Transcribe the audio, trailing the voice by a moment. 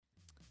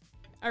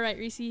All right,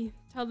 Reese,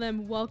 tell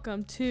them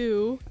welcome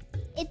to...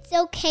 It's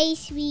okay,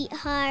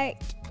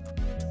 sweetheart.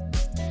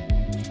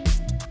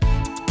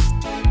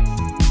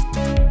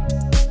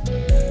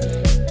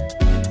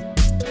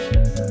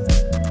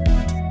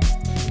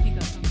 I think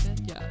that sounds good.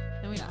 Yeah.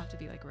 Then we don't have to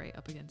be like right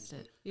up against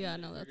it. Yeah,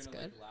 no, that's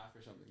good. Like, laugh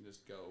or something,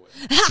 just go away.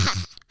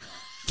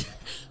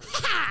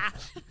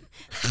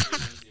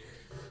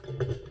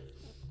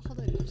 Hold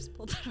on, you just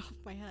pulled that off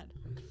my head.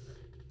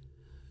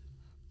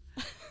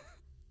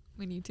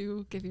 We need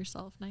to give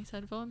yourself nice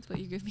headphones, but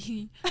you give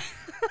me...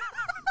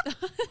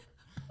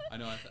 I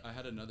know, I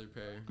had another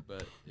pair,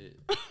 but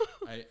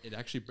it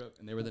actually broke,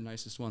 and they were the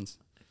nicest ones.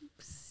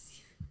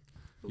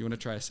 You want to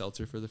try a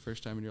seltzer for the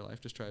first time in your life?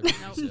 Just try a baby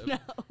sip. No.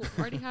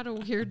 Already had a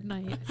weird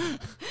night.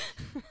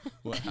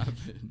 What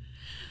happened?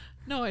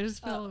 No, I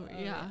just felt...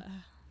 yeah.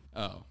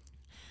 Oh.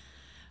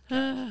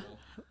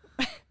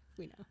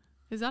 We know.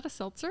 Is that a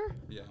seltzer?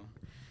 Yeah.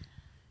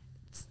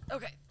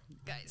 Okay,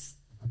 guys.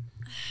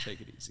 Take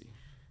it easy.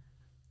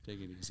 Take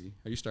it easy.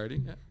 Are you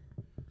starting yet?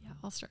 Yeah,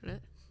 I'll start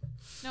it.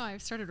 No,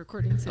 I've started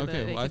recording so that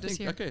Okay, they well, I can just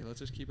think, hear. okay, let's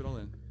just keep it all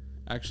in.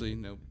 Actually,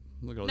 no.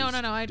 Look at all No, these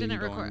I didn't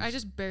record. ding-dongs. I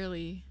just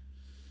barely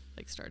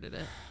started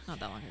it not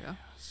that long ago.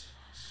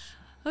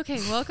 Okay,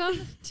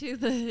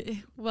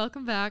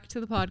 welcome back to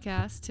the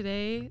podcast.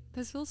 Today,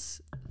 this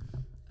feels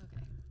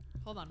okay.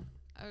 Hold on.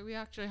 We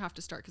actually have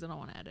to start because I don't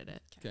want to edit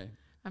it. Okay.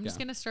 I'm just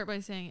Yeah. gonna start by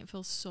saying it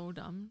feels so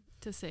dumb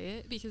to say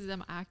it because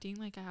I'm acting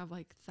like I have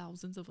like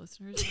thousands of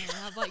listeners and I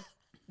have like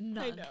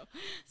none. I know.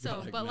 So,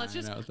 Like but let's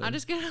 9 just. out there. I'm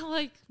just gonna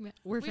like.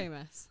 We're we-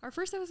 famous. Our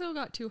first episode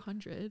got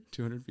 200.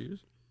 200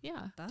 views?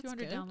 Yeah, That's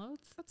 200 good.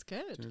 downloads. That's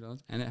good.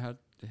 $200? And it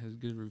has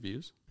good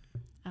reviews?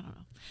 I don't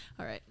know.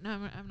 All right, no,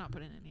 I'm not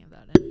putting any of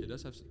that in. It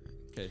does have...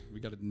 Okay, we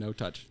got a no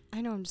touch.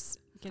 I know, I'm just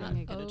getting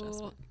a good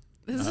adjustment.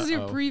 This is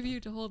your Uh-oh. preview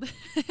to hold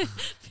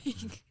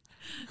being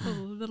a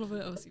little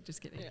bit OC. Just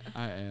kidding. Yeah.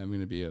 I am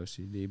going to be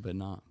OCD, but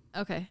not.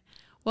 Okay.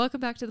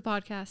 Welcome back to the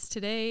podcast.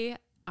 Today,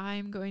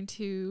 I'm going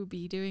to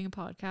be doing a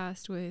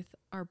podcast with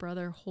our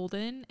brother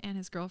Holden and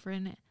his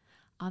girlfriend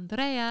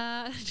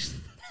Andrea.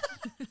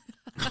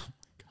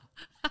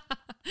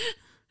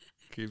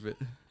 Keep it.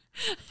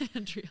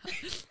 Andrea.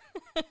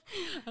 I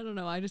don't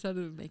know. I just had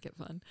to make it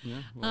fun. Yeah.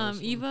 well, that's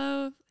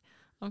Evo,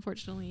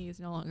 unfortunately, is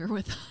no longer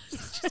with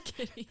us. Just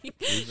kidding. fine.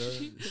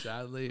 Eva,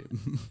 sadly.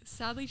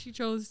 Sadly, she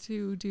chose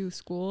to do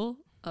school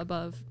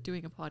above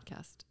doing a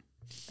podcast.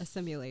 A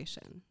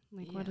simulation.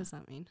 Like, Yeah. what does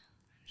that mean?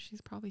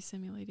 She's probably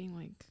simulating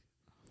like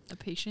a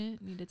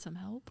patient needed some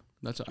help.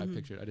 That's what I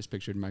pictured. I just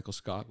pictured Michael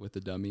Scott with the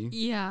dummy.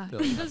 Yeah, They'll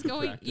have Eva's to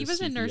going. practice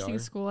Eva's in nursing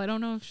CPR. school. I don't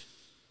know if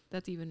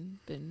that's even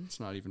been. It's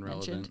not even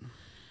Mentioned. relevant.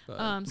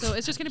 But So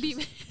it's just gonna be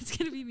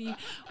me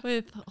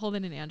with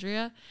Holden and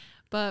Andrea,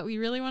 but we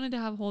really wanted to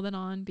have Holden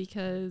on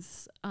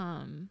because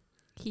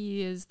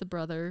he is the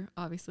brother,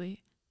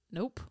 obviously.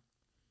 Nope.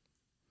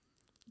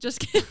 Just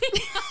kidding.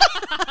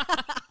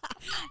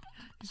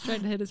 He's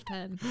trying to hit his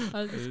pen.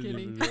 I was I just didn't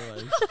kidding. even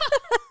realize.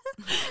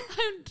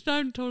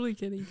 I'm totally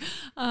kidding.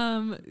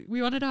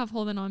 We wanted to have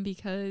Holden on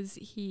because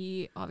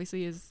he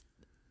obviously is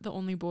the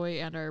only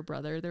boy and our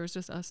brother. There was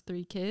just us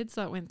 3 kids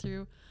that went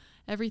through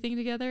everything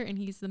together, and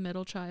he's the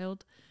middle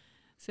child.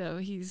 So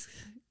he's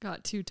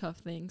got 2 tough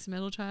things,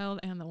 middle child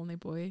and the only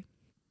boy.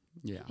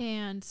 Yeah.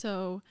 And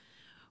so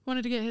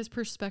wanted to get his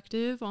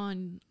perspective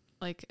on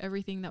like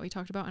everything that we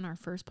talked about in our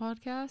first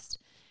podcast.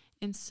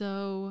 And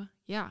so,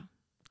 yeah,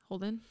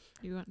 Holden,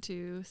 you want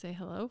to say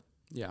hello?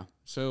 Yeah.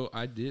 So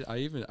I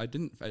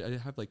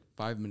have like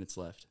 5 minutes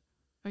left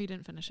Oh, you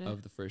didn't finish it?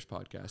 of the first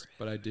podcast,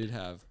 but I did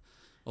have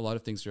a lot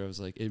of things where I was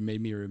like, it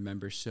made me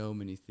remember so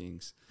many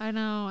things. I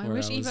know. I where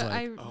wish I was Eva. like,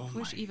 I oh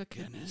wish my Eva could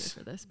be here goodness.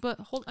 for this. But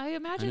I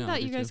imagine know,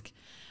 that me you guys, too.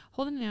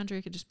 Holden and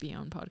Andrea, could just be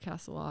on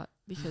podcasts a lot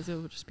because it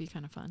would just be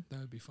kind of fun. That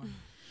would be fun.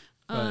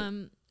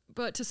 But-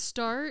 But to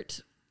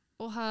start,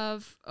 we'll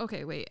have.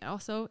 Okay, wait.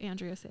 Also,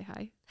 Andrea, say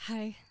hi.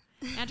 Hi.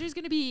 Andrea's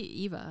gonna be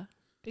Eva.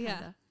 Yeah.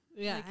 kinda.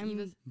 Yeah. Like I'm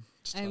Eva's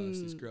Just tell us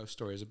these I'm- gross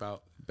stories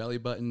about belly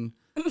button,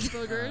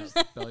 boogers.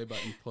 belly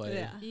button play.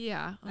 yeah.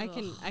 Yeah. I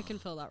Ugh. can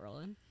fill that role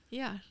in.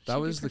 Yeah. That she'd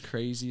be was the perfect.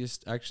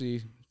 craziest.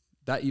 Actually,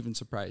 that even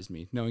surprised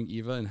me. Knowing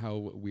Eva and how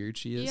weird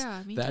she is,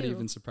 Yeah, me that too.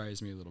 even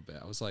surprised me a little bit.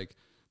 I was like,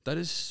 that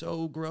is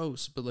so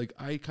gross. But like,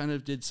 I kind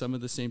of did some of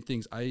the same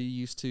things. I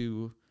used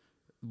to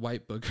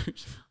wipe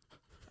boogers.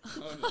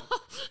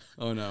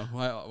 Oh no!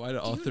 Why did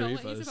all Do you know three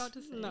what of he's us? about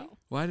to say? No.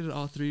 Why did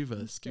all 3 of us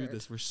do scared.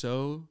 this? We're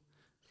so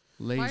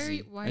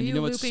lazy. Why are and you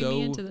know what's looping me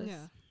so into this?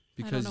 Yeah.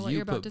 because know what you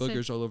you're about put to say.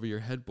 boogers all over your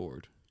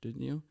headboard,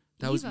 didn't you?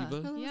 That was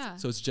Eva. Yeah.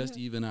 So it's just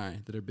Eva and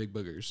I that are big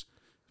boogers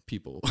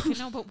people. Okay,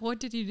 no, but what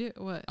did you do?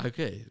 What?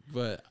 Okay,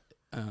 but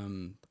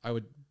I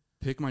would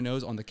pick my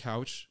nose on the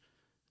couch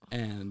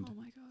and Oh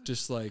my god.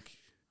 just like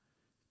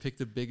pick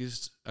the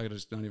biggest. I'm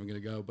just not even gonna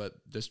go, but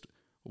just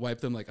wipe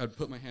them. Like I'd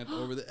put my hand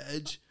over the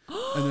edge,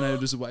 and then I would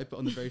just wipe it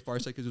on the very far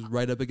side because it was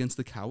right up against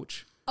the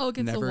couch. Oh,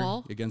 against Never the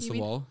wall. against You the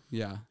mean? wall.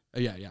 Yeah,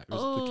 yeah. It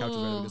was, the couch was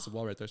right up Oh. against the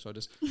wall right there, so I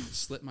just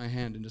slip my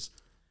hand and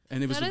just,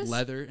 and it was That with is-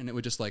 leather, and it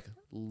would just like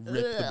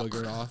rip the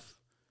booger off.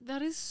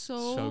 That is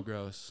So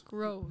gross.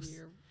 gross.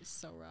 You're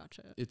so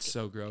ratchet. It's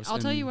so gross. I'll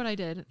tell And- you what I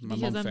did my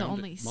because mom I'm the found it.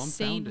 only Mom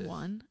sane found it.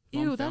 one.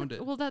 Mom Ew, found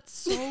it. well, that's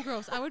so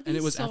gross. I would be And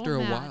it was so after a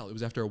mad. while. It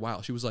was after a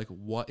while. She was like,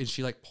 "What?" And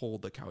she like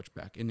pulled the couch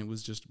back, and it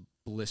was just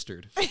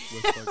blistered with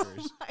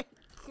boogers.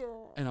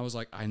 And I was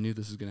like, "I knew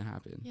this was gonna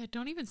happen." Yeah,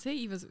 don't even say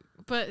Eva's.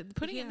 But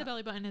putting it in the Yeah.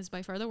 belly button is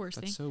by far the worst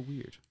That's thing. so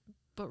weird.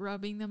 But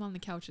rubbing them on the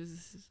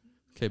couches,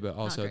 Okay, but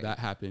also great. that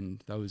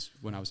happened. That was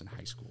when I was in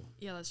high school.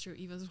 yeah, that's true.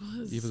 Eva's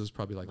was Eva was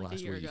probably like like last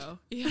a year week. ago.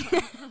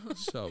 Yeah.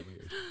 So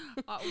weird.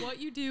 What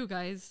you do,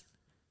 guys,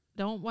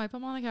 don't wipe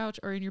them on the couch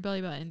or in your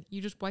belly button. You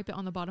just wipe it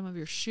on the bottom of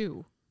your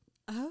shoe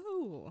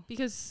Oh.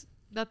 because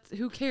that's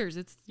who cares.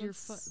 It's your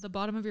That's- the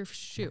bottom of your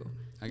shoe.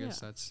 I guess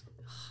Yeah. that's.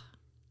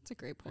 That's a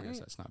great I guess point.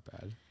 that's not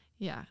bad.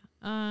 Yeah.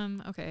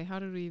 Okay. How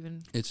did we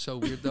even? It's so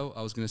weird though.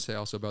 I was gonna say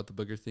also about the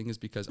booger thing is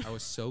because I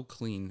was so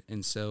clean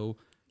and so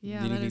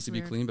Yeah, needing that things is to be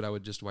weird. clean, but I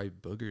would just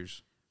wipe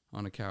boogers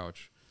on a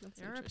couch. That's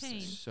They're a interesting.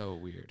 pain. So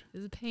weird.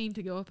 It's a pain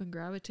to go up and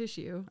grab a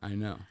tissue. I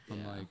know. I'm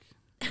Yeah.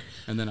 like,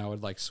 and then I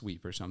would like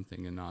sweep or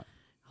something and not.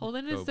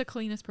 Holden go is the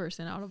cleanest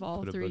person out of all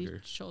put a 3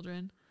 booger.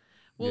 children.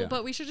 Well, Yeah.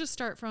 but we should just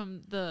start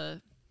from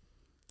the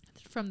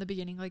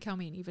beginning, like how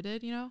me and Eva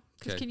did, you know?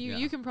 Because 'Kay, can you yeah.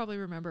 you can probably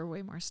remember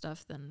way more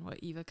stuff than what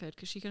Eva could,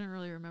 because she couldn't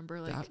really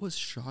remember like That was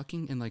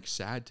shocking and like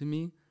sad to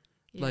me.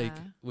 yeah. Like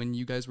when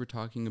you guys were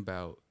talking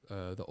about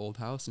the old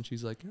house, and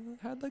she's like, "Oh, it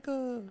had like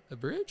a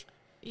bridge,"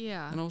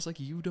 yeah. and I was like,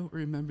 "You don't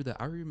remember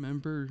that? I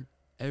remember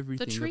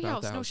everything The tree about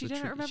house. the house." No, she The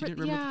didn't tree- remember. She didn't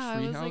remember yeah, the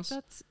tree I was house.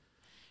 like, that's.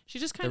 She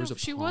just There kind was of. a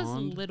She was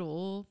pond.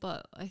 little,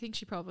 but I think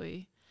she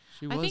probably.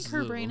 She I was think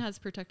her brain little. has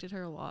protected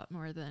her a lot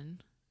more than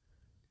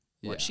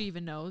Yeah. what she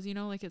even knows. You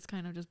know, like it's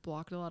kind of just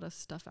blocked a lot of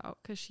stuff out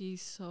because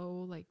she's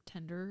so like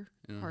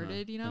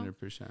tender-hearted. You know.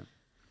 100%.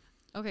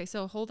 Okay,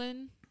 so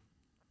Holden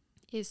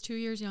is 2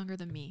 years younger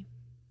than me.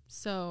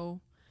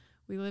 So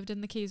we lived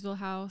in the Kaysville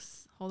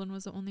house. Holden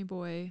was the only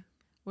boy.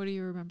 What do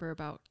you remember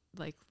about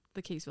like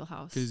the Kaysville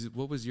house? Because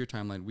what was your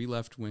timeline? We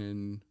left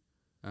when.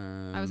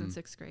 I was in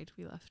 6th grade.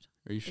 We left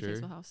Are you the sure?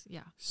 Kaysville house.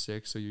 Yeah,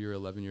 6, so you were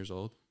 11 years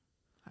old.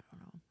 I don't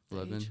know. the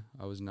 11. age.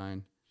 I was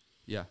 9.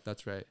 Yeah,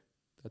 that's right.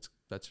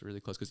 That's really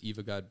close because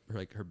Eva got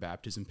her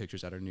baptism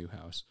pictures at our new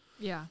house.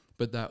 Yeah.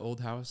 But that old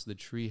house, the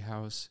tree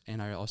house,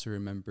 and I also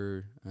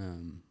remember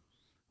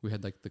we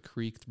had like the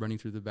creek running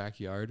through the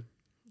backyard,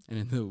 and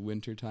in the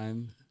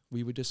wintertime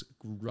we would just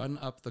run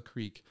up the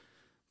creek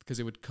because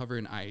it would cover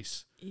in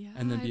ice. Yeah.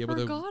 And then be able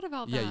to- forgot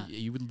about Yeah, that.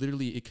 you would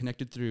literally, it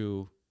connected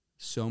through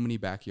so many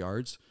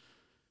backyards.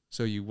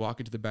 So you walk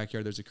into the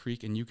backyard, there's a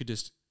creek, and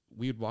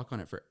we would walk on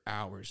it for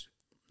hours,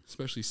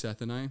 especially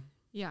Seth and I,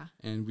 Yeah.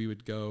 and we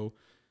would go,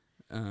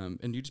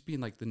 and you'd just be in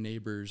like the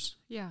neighbors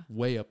Yeah.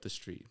 way up the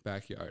street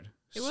backyard.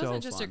 It So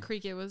wasn't just fun. a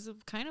creek. It was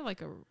kind of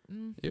like a.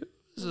 It It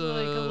was was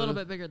like a little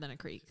bit bigger than a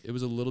creek. It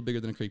was a little bigger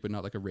than a creek, but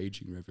not like a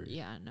raging river.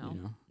 Yeah. No.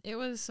 You know? It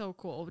was so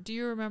cool. Do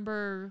you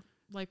remember?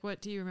 Like,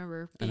 what do you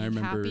remember being And I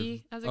remember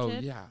happy as a oh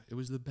kid? yeah, it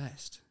was the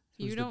best.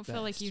 It was You the don't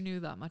feel like best. you knew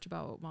that much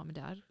about mom and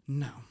dad,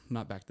 No,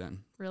 not back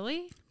then.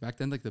 really? Back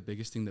then, like the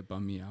biggest thing that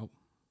bummed me out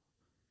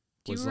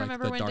Do you was like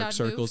remember the when dark Dad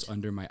circles moved?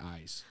 under my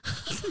eyes.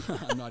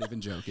 I'm not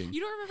even joking. You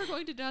don't remember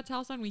going to Dad's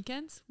house on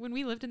weekends? When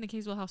we lived in the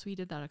Kaysville house, we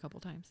did that a couple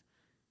times.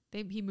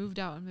 He moved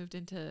out and moved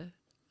into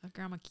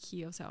Grandma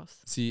Kio's house.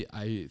 See,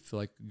 I feel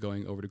like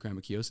going over to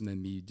Grandma Kios and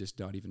then me just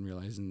not even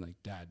realizing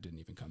like Dad didn't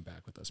even come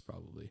back with us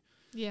probably.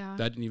 Yeah.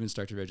 Dad didn't even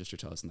start to register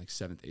till us in like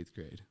 7th, 8th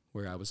grade,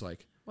 where I was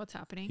like, What's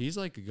happening? he's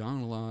like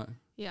gone a lot.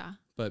 Yeah.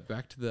 But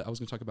back to I was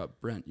going to talk about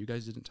Brent. You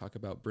guys didn't talk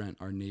about Brent,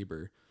 our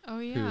neighbor, Oh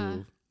yeah.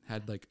 who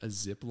had like a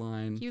zip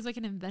line. He was like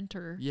an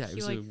inventor. Yeah, it He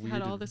was a like had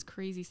weird- all this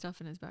crazy stuff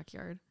in his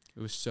backyard.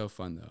 It was so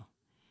fun though.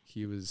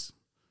 He was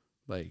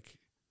like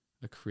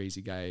a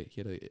crazy guy.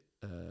 He had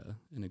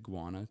an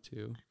iguana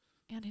too.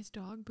 And his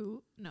dog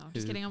Boo. No, His-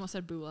 just kidding. I almost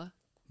said Bula.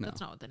 No.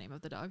 That's not what the name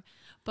of the dog.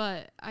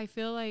 But I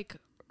feel like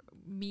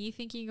me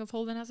thinking of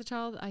Holden as a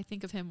child, I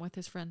think of him with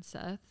his friend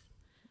Seth.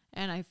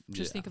 And I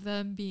just Yeah. think of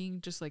them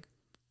being just like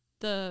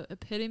the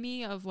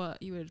epitome of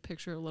what you would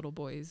picture little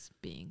boys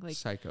being. Like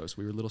Psychos.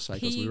 We were little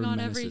psychos. We peeing were on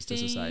menaces to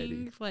society.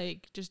 everything,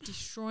 like just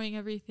destroying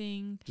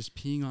everything. Just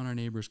peeing on our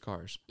neighbors'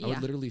 cars. I Yeah.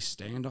 would literally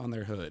stand on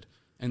their hood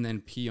and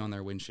then pee on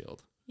their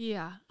windshield.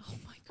 Yeah. Oh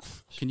my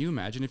gosh. Can you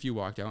imagine if you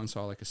walked out and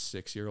saw like a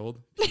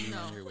 6-year-old peeing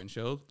on No. your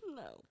windshield?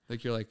 No.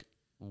 Like you're like,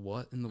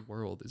 what in the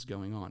world is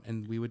going on?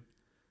 And we would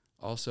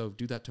also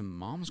do that to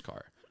Mom's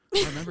car.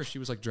 I remember she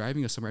was like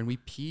driving us somewhere and we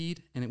peed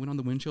and it went on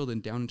the windshield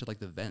and down into like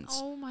the vents.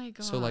 Oh my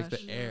gosh. So like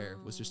the air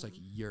was just like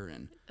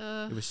urine.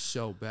 It was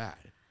so bad.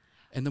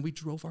 And then we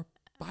drove our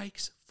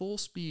bikes full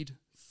speed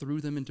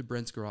through them into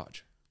Brent's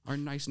garage. Our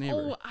nice neighbor.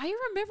 Oh, I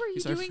remember you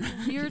He's our doing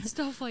weird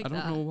stuff like I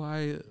that. don't know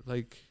why,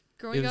 like,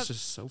 Growing it was up,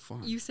 just so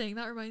fun. you saying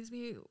that reminds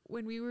me,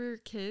 when we were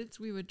kids,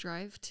 we would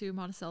drive to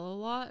Monticello a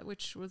lot,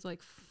 which was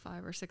like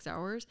 5 or 6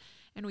 hours,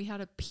 and we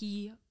had a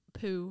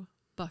poo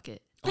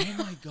bucket. Oh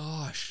my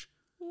gosh.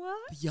 What?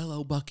 The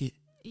yellow bucket.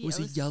 It Yeah, was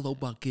a yellow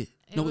bucket.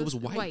 No, it was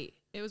white.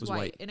 It was was white.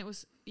 white. And it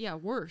was, Yeah,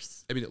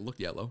 worse. I mean, it looked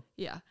yellow.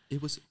 Yeah.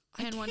 It was.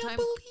 And one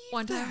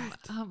time,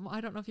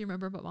 I don't know if you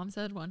remember, but Mom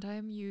said one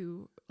time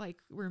you like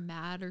were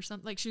mad or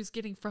something. Like she was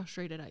getting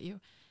frustrated at you,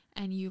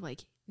 and you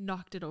like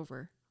knocked it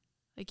over,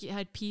 like you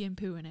had pee and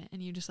poo in it,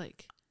 and you just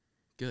like.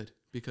 Good,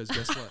 because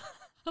guess what?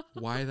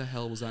 Why the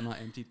hell was that not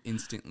emptied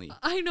instantly?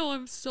 I know,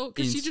 I'm so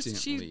because she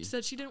Instantly.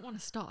 said she didn't want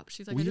to stop.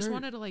 She's like, We I just are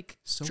wanted to like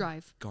so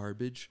drive.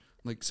 Garbage,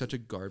 like such a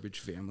garbage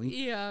family.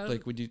 Yeah.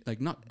 Like would you like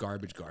not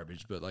garbage,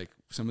 but like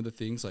some of the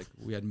things like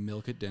we had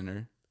milk at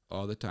dinner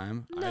all the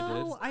time.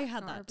 No, I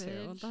had that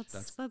too. Garbage.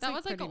 That's that like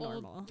was like pretty a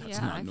old. normal. That's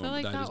Yeah, not I feel normal.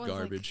 like That that is was like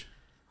garbage.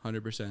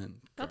 100%.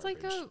 that's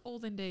like a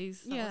olden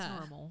days. That Yeah.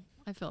 was normal.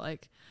 I feel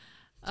like.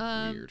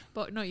 Weird.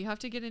 But no, you have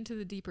to get into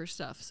the deeper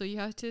stuff. So you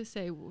have to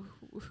say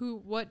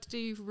what do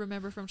you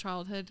remember from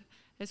childhood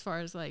as far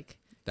as like,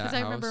 That because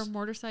I remember house?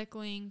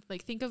 motorcycling,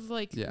 like think of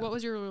like, Yeah. what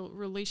was your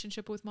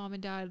relationship with mom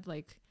and dad?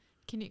 Like,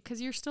 can you, cause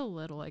you're still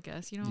little, I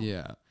guess, you know?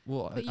 Yeah.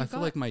 Well, But I you feel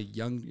got- like my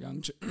young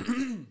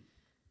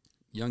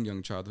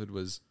childhood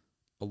was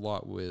a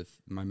lot with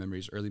my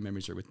memories. Early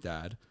memories are with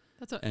dad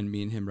That's what, and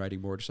me and him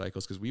riding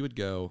motorcycles because we would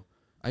go.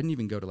 I didn't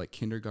even go to like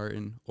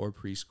kindergarten or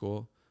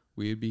preschool.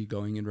 We would be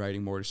going and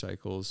riding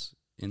motorcycles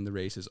in the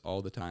races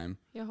all the time.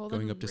 yeah, Holden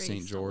going up to St.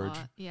 raced a George.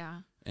 lot.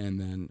 Yeah. And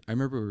then I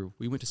remember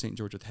we went to St.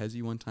 George with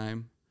Hezzy one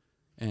time,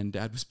 and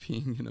Dad was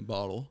peeing in a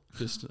bottle.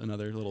 Just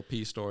another little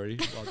pee story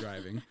while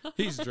driving.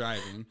 He's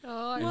driving,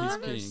 Oh, I And he's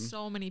remember there's peeing,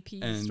 so many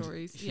pee and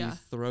stories. he Yeah.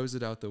 throws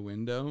it out the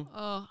window.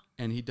 Oh,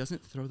 And he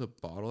doesn't throw the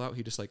bottle out.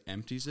 He just like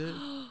empties it,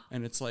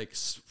 and it's like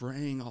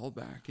spraying all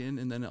back in.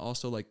 And then it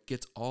also like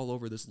gets all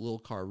over this little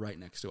car right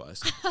next to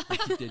us.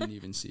 Like he didn't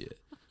even see it.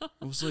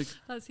 I was like,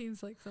 that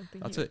seems like something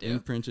that's he an would do.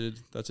 imprinted.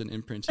 That's an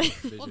imprinted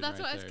vision Well, that's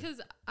right what there.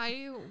 because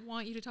I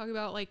want you to talk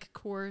about like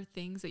core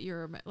things that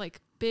you're like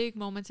big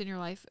moments in your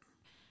life.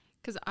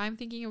 Because I'm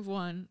thinking of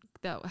one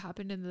that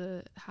happened in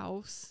the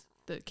house,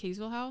 the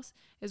Kaysville house,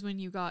 is when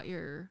you got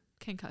your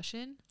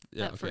concussion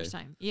that first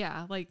time.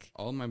 Yeah, like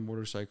All my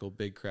motorcycle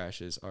big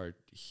crashes are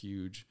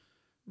huge.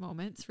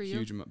 moments for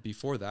you.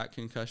 Before that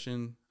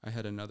concussion, I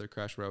had another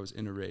crash where I was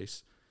in a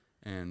race,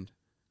 and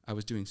I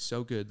was doing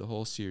so good the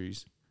whole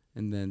series.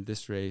 And then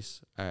this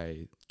race,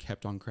 I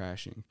kept on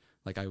crashing.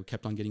 Like I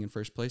kept on getting in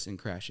first place and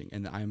crashing,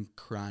 and I'm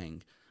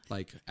crying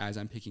like as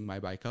I'm picking my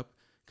bike up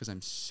because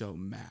I'm so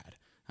mad.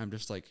 I'm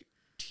just like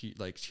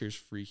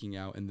tears freaking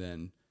out, and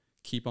then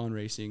keep on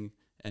racing.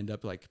 End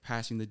up like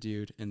passing the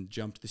dude and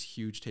jumped this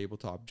huge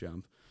tabletop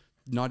jump.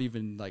 Not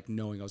even like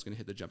knowing I was gonna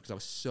hit the jump because I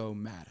was so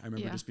mad. I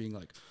remember Yeah. just being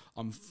like,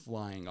 I'm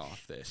flying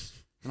off this,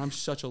 and I'm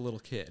such a little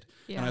kid,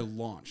 Yeah. and I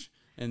launched.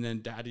 And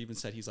then Dad even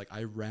said, he's like,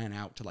 I ran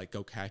out to like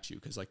go catch you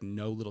because like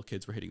no little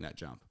kids were hitting that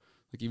jump.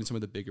 Like even some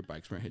of the bigger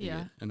bikes weren't hitting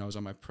Yeah. it. And I was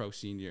on my pro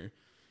senior.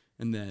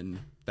 And then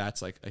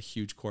that's like a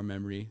huge core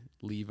memory.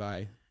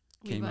 Levi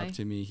came Levi. up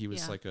to me. He was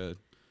Yeah. like a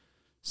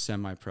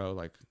semi-pro,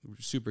 like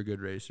super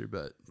good racer.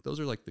 But those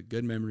are like the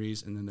good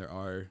memories. And then there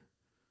are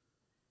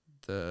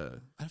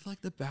I feel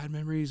like the bad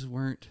memories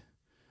weren't.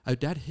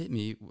 Dad hit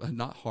me,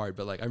 not hard,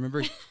 but like I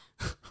remember.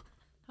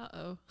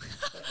 Uh-oh.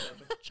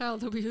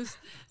 Child abuse.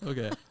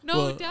 Okay. No,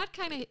 well, Dad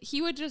kind of,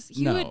 he would,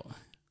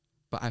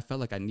 but I felt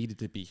like I needed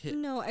to be hit.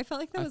 No, I felt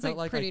like that I was felt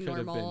like like I pretty could have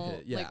been normal.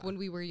 hit, yeah. Like when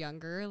we were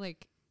younger,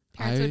 like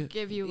parents I- would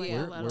give you like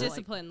yeah, a little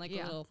discipline, like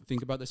yeah. a little.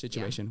 Think about the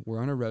situation. We're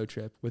on a road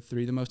trip with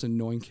 3 of the most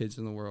annoying kids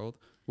in the world.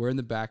 We're in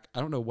the back. I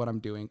don't know what I'm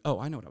doing. Oh,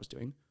 I know what I was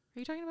doing. Are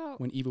you talking about?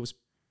 When Eva was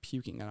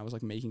puking and I was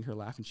like making her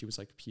laugh and she was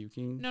like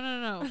puking.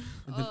 No.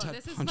 And then Oh, Dad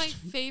this is my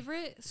punched me.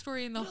 favorite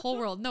story in the whole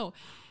world. No,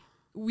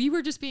 we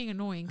were just being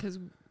annoying because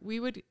we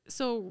would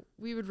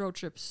road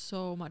trip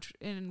so much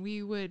and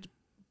we would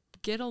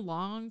get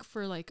along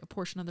for like a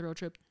portion of the road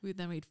trip.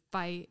 Then we'd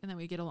fight and then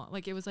we'd get along.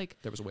 Like it was like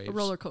There was waves. a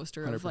roller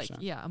coaster of like, 100%.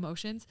 yeah,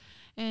 emotions.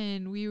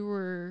 And we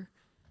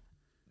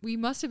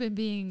must have been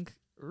being,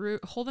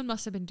 Holden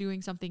must have been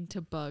doing something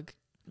to bug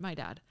my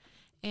dad.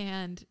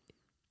 And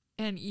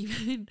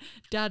even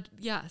Dad,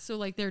 yeah. So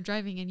like they're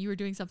driving and you were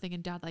doing something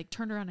and Dad like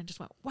turned around and just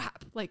went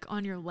whap, like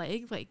on your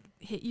leg, like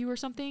hit you or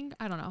something.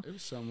 I don't know. It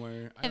was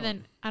somewhere. And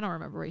then I don't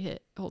remember where he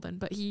hit Holden,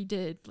 but he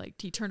did like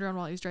he turned around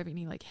while he was driving and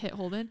he like hit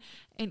Holden.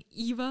 And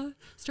Eva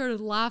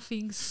started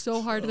laughing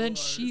so hard. Then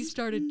she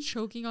started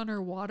choking on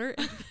her water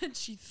and then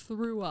she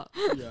threw up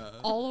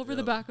all over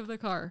the back of the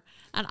car.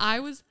 And I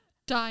was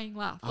dying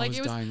laugh. I Like was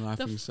it was dying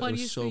laughing. the So it was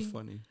funniest so thing.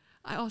 funny.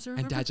 I also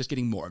remember And Dad just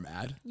getting more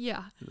mad.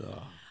 yeah. Ugh.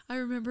 I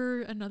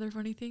remember another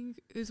funny thing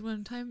is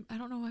one time, I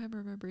don't know why I'm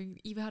remembering,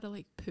 Eva had to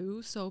like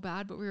poo so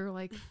bad, but we were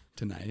like,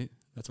 Tonight.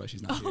 That's why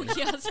she's not oh here.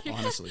 yes.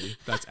 Honestly,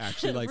 that's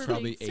actually like We're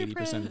probably being 80% of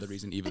the suppressed.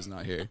 reason Eva's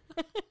not here.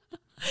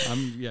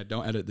 Yeah,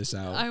 don't edit this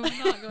out. I'm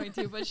not going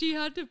to, but she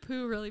had to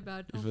poo really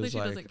bad. It Hopefully was she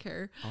like- doesn't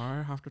care.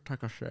 I have to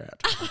take a shit.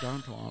 I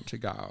don't want to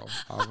go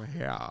over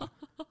here.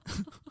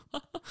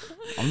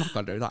 I'm not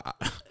gonna do that.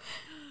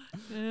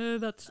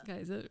 That's,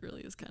 guys, it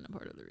really is kind of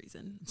part of the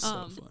reason. It's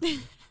so funny.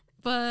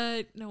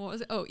 But no, what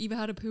was it? Oh, Eva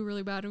had to poo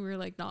really bad and we were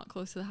like not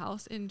close to the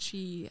house and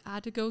she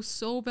had to go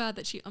so bad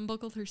that she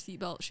unbuckled her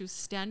seatbelt. She was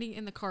standing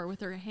in the car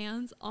with her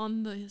hands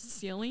on the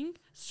ceiling,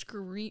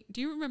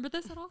 Do you remember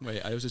this at all?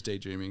 Wait, I was just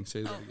daydreaming.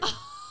 Say that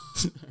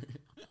again.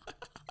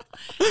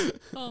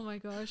 Oh my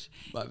gosh.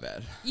 My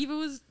bad. Eva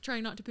was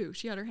trying not to poo.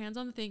 She had her hands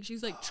on the thing.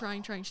 She's like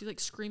trying. She's like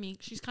screaming.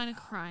 She's kind of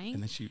crying.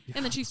 And then she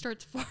she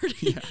starts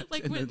farting. Yeah,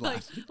 like and when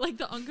then like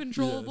the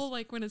uncontrollable, Yes.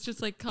 like when it's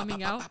just like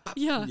coming out.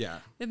 Yeah. Yeah.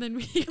 And then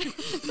we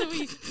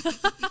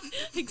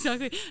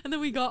exactly. And then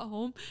we got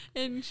home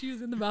and she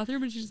was in the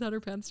bathroom and she just had her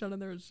pants down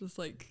and there was just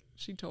like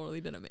she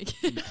totally didn't make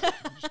it.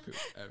 Just poop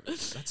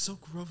That's so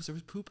gross. There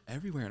was poop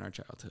everywhere in our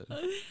childhood.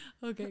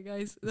 Okay,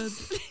 guys.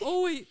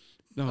 Oh wait.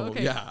 No,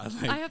 Okay. yeah.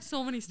 Like, I have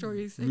so many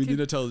stories. we need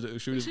to tell. we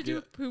Should should we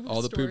do poop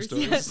all the poop stories.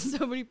 stories? Yes,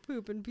 so many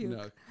poop and puke.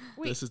 No,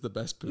 Wait, this is the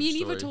best poop Me and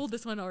story. Eva told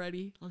this one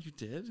already Oh, you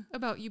did?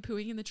 about you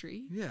pooing in the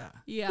tree. Yeah.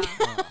 Yeah.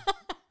 Oh,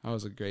 that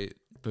was a great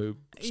poop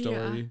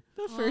story.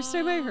 The first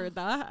time I Oh. heard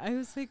that, I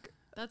was like,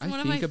 That's I one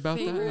of my think about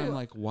that favorite. and I'm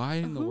like, why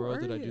in the Who world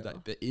are did I do you?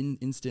 that? But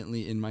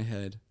instantly in my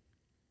head,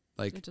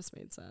 like it just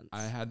made sense.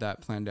 I had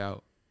that planned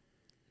out.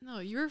 No,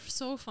 you're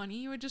so funny.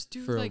 You would just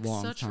do For a like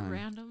long such time.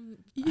 random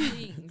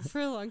things. For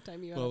a long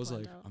time, you had Well, I it was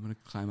planned like, out. I'm gonna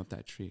climb up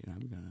that tree and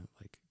I'm gonna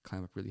like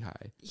climb up really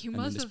high. You And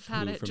then must just have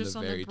had poo it from just the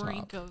on very the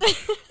brink top.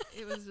 of.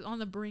 It was on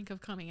the brink of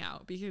coming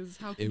out because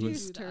how could It you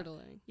was- do that?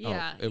 turtling.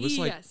 Yeah, it was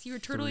like yes, you were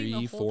turtling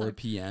the whole 4 time.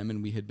 p.m.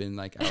 and we had been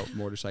like out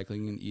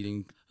motorcycling and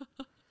eating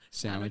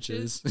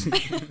sandwiches.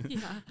 Yeah.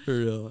 For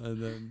real.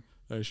 And then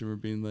I just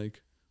remember being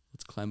like,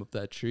 let's climb up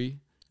that tree.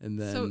 And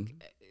then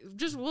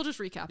So we'll just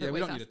recap yeah, it. we way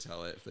don't fast. need to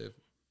tell it. If they've,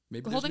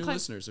 maybe Holden there's new climb-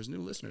 listeners. There's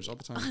new listeners all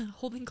the time.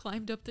 Holden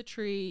climbed up the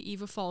tree.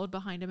 Eva followed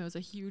behind him. It was a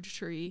huge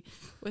tree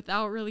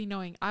without really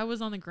knowing. I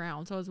was on the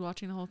ground, so I was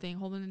watching the whole thing.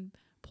 Holden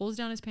pulls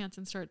down his pants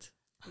and starts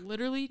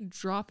literally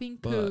dropping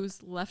But-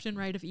 poos left and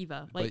right of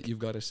Eva. Like, But you've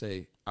got to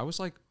say, I was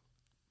like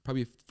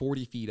probably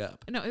 40 feet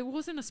up. no, it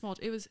wasn't a small.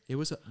 It was It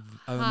was a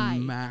High.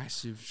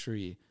 massive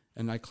tree.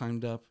 And I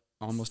climbed up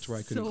almost to where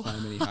I couldn't So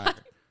climb any higher.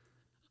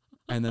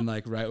 And then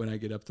like right when I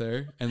get up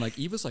there, and like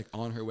Eva's like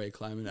on her way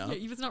climbing up. yeah,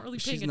 Eva's not really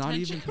paying She's not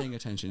attention. even paying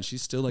attention.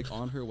 She's still like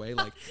on her way,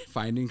 like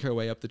finding her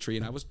way up the tree.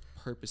 And I was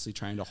purposely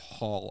trying to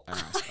haul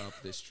ass up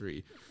this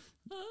tree.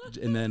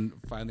 And then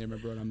finally I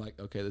remember when I'm like,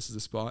 okay, this is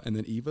the spot. And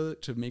then Eva,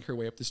 to make her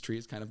way up this tree,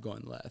 is kind of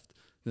going left.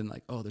 Then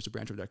like, oh, there's a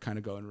branch over there, kind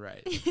of going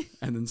right.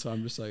 And then so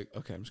I'm just like,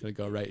 okay, I'm just gonna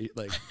go right,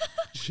 like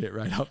shit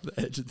right off the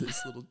edge of this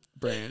little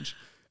branch.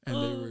 And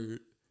they were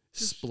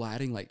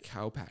splatting like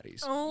cow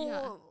patties.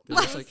 Yeah. They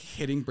were just like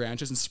hitting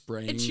branches and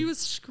spraying. And she was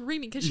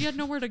screaming because she had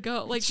nowhere to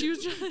go. Like she was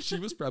just, She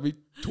was probably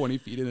 20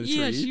 feet in a tree.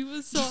 yeah, she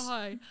was so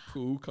high.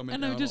 Poo coming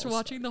And down I'm just all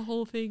watching the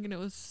whole thing and it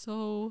was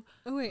so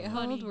Oh wait, how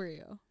Funny. old were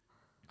you?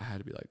 I had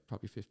to be like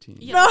probably 15.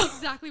 yeah, that's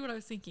exactly what I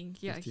was thinking.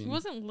 Yeah, 15. he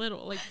wasn't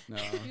little. Like No.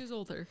 he was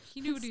older.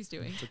 He knew what he was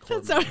doing. It's a core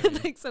That sounded memory.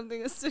 like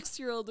something a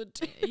 6-year-old would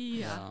do.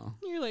 Yeah. No.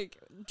 You're like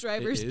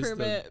driver's It is the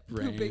permit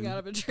pooping brain. out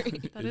of a tree.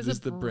 That It is is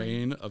a the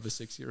brain. brain of a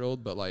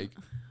 6-year-old, but like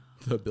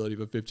the ability of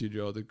a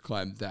 15-year-old to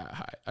climb that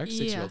high. A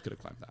 6-year-old could have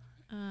climbed that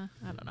high.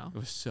 I don't know. It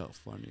was so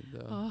funny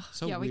though. Oh,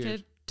 so yeah, we weird.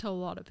 could tell a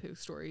lot of poo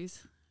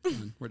stories.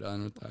 We're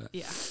done with that.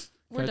 Yeah,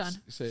 Can we're I done.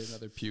 Say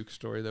another puke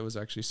story that was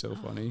actually so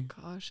funny.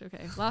 Gosh,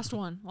 okay. Last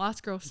one.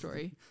 Last gross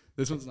story.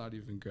 This one's not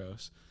even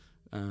gross.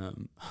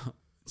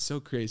 It's so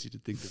crazy to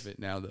think of it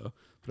now though.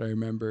 But I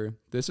remember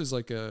this is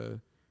like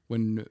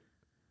when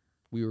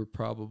we were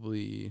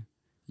probably,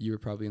 you were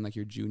probably in like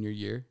your junior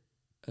year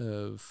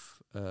of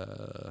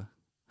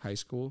high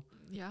school,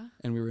 Yeah.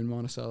 and we were in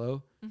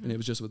Monticello, Mhm. and it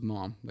was just with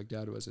mom. Like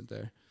dad wasn't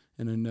there.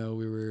 And I know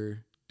we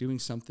were doing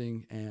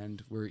something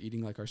and we're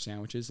eating like our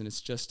sandwiches, and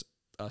it's just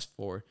us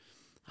four.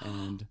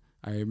 And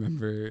I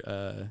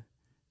remember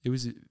it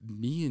was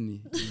me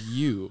and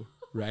you,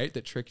 right,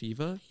 that tricked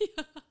Eva.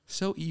 Yeah.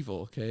 So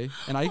evil, okay?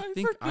 And I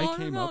think I forgot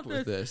came about up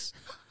with this.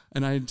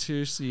 And I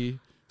seriously,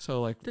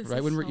 so like This right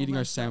is when we're so eating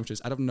our messed up.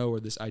 sandwiches, out of nowhere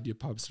this idea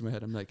pops into my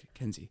head. I'm like,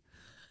 Kenzie,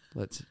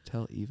 let's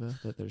tell Eva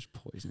that there's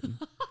poison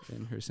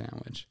in her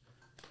sandwich.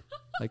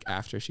 Like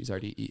after she's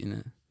already eaten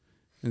it.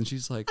 And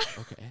she's like,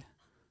 okay.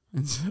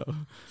 And so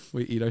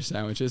we eat our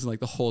sandwiches, and like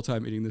the whole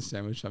time eating this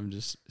sandwich, I'm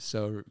just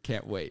so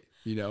can't wait,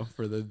 you know,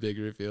 for the big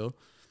reveal.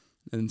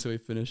 And so we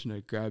finish, and I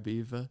grab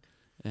Eva,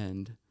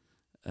 and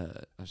I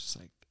was just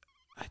like,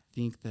 I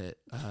think that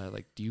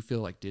like, do you feel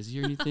like dizzy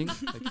or anything?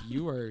 Like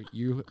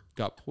you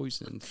got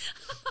poisoned.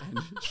 And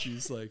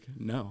she's like,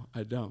 no,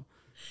 I don't.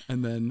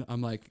 And then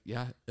I'm like,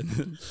 yeah. And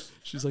then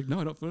she's like, no,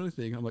 I don't feel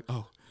anything. I'm like,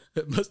 oh,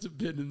 it must have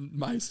been in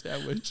my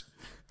sandwich.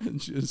 And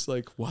she was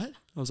like, what?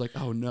 I was like,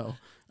 oh no.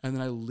 And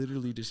then I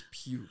literally just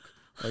puke,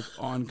 like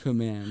on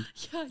command,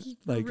 Yeah, he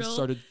like real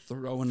started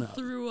throwing up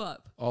threw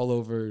up all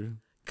over.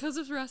 because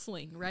of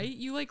wrestling, right?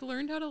 You like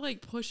learned how to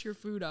like push your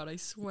food out. I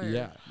swear.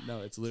 Yeah,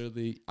 no, it's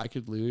literally, I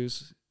could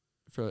lose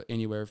for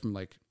anywhere from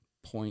like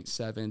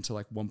 0.7 to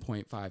like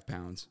 1.5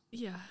 pounds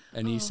Yeah.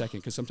 any Oh.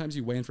 second. Because sometimes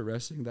you weigh in for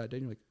wrestling that day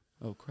and you're like,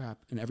 oh crap.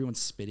 And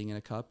everyone's spitting in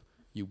a cup.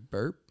 You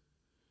burp.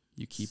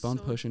 You keep on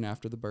So- pushing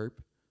after the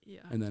burp. Yeah.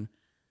 And then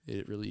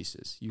it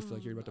releases. You feel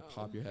like you're about to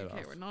pop your head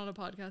Okay, off. we're not on a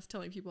podcast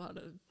telling people how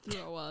to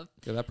throw up.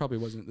 Yeah, that probably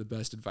wasn't the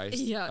best advice.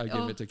 Yeah, I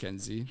give it to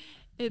Kenzie.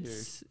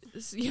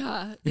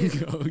 Yeah.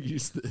 Go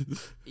use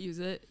this. Use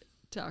it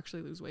to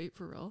actually lose weight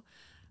for real.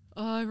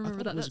 Oh, I remember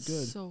thought that. it was That's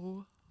good.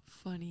 so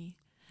funny.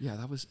 Yeah,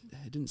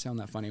 it didn't sound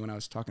that funny when I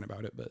was talking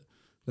about it, but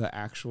the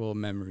actual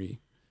memory,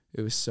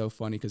 it was so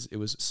funny because it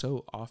was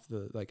so off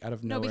the, like, out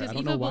of No, nowhere. because I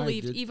don't Eva know why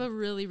believed. I did. Eva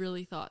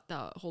really thought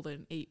that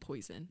Holden ate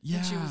poison.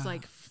 And she was Yeah.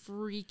 like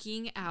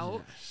freaking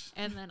out. Yes.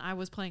 And then I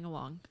was playing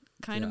along.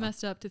 Kind of Yeah.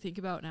 messed up to think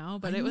about now,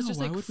 but I it was know, just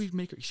why like would we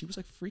make her? She was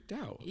like freaked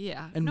out.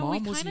 yeah. And no,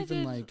 mom we was kind even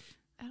of did. like,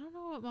 I don't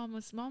know what mom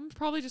was. Mom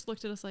probably just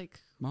looked at us like,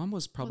 mom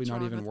was probably What's not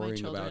wrong even with my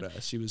worrying about children?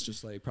 us. She was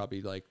just like,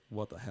 probably like,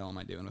 what the hell am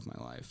I doing with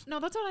my life? no,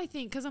 that's what I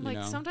think. Because I'm You like,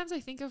 know? sometimes I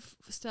think of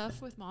stuff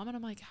with mom, and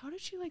I'm like, how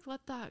did she like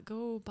let that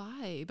go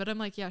by? But I'm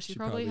like, yeah, she She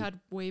probably probably- had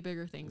way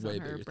bigger things Way on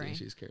her bigger brain. things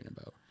she's caring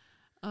about.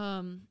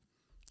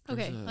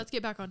 Okay, There's a- let's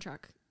get back on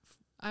track.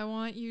 I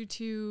want you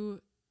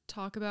to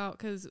talk about,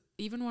 because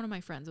even one of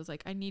my friends was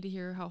like, I need to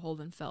hear how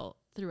Holden felt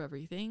through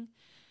everything.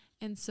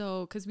 And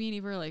so, because me and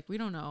Eva are like, we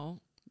don't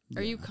know.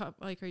 Are you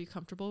are you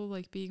comfortable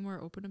like being more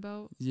open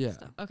about Yeah.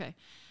 stuff? Okay.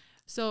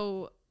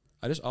 So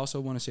I just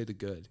also want to say the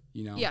good,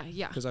 you know?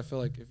 yeah. Because I feel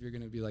like if you're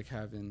going to be like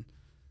having,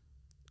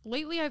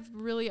 Lately I've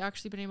really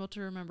actually been able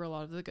to remember a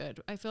lot of the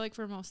good. I feel like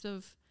for most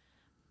of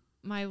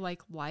my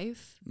like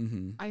life,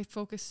 I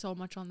focused so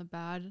much on the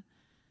bad,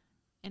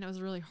 and it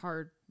was really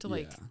hard to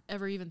like Yeah.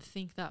 ever even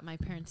think that my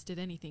parents did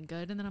anything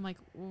good. And then I'm like,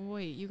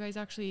 wait, you guys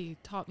actually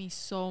taught me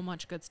so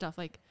much good stuff.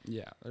 Like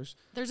yeah,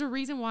 there's a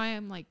reason why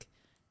I'm like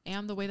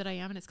am the way that I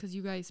am, and it's because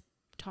you guys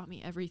taught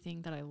me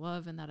everything that I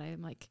love and that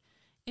I'm like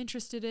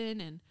interested in.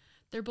 And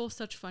they're both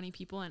such funny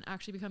people, and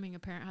actually becoming a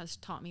parent has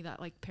taught me that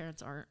like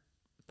parents aren't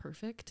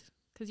perfect,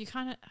 because you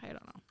kind of, I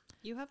don't know,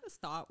 You have this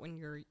thought when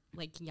you're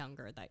like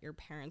younger that your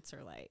parents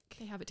are like,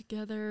 they have it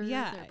together.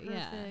 Yeah, they're perfect.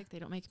 yeah. They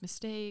don't make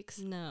mistakes.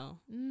 no.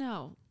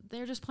 No,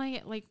 they're just playing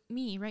it like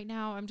me right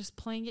now. I'm just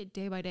playing it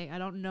day by day. I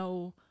don't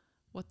know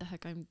what the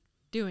heck I'm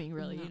doing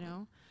really, you No.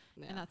 know?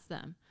 Yeah. And that's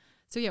them.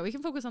 So yeah, we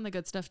can focus on the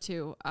good stuff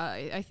too.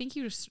 I think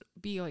you just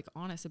be like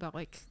honest about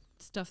like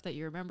stuff that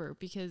you remember,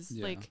 because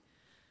Yeah. like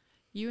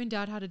you and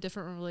dad had a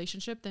different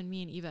relationship than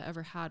me and Eva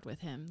ever had with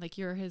him. Like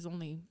you're his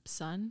only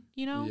son,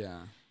 you know?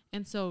 yeah.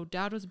 And so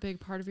dad was a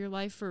big part of your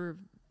life for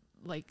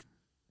like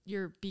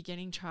your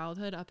beginning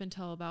childhood up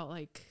until about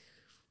like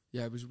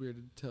Yeah, it was weird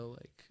until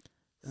like,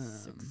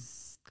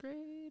 6th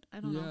grade. I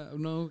don't know. yeah,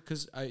 no,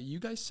 because you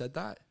guys said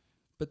that,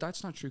 but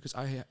that's not true. Because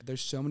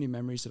there's so many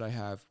memories that I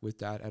have with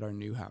dad at our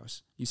new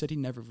house. You said he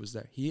never was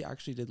there. He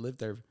actually did live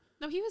there.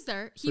 No, he was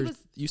there.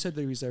 You said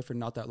that he was there for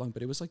not that long,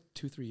 but it was like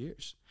 2-3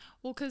 years.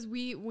 Well, because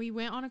we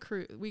went on a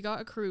cruise. We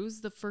got a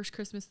cruise the first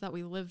Christmas that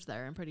we lived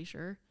there, I'm pretty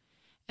sure.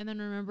 And then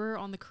remember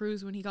on the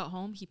cruise when he got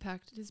home, he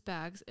packed his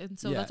bags. And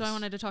so that's why I Yes.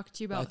 wanted to talk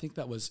to you I about. think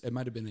it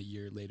might have been a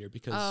year later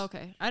because Oh,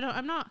 okay.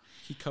 I'm not.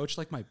 he coached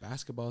like my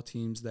basketball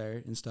teams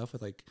there and stuff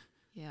with like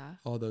Yeah.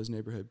 all those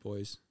neighborhood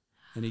boys,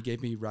 and he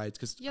gave me rides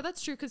because Yeah,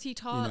 that's true. Because he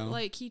taught,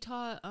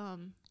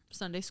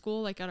 Sunday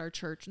school, like at our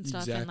church and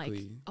stuff. exactly. And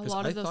like a 'Cause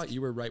lot I of those. thought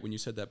you were right when you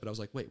said that, but I was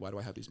like, wait, why do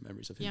I have these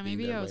memories of him? Yeah, being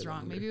maybe there I was way wrong.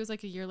 longer? Maybe it was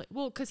like a year late.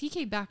 Well, because he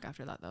came back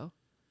after that though.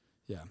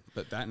 Yeah,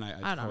 but that night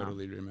I I don't know.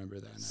 totally remember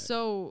that night.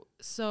 So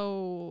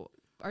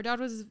our dad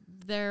was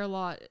there a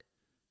lot,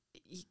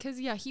 because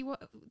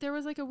there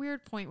was like a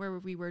weird point where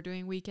we were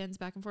doing weekends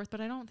back and forth,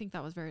 but I don't think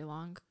that was very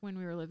long when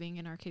we were living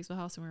in our Caseville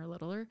house when we were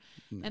littler.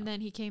 No. And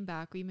then he came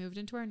back. We moved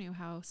into our new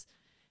house,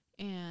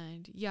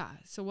 and yeah.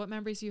 So what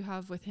memories do you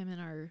have with him in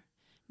our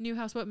new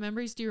house? What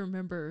memories do you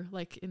remember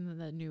like in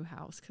the new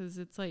house? Because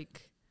it's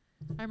like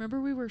I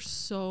remember we were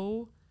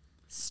so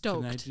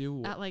stoked Can I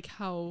do at like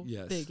how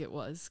Yes. big it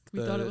was. We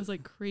thought it was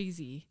like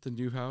crazy. the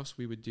new house?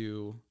 We would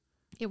do.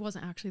 It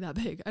wasn't actually that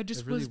big. I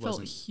just It really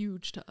felt wasn't.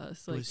 huge to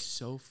us. It Like was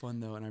so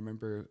fun though, and I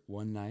remember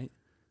one night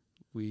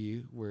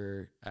we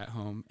were at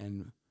home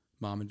and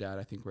mom and dad,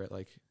 I think, were at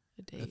like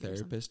a date. a or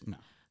something. therapist. No,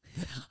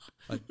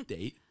 a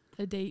date.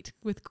 A date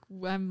with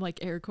I'm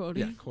like air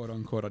quoting. Yeah, quote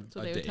unquote. That's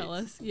what a they would date. tell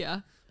us.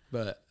 Yeah.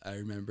 But I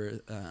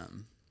remember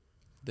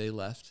they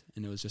left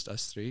and it was just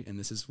us three, and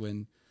this is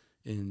when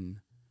in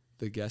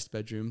the guest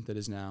bedroom that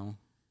is now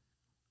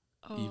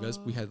Eva's,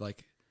 we had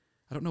like,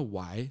 I don't know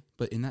why,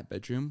 but in that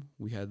bedroom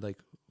we had like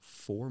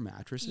 4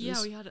 mattresses.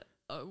 Yeah, we had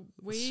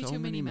way so too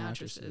many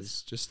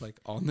mattresses. just like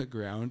on the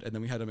ground, and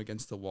then we had them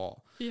against the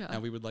wall. Yeah.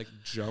 And we would like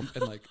jump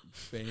and like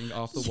bang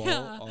off the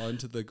Yeah. wall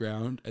onto the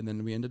ground, and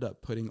then we ended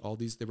up putting all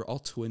these, they were all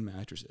twin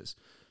mattresses.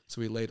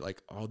 So we laid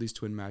like all these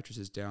twin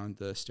mattresses down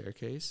the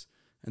staircase,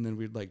 and then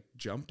we'd like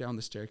jump down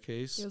the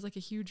staircase. It was like a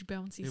huge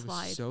bouncy It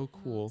slide. was so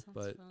cool. sounds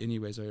But fun.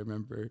 anyways, I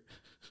remember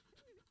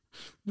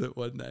that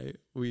one night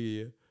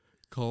we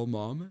call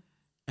mom,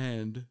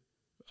 and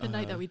the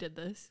night that we did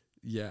this.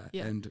 yeah,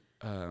 Yeah. and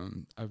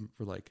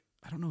we're like,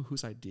 I don't know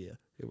whose idea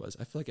it was.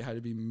 I feel like it had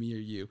to be me or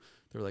you.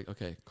 They were like,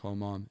 okay, call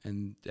mom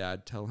and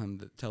dad, tell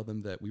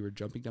them that we were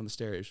jumping down the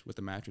stairs with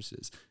the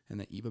mattresses and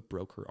that Eva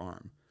broke her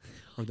arm.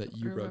 Or that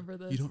you broke.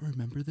 You don't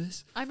remember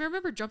this? I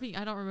remember jumping.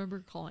 I don't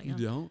remember calling You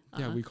him. don't?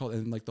 Yeah, we called,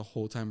 and like the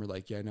whole time we're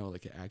like, yeah, no,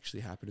 like it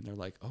actually happened. And they're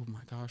like, oh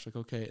my gosh, like,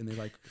 okay. And they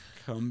like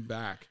come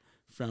back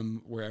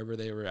from wherever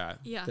they were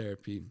at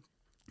therapy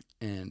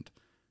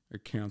or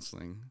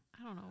counseling.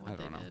 I don't know what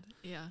they did.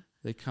 Yeah.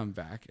 They come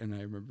back, and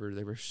I remember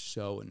they were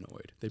so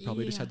annoyed. They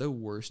probably just had the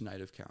worst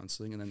night of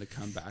counseling, and then to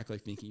come back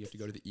like thinking you have to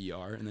go to the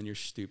ER, and then your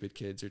stupid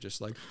kids are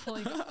just like,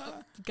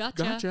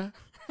 gotcha.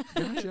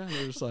 And they're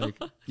just like,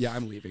 yeah,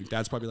 I'm leaving.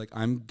 Dad's probably like,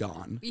 I'm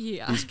gone.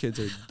 Yeah. These kids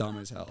are dumb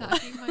as hell.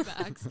 Packing my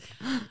bags.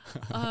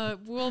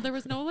 Well, there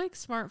was no like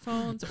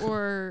smartphones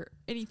or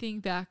anything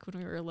back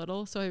when we were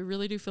little, so I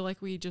really do feel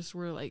like we just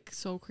were like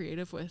so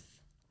creative with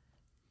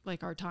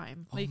like our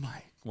time. Oh like,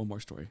 my. One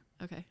more story.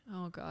 Okay.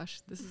 Oh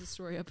gosh, this is a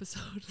story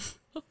episode.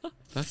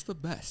 That's the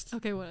best.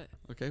 Okay, what?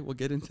 Okay, we'll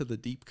get into the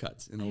deep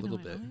cuts in a little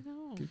bit. I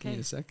know. Give me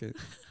a second.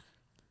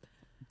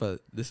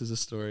 But this is a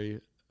story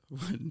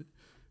when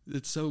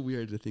it's so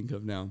weird to think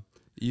of now.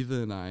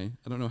 Eva and I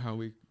don't know how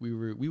we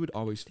would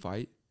always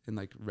fight and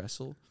like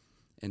wrestle.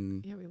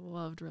 And yeah, we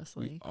loved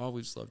wrestling. We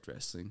always loved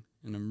wrestling.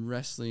 And I'm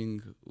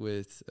wrestling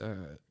with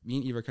me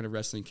and Eva are kind of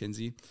wrestling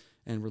Kinsey,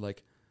 and we're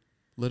like,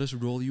 let us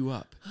roll you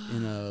up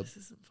in a. This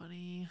isn't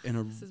funny.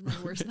 This is my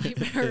worst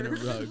nightmare. In a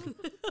rug.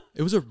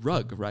 It was a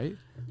rug, right?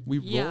 We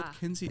rolled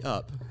Kinsey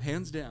up,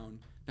 hands down.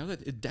 Now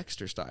that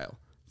Dexter style,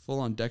 full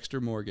on Dexter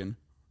Morgan.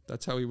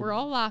 That's how we were. We're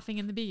all laughing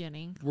in the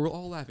beginning. We're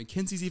all laughing.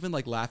 Kinsey's even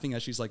like laughing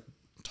as she's like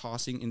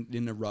tossing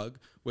in a rug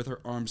with her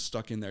arms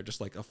stuck in there, just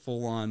like a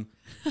full on.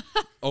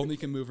 Only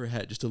can move her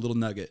head, just a little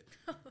nugget.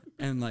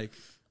 And like,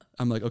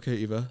 I'm like, okay,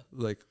 Eva,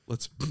 like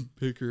let's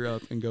pick her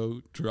up and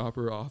go drop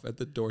her off at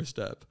the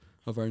doorstep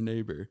of our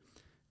neighbor.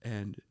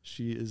 And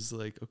she is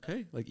like,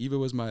 okay. Like Eva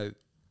was my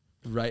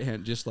right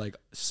hand, just like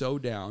so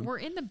down. We're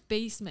in the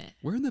basement.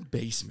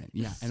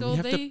 Yeah. And so we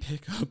have to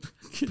pick up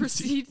Kinsey.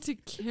 Proceed to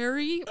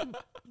carry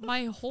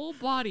my whole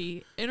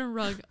body in a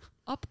rug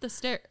up the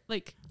stair,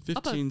 like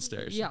 15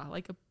 stairs. Yeah,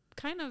 like a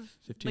kind of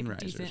 15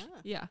 like risers. Decent,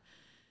 yeah.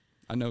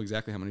 I know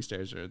exactly how many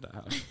stairs are at the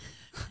house.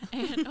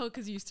 And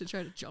because you used to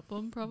try to jump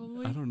them,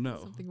 probably. I don't know.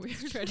 Something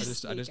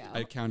weird.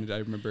 I counted. I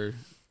remember.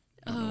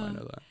 I don't know why I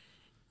know that.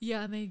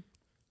 Yeah, and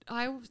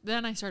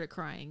then I started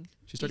crying.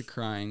 She started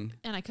crying,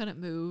 and I couldn't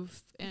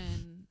move.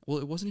 And well,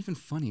 it wasn't even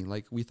funny.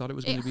 Like we thought it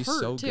was going to be hurt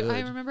so too. good.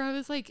 I remember I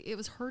was like, it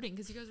was hurting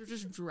because you guys were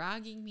just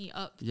dragging me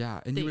up. Yeah,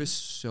 and it was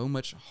so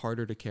much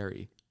harder to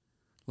carry.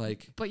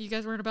 Like, but you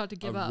guys weren't about to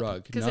give up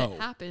rug. because No, it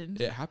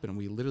happened. It happened.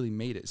 We literally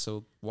made it.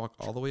 So walk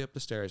all the way up the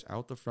stairs,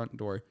 out the front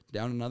door,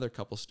 down another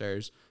couple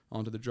stairs,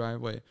 onto the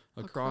driveway,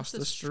 across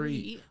the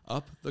street,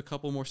 up the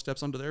couple more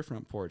steps onto their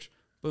front porch.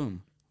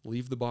 Boom.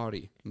 Leave the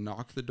body.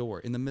 Knock the door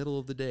in the middle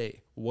of the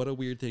day. What a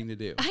weird thing to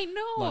do. I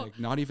know. Like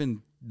not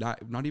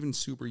even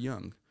super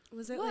young.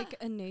 Was it like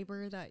a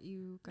neighbor that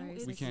you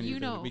guys? We can't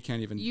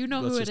even. You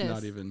know let's who just it is.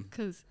 Not even.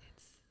 Because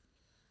it's.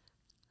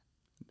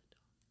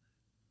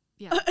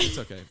 Yeah. It's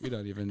okay. We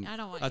don't even. I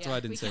don't want. That's why I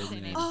didn't say his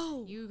name.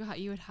 Oh, you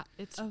would.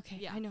 It's okay.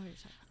 Yeah, I know what you're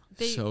talking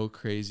about. So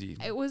crazy.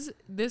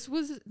 This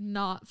was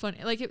not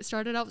funny. Like it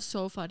started out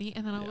so funny,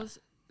 and then I was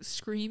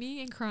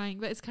screaming and crying.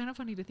 But it's kind of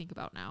funny to think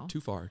about now.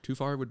 Too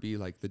far would be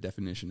like the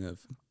definition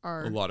of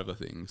a lot of the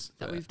things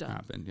that we've done.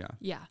 Happened. Yeah.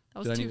 Yeah, that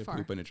was too far. too I need far.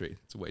 to poop in a tree?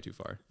 It's way too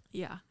far.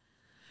 Yeah.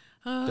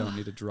 Don't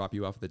need to drop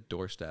you off at the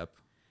doorstep.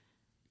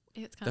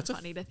 It's kind of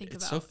funny to think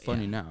about. It's so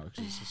funny now.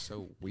 It's just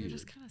so weird. You're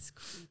just kind of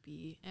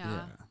creepy.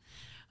 Yeah.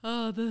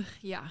 Oh,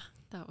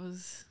 that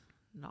was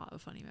not a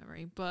funny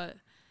memory. But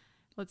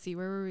let's see,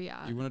 where were we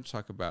at? You wanted to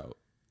talk about,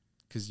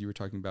 because you were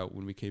talking about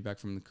when we came back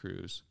from the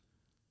cruise.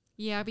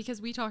 Yeah, because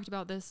we talked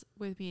about this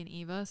with me and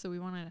Eva, so we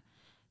wanted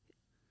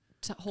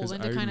to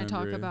Holden to kind of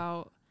talk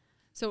about.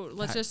 So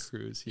let's just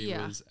cruise. He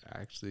was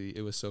actually.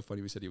 It was so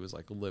funny. We said he was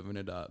like living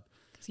it up.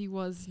 Because he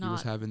was not. He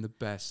was having the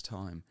best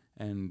time,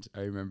 and I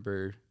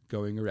remember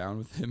going around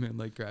with him and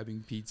like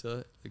grabbing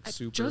pizza like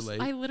super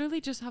late. I literally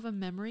just have a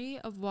memory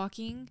of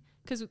walking.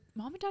 Because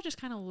mom and dad just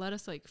kind of let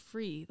us like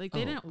free. Like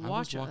they didn't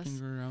watch us. I was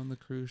walking around the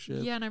cruise ship.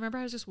 Yeah, and I remember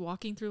I was just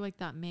walking through like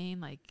that main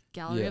like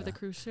gallery of the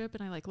cruise ship,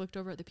 and I like looked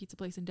over at the pizza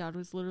place, and dad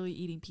was literally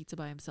eating pizza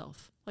by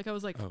himself. Like I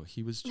was like, oh,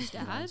 he was just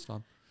dad?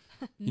 nonstop.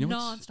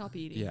 Non-stop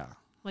eating. Yeah.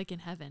 Like in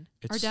heaven.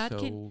 It's our dad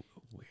so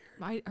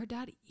weird. Our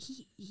dad,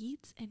 he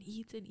eats and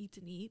eats and eats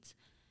and eats,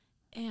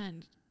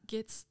 and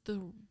gets the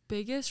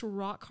biggest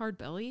rock hard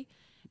belly,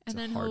 and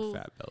then hard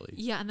fat belly.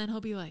 Yeah, and then he'll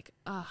be like,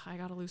 I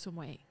gotta lose some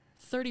weight.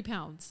 30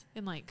 pounds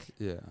in like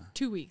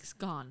 2 weeks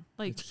gone.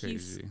 Like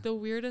he's the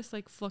weirdest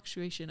like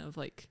fluctuation of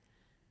like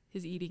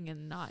his eating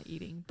and not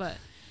eating. But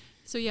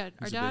so yeah,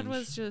 our dad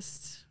was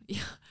just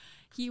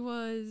he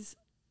was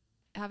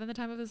having the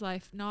time of his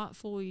life, not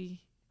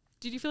fully.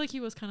 Did you feel like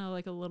he was kind of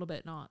like a little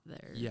bit not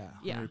there? Yeah,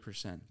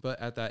 100%. But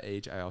at that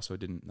age, I also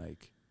didn't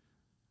like.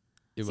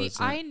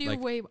 I knew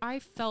like, I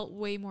felt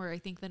way more, I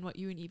think, than what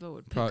you and Eva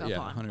would pick up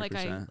on. 100%. Like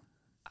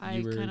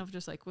I kind of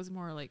just like was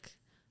more like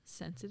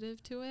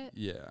sensitive to it.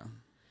 Yeah.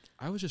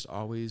 I was just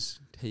always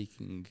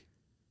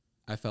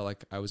I felt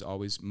like I was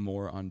always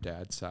more on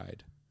Dad's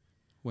side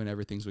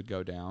whenever things would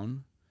go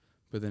down.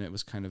 But then it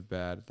was kind of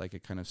bad. Like,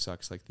 it kind of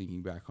sucks, like,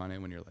 thinking back on it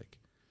when you're like,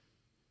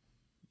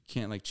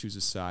 can't, like, choose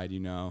a side, you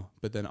know.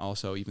 But then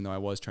also, even though I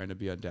was trying to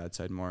be on Dad's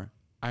side more,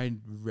 I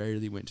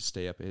rarely went to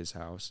stay up at his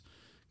house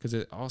because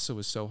it also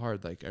was so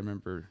hard. Like, I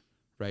remember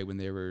right when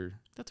they were...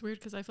 That's weird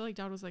because I feel like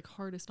Dad was, like,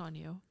 hardest on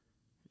you.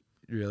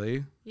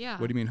 Really? Yeah.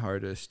 What do you mean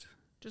hardest?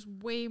 Just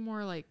way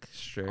more, like,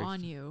 Strict?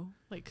 on you.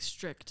 Like,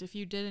 strict. If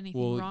you did anything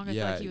Well, wrong, I feel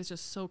yeah. like he was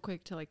just so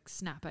quick to, like,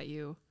 snap at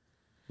you.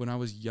 When I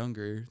was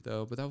younger,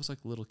 though, but that was like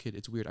a little kid.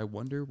 It's weird. I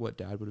wonder what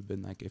Dad would have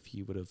been like if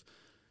he would have,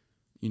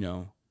 you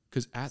know,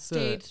 because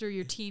Stayed through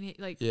your teenage,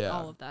 like, Yeah.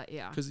 all of that,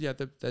 yeah. Because, yeah,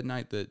 that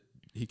night that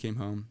he came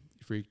home,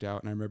 he freaked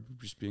out. And I remember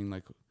just being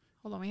like...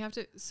 Hold on, we have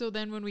to... So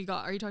then when we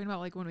got... Are you talking about,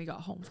 like, when we got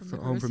home from the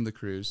home cruise? from the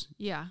cruise.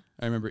 Yeah.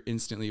 I remember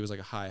instantly it was like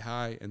a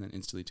high, and then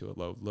instantly to a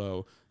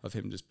low of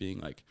him just being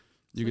like...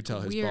 You could like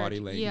tell his weird, body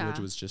language yeah.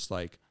 was just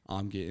like,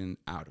 I'm getting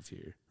out of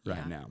here right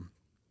Yeah. now.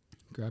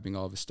 Grabbing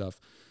all of his stuff.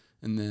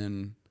 And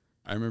then...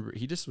 I remember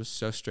he just was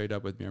so straight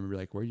up with me. I remember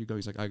like, where are you going?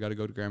 He's like, I got to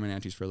go to Grandma and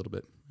Auntie's for a little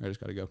bit. I just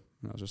got to go.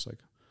 And I was just like,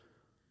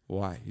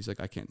 why? He's like,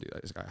 I can't do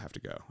that. He's like, I have to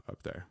go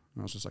up there.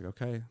 And I was just like,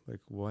 okay, like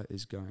what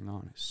is going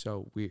on? It's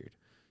so weird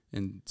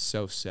and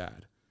so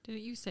sad.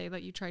 Didn't you say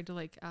that you tried to,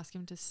 like, ask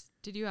him to...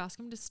 Did you ask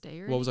him to stay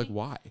or Well, I was like, anything?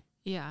 why?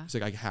 Yeah. He's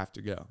like, I have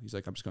to go. He's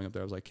like, I'm just going up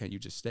there. I was like, can't you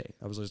just stay?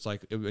 I was just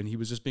like, and he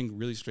was just being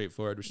really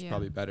straightforward, which is Yeah.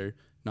 probably better,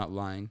 not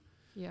lying.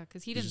 Yeah,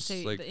 because he He's didn't just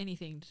say like-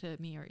 anything to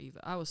me or Eva.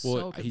 I was so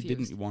Well, confused. he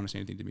didn't want to say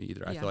anything to me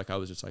either. I Yeah. feel like I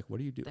was just like, what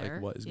do you do? There?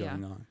 Like, what is Yeah.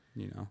 going on?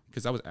 You know?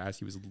 Because I was as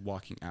he was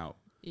walking out,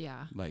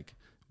 Yeah. like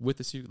with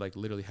the suit, like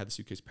literally had the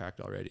suitcase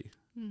packed already.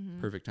 Mm-hmm.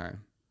 Perfect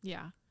time.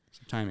 Yeah.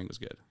 So timing was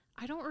good.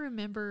 I don't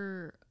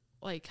remember,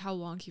 like, how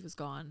long he was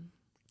gone.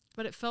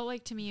 But it felt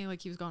like to me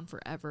like he was gone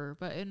forever.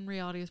 But in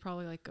reality, it was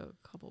probably like a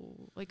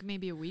couple, like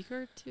maybe a week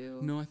or two.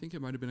 No, I think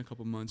it might have been a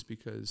couple months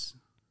because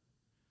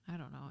I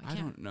don't know. I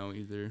don't know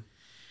either.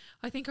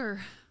 I think our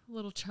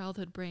little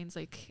childhood brains,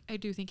 like, I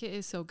do think it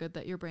is so good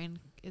that your brain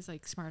is,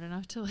 like, smart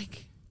enough to,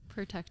 like,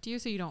 protect you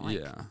so you don't, like,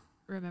 Yeah.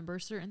 remember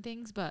certain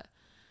things. But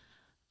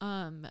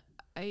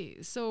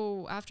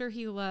so after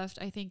he left,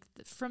 I think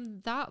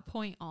from that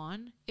point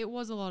on, it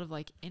was a lot of,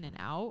 like, in and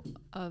out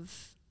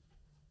of,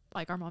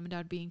 like, our mom and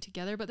dad being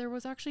together. But there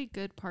was actually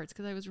good parts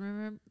because I was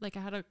like,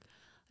 I had a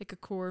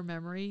core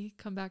memory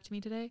come back to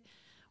me today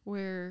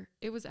where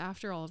it was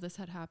after all of this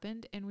had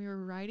happened and we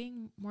were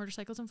riding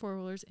motorcycles and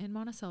four-wheelers in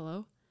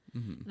Monticello.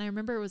 Mm-hmm. And I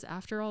remember it was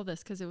after all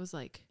this because it was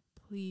like,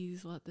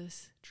 please let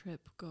this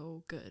trip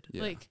go good.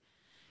 Yeah. Like,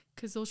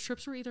 because those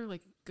trips were either,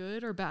 like,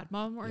 good or bad.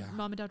 Mom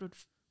and dad would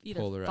either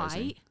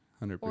Polarizing. fight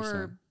 100%.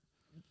 or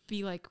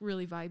be, like,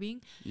 really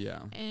vibing. Yeah.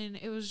 And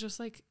it was just,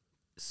 like,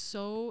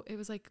 it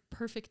was, like,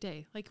 perfect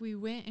day. Like, we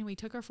went and we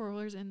took our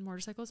four-wheelers and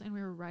motorcycles and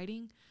we were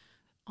riding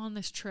on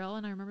this trail,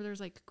 and I remember there's,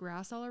 like,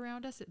 grass all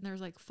around us and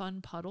there's, like, fun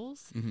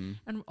puddles, Mm-hmm.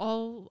 and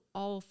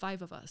all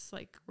five of us,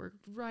 like, were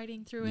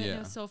riding through it. And it Yeah.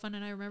 was so fun.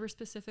 And I remember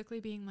specifically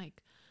being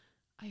like,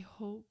 I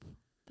hope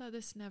that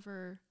this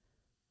never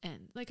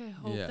ends. Like, I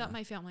hope Yeah. that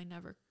my family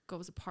never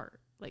goes apart.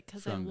 Like,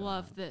 because I From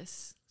love that.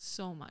 this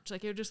so much.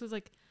 Like, it just was,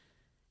 like,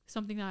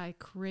 something that I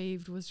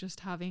craved was just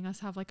having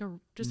us have, like, a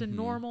Mhm.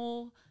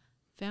 normal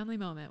family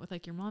moment with,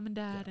 like, your mom and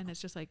dad, Yeah. and it's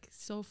just, like,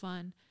 so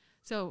fun.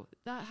 So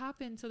that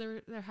happened. So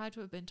there had to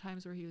have been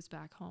times where he was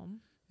back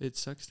home. It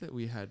sucks that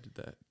we had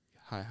the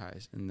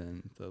highs and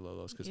then the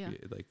lows because Yeah.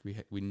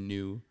 we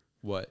knew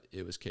what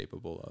it was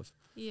capable of.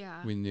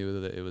 Yeah. We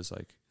knew that it was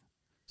like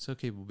so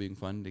capable of being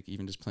fun, like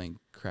even just playing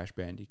Crash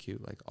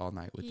Bandicoot like all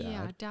night with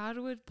Yeah, Dad. Dad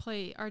would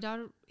play. Our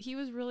dad, he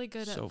was really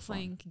good So at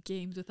playing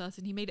games with us,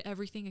 and he made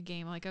everything a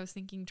game. Like, I was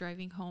thinking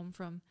driving home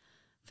from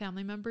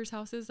family members'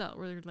 houses that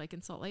were, like,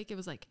 in Salt Lake, it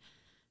was like,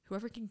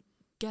 whoever can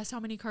guess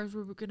how many cars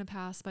we're going to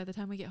pass by the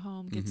time we get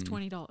home gets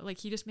Mhm. $20. Like,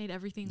 he just made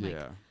everything, like,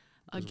 Yeah.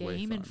 a It was way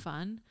game and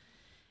fun.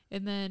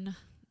 And then,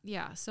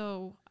 yeah,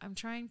 so I'm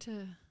trying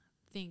to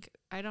think.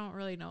 I don't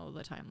really know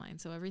the timeline,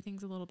 so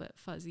everything's a little bit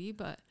fuzzy.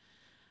 But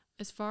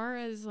as far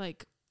as,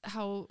 like,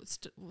 how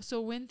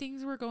so when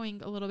things were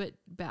going a little bit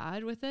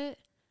bad with it,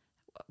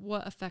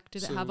 what effect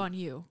did it have So, on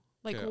you?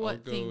 Like, okay, I'll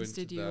what go things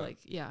into did you that. like?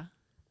 Yeah.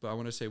 But I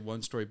want to say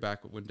one story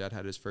back when Dad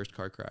had his first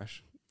car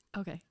crash.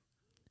 Okay.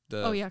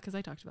 The Oh yeah, because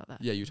I talked about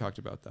that. Yeah, you talked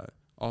about that.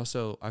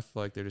 Also, I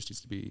feel like there just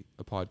needs to be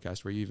a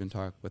podcast where you even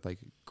talk with like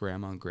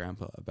grandma and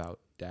grandpa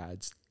about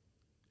dads.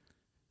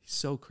 He's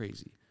so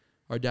crazy.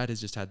 Our dad has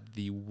just had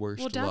the worst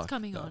Well, Dad's luck,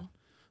 coming though. on.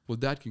 Well,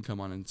 Dad can come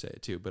on and say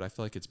it too, but I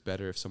feel like it's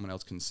better if someone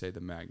else can say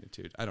the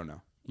magnitude. I don't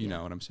know. You Yeah.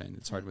 know what I'm saying?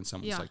 It's hard when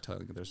someone's Yeah. like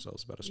telling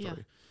themselves about a Yeah.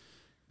 story.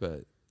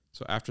 But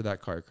so after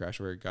that car crash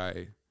where a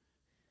guy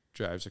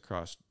drives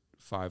across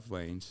 5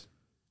 lanes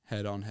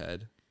head on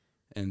head,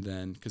 and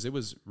then because it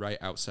was right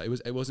outside,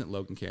 it wasn't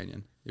Logan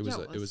Canyon. It was,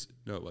 Yeah, it it was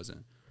no, it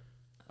wasn't.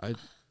 I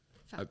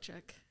Fact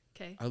check.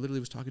 Okay. literally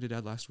was talking to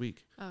Dad last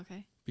week Oh,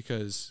 okay.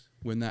 because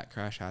when that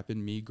crash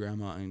happened, me,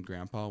 Grandma, and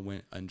Grandpa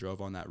went and drove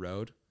on that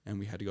road, and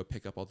we had to go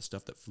pick up all the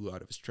stuff that flew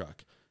out of his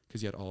truck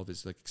because he had all of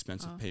his like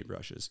expensive Oh.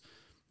 paintbrushes.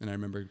 And I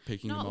remember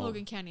picking Not them all.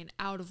 Logan Canyon,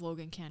 out of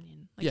Logan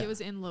Canyon. Like Yeah. it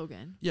was in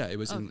Logan. Yeah, it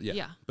was Oh, in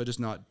yeah. but just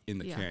not in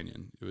the Yeah.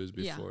 canyon. It was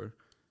Yeah. before.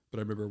 But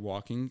I remember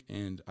walking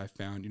and I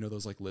found, you know,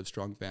 those like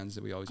Livestrong bands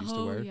that we always used to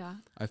Oh wear. yeah.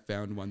 I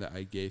found one that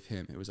I gave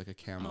him. It was like a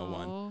camo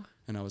one, Oh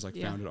and I was like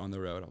Yeah. found it on the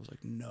road. I was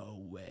like, no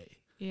way,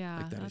 yeah.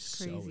 like that is That's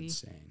so crazy.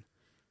 insane.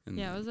 And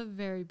Yeah, it was a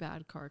very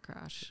bad car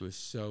crash. it was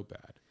so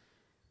bad,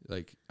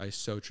 like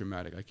so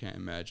traumatic. I can't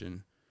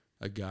imagine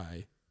a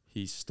guy.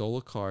 He stole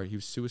a car. He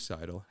was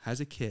suicidal.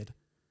 Has a kid.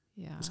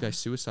 Yeah. This guy's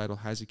suicidal.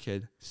 Has a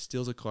kid.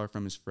 Steals a car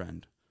from his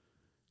friend.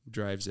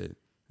 Drives it,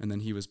 and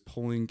then he was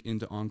pulling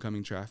into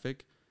oncoming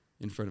traffic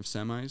in front of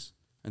semis,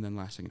 and then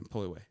last second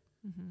pull away.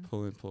 Mm-hmm.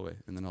 Pull in, pull away,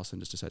 and then all of a sudden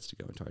just decides to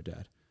go into our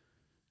dad.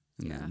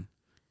 And Yeah. then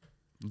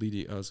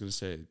leading, I was gonna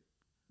say,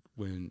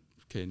 when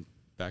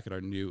back at our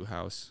new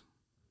house,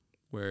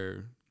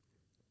 where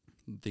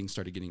things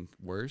started getting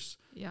worse,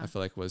 Yeah. I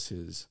feel like was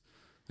his,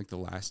 like the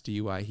last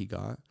DUI he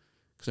got,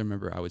 because I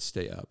remember I would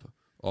stay up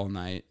all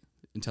night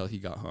until he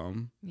got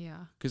home,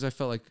 Yeah. because I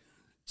felt like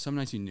some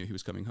nights he knew he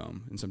was coming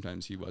home, and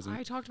sometimes he wasn't.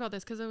 I talked about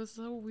this because it was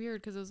so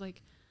weird because it was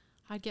like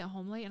I'd get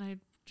home late and I'd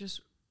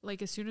just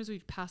like as soon as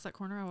we'd pass that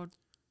corner I would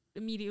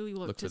immediately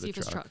look to for see the if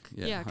his truck.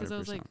 Yeah, because I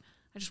was like 100%.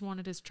 I just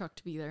wanted his truck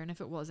to be there, and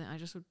if it wasn't, I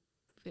just would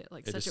feel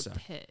like It such just a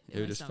sucked. pit. in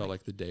It my just felt stomach.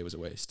 like the day was a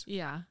waste.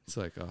 Yeah. It's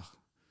like, oh,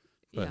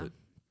 but Yeah.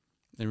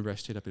 I remember I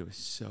stayed up and it was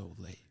so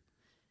late.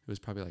 It was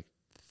probably like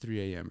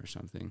 3 a.m. or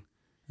something.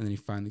 And then he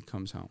finally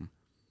comes home.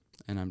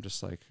 And I'm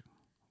just like,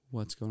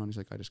 what's going on? He's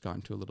like, I just got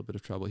into a little bit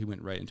of trouble. He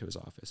went right into his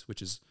office,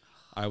 which is,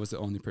 I was the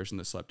only person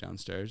that slept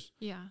downstairs.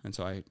 Yeah. And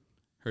so I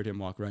heard him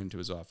walk right into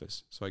his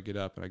office. So I get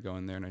up and I go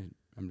in there and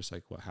I'm just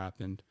like, what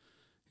happened?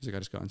 He's like, I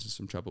just got into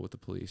some trouble with the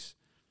police.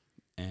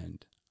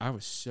 And I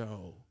was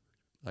so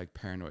like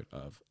paranoid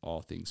of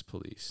all things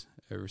police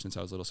ever since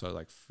I was little. So it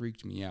like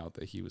freaked me out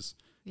that he was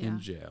Yeah. in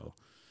jail,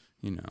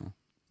 you know.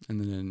 And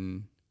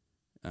then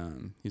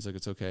he's like,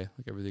 it's okay,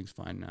 like everything's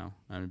fine now,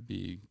 I'm gonna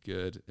be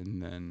good.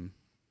 And then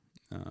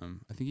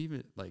I think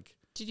even like,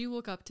 Did you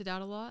look up to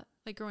Dad a lot,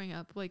 like growing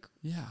up? Like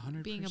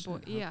 100%, Being a boy,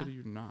 how yeah. could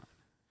you not?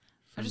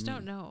 I just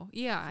don't know.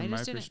 Yeah, From I my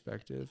just didn't.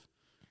 perspective,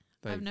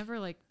 I've like, never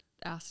like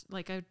asked.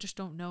 Like I just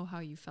don't know how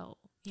you felt.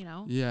 You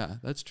know. yeah,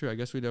 that's true. I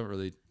guess we don't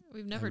really,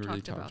 We've never Haven't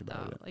really talked talked about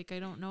about that. it. Like I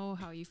don't know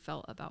how you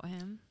felt about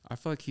him. I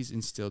feel like he's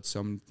instilled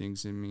some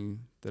things in me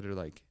that are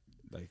like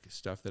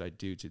stuff that I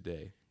do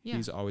today. Yeah.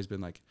 He's always been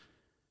like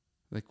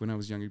when I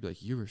was younger, he'd be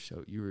like, you're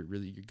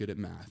good at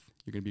math.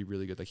 You're going to be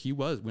really good. Like he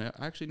was,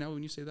 actually now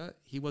when you say that,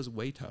 he was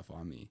way tough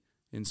on me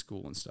in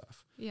school and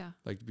stuff. Yeah.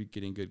 Like to be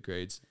getting good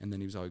grades. And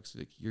then he was always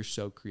like, you're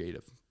so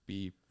creative.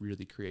 Be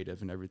really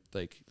creative and everything.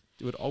 Like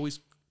it would always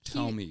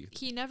tell me.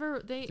 He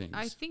never. I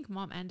things. think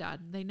Mom and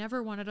Dad. They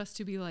never wanted us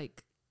to be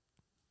like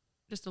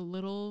just a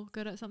little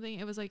good at something.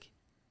 It was like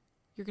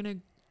you're gonna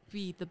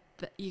be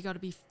you got to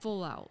be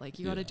full out. Like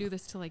you got to Yeah. do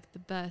this to like the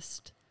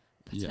best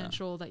Yeah.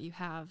 potential that you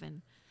have.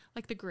 And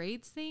like the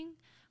grades thing,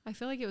 I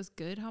feel like it was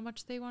good how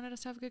much they wanted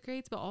us to have good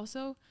grades, but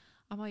also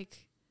I'm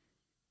like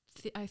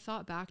I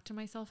thought back to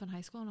myself in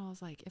high school and I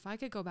was like, if I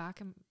could go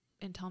back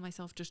and tell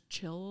myself just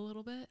chill a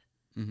little bit,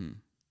 Mm-hmm.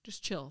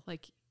 just chill.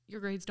 Like your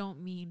grades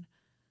don't mean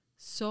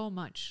so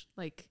much.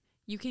 Like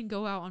you can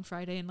go out on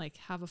Friday and like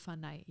have a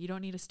fun night. You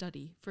don't need to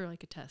study for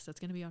like a test that's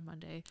going to be on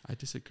Monday. I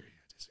disagree.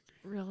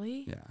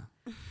 Really?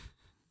 Yeah.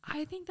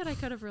 I think that I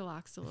could have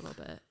relaxed a little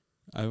bit.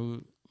 I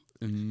am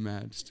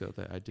mad still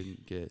that I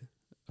didn't get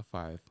a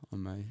 5 on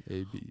my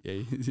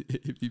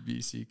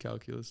ABBC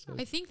calculus test.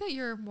 I think that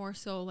you're more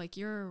so like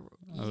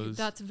was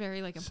that's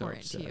very like so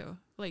important to upset. you,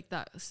 like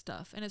that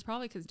stuff. And it's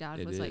probably because Dad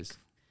It was like, is.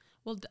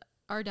 well,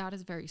 our dad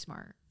is very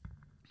smart.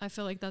 I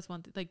feel like that's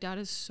one thing. Like Dad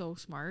is so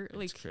smart. It's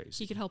like crazy.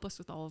 he could help us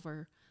with all of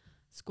our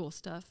school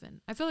stuff, and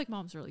I feel like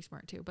Mom's really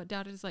smart too. But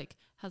Dad is like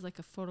has like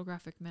a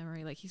photographic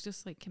memory. Like he's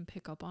just like can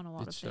pick up on a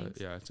lot It's of things.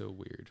 yeah, it's so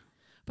weird.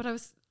 But I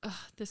was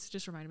this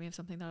just reminded me of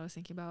something that I was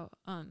thinking about.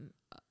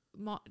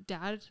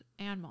 Dad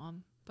and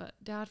Mom, but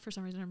Dad for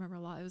some reason I remember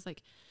a lot. It was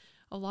like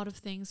a lot of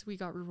things we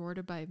got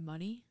rewarded by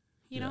money.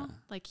 You know, Yeah.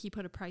 like he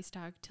put a price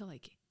tag to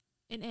like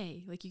an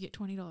A, like you get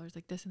 $20,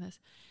 like this and this.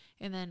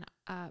 And then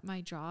at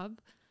my job,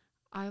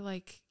 I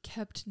like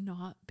kept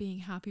not being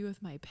happy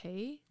with my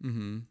pay.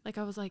 Mm-hmm. Like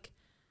I was like,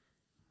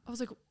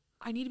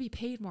 I need to be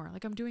paid more.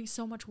 Like I'm doing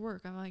so much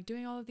work. I'm like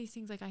doing all of these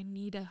things. Like I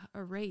need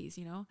a raise,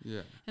 you know?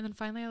 Yeah. And then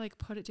finally I like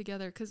put it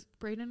together because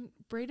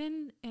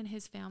Braden and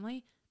his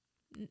family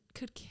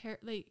could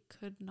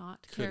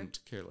not care. Couldn't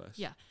care less.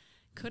 Yeah.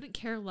 Couldn't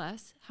care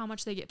less how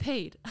much they get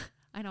paid.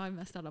 I know I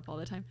mess that up all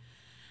the time.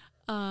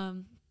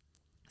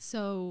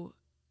 So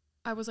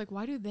I was like,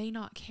 why do they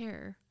not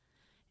care?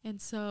 And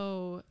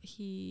so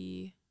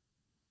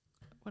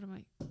what are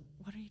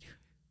you doing?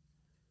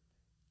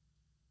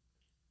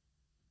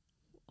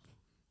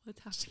 What's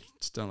happening?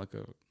 It's done like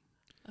a.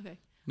 Okay.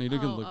 No, you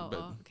don't look. But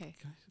Okay.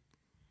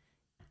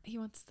 He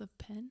wants the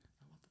pen?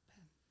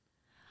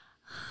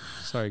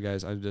 sorry,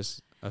 guys, I'm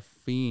just a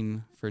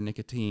fiend for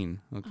nicotine.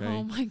 Okay.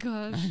 Oh my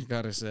gosh. I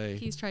gotta say,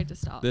 He's tried to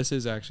stop. this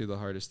is actually the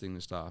hardest thing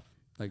to stop.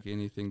 Like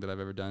anything that I've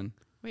ever done,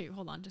 Wait,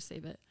 hold on. Just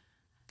save it.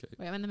 'Kay.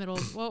 Wait, I'm in the middle.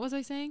 What was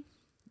I saying?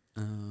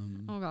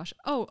 Oh gosh.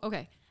 Oh,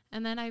 okay.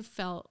 And then I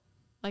felt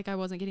like I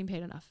wasn't getting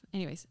paid enough.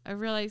 Anyways, I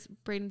realized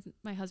Braden,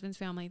 my husband's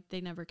family,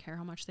 they never care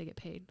how much they get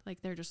paid.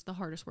 Like they're just the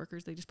hardest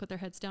workers. They just put their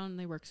heads down and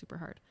they work super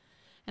hard.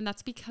 And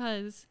that's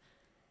because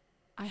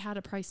I had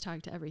a price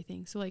tag to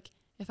everything. So like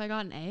if I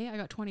got an A, I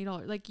got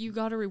 $20. Like you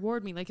got to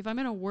reward me. Like if I'm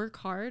going to work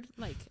hard,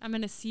 like I'm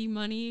going to see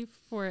money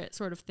for it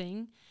sort of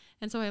thing.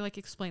 And so I like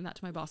explained that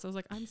to my boss. I was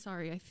like, I'm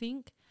sorry. I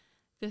think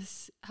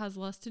this has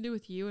less to do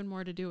with you and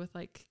more to do with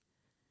like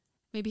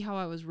maybe how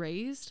I was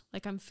raised.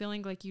 Like I'm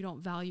feeling like you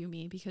don't value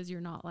me because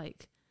you're not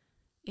like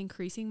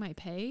increasing my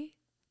pay,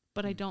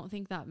 but I don't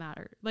think that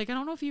mattered. Like I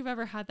don't know if you've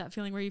ever had that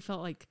feeling where you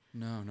felt like,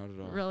 No, not at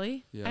all.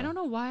 really? Yeah. I don't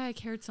know why I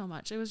cared so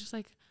much. It was just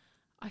like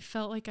I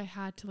felt like I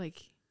had to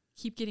like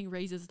keep getting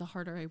raises the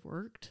harder I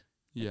worked.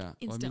 Yeah. Well, I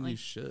mean, instantly. you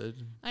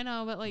should. I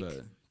know, but like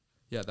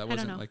yeah, that don't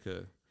wasn't know. like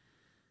a.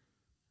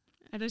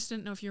 I just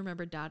didn't know if you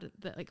remember Dad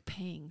that like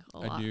paying a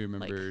lot. I do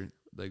like, remember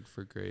like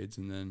for grades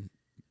and then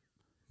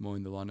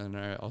mowing the lawn, and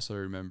I also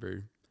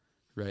remember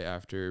right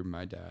after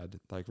my dad,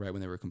 like right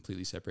when they were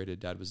completely separated,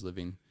 Dad was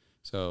living.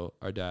 So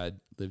our dad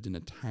lived in a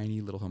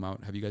tiny little home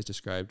out. Have you guys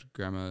described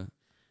Grandma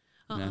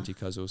and Auntie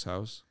Cuzzo's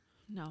house?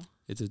 No.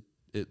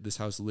 This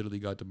house literally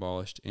got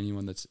demolished.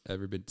 Anyone that's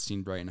ever been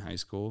seen Brighton High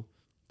School,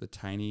 the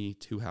tiny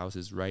 2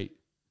 houses right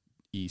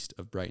east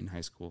of Brighton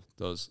High School,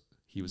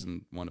 he was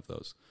in one of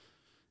those.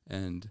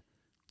 And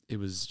it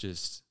was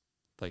just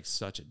like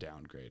such a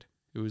downgrade.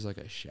 It was like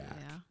a shack.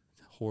 Yeah.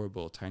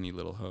 Horrible tiny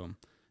little home.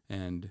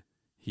 And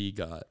he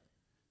got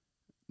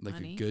like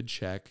Money? a good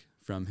check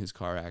from his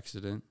car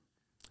accident.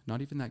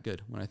 Not even that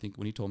good. When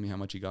he told me how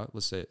much he got,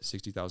 let's say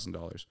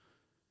 $60,000.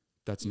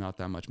 That's not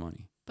that much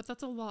money. But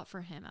that's a lot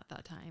for him at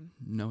that time.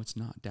 No, it's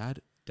not.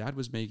 Dad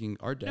was making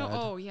our dad. No,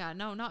 oh yeah,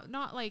 no,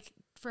 not like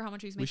for how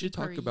much he's making. We should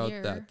per talk about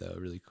year. that though,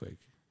 really quick.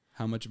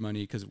 How much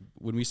money? Because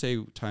when we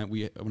say time,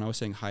 when I was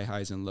saying high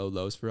highs and low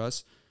lows for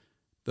us,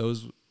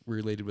 those were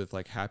related with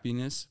like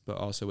happiness, but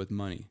also with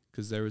money.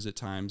 Because there was at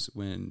times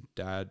when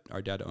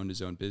our dad owned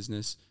his own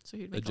business, So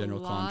he'd a make general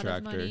a lot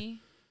contractor, of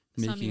money.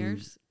 Some making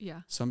years,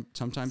 yeah.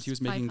 Sometimes he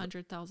was making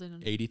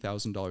 $500,000.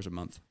 $80,000 a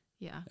month.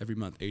 Yeah. Every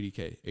month,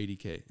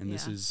 80K. And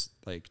this Yeah. is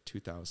like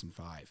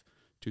 2005,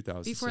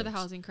 2006. Before the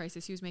housing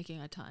crisis, he was making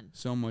a ton.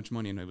 So much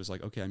money. And it was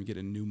like, okay, I'm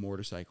getting a new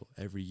motorcycle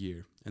every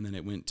year. And then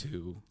it went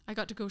to I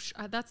got to go.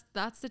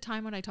 That's the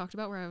time when I talked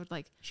about where I would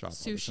like shop all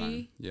the time.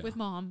 sushi Yeah. with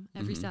Mom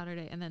every Mhm.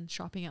 Saturday, and then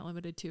shopping at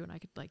Limited too, and I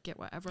could like get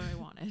whatever I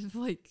wanted,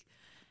 like,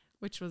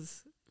 which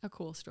was a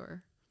cool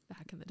store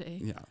back in the day.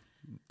 Yeah.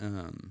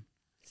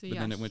 So But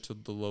yeah. then it went to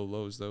the low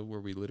lows though, where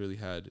we literally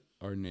had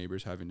our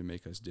neighbors having to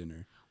make us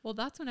dinner. Well,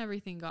 that's when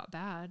everything got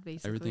bad.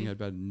 Basically, Everything had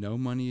bad, no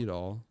money at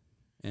all.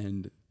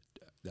 And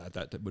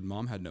that when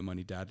Mom had no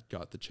money, Dad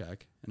got the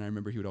check. And I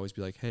remember he would always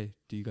be like, "Hey,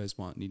 do you guys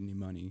need any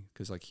money?"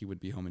 Because like he would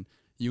be home, and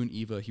you and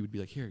Eva, he would be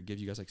like, "Here, give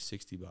you guys like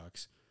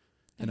 $60."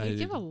 and he'd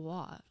give a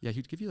lot. Yeah,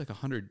 he'd give you like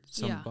 $100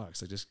 Yeah.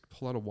 bucks. Like just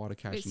pull out a wad of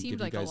cash It and seemed give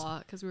like you a guys.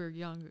 lot because we were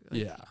young.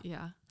 Like, Yeah.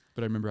 Yeah.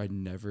 But I remember I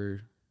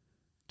never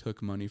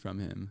took money from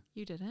him.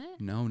 You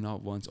didn't? No,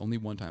 not once. Only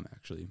one time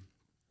actually.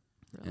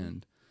 Really?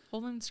 And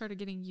Holden started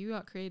getting you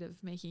got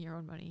creative, making your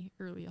own money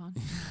early on.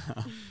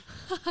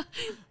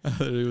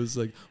 it was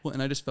like, well,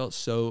 and I just felt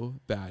so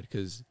bad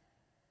because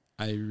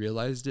I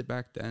realized it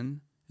back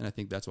then, and I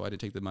think that's why I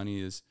didn't take the money,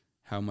 is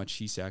how much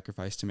he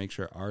sacrificed to make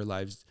sure our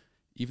lives,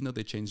 even though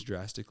they changed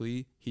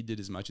drastically, he did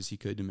as much as he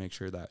could to make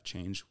sure that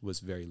change was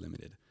very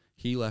limited.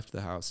 He left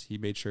the house. He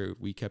made sure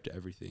we kept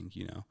everything,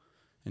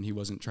 and he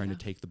wasn't trying Yeah.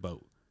 to take the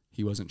boat.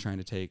 He wasn't trying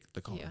to take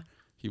the car. Yeah.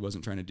 He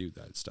wasn't trying to do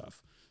that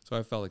stuff. So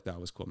I felt like that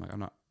was cool. I'm like, I'm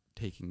not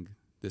taking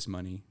this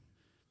money.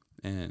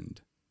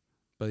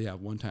 But yeah,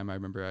 one time I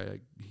remember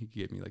he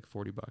gave me like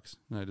 $40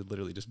 and I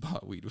literally just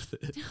bought weed with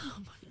it. Oh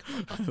my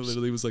I gosh.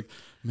 literally was like,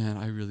 man,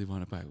 I really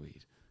want to buy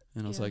weed.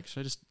 And I was Yeah. like, should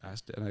I just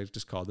ask? And I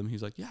just called him.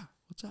 He's like, yeah,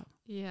 what's up?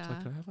 Yeah. I was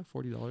like, can I have like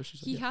 $40?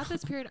 She's He like, yeah. had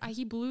this period.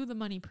 He blew the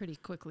money pretty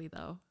quickly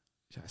though.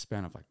 Yeah, a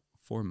span of like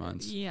 4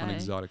 months Yeah. on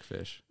exotic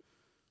fish.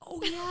 Oh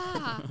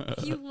yeah,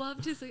 he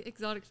loved his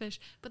exotic fish.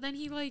 But then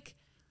he like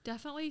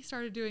definitely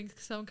started doing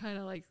some kind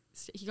of like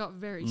he got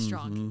very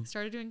strong. Mhm.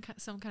 Started doing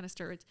some kind of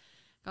steroids.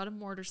 Got a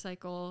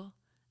motorcycle.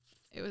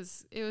 It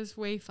was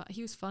way fun.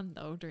 He was fun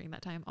though during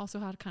that time. Also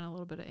had kind of a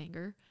little bit of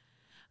anger.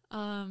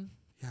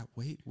 Yeah,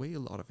 way a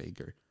lot of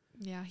anger.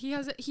 Yeah, he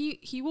has.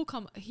 He will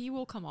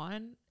come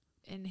on,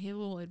 and he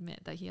will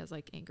admit that he has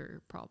like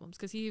anger problems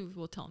because he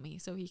will tell me,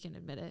 so he can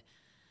admit it.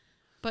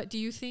 But do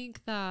you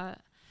think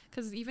that?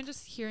 Because even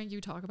just hearing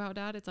you talk about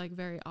Dad, it's like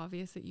very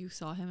obvious that you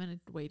saw him in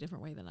a way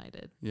different way than I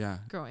did Yeah.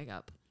 growing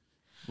up.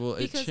 Well,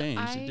 it Because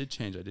changed. I- It did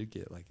change. I did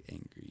get like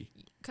angry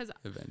Because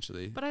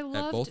eventually. but I At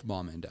loved. both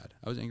Mom and Dad.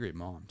 I was angry at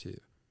Mom too.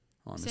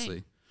 Honestly.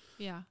 Same.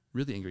 Yeah.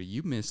 Really angry.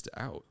 You missed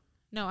out.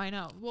 No, I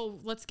know.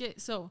 Well, let's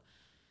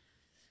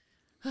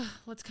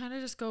kind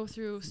of just go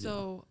through.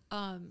 So,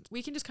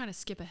 we can just kind of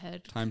skip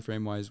ahead. Time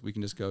frame wise, we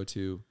can just go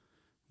to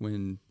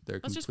when they're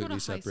Let's just go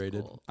completely to high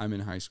separated. school. I'm in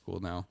high school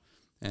now.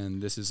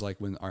 And this is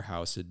like when our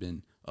house had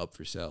been up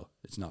for sale.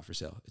 It's not for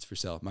sale. It's for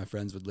sale. My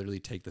friends would literally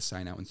take the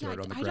sign out and throw it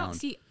on the I ground.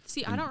 don't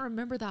see. I And don't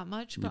remember that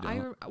much, you but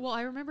don't?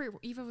 I remember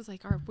Eva was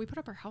like, we put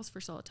up our house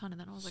for sale a ton, and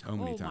then I was like, So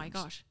many oh my times.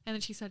 gosh. And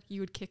then she said you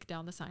would kick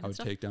down the sign I and would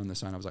stuff. take down the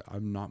sign. I was like,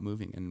 I'm not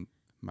moving. And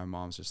my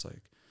mom's just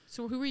like,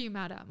 So who were you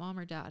mad at, mom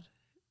or dad?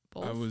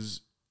 Both. I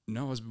was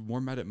more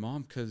mad at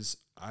mom because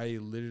I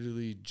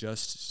literally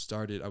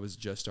I was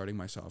just starting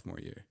my sophomore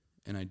year,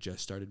 and I just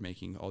started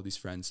making all these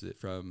friends that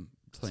from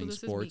playing so this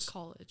sports. is me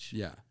college.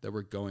 Yeah, that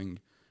were going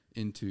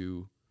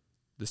into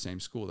the same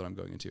school that I'm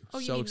going into. Oh,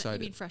 so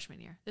excited. You mean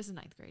freshman year? This is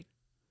 9th grade.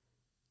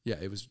 Yeah,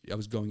 I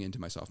was going into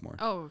my sophomore.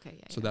 Oh, okay,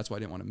 yeah. So that's why I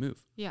didn't want to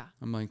move. Yeah.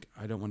 I'm like,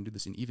 I don't want to do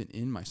this. And even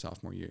in my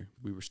sophomore year,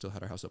 we were still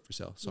had our house up for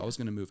sale. So I Yeah. was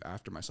going to move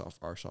after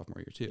our sophomore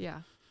year too.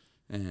 Yeah.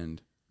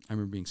 And I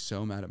remember being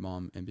so mad at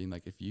mom and being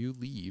like, if you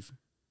leave,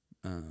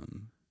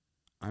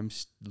 I'm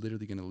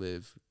literally going to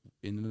live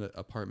in an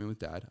apartment with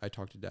dad. I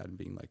talked to dad and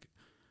being like,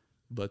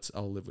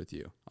 I'll live with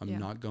you. I'm Yeah.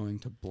 not going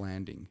to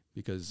Blanding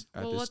because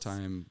at Well, this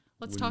time.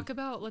 Let's talk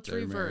about, let's their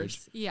reverse.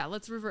 marriage- Yeah,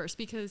 let's reverse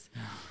because,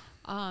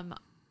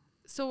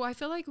 so I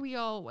feel like we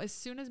all, as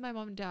soon as my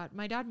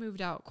dad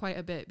moved out quite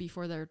a bit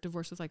before their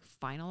divorce was like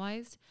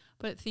finalized.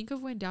 But think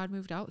of when dad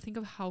moved out, think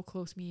of how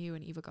close me, you,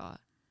 and Eva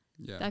got.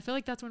 Yeah. I feel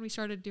like that's when we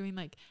started doing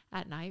like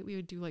at night, we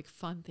would do like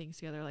fun things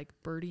together, like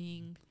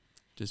birding.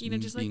 Just,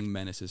 just being like,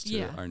 menaces to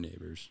yeah. our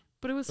neighbors.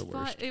 But it was The fun.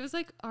 worst. It was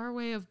like our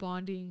way of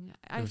bonding.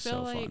 I was feel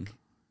so like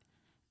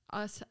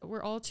fun.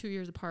 we're all 2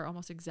 years apart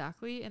almost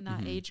exactly. And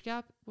that Mhm. age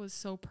gap was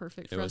so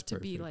perfect It for us was to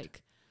be perfect.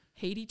 like,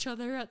 hate each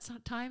other at some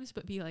times,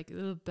 but be like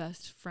the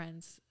best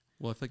friends.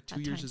 Well, I feel like 2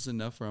 at years times. is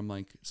enough where I'm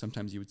like,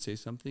 sometimes you would say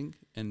something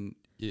and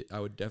I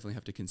would definitely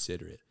have to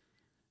consider it.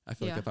 I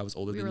feel Yeah. like if I was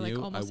older We than were, like,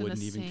 you, I almost in the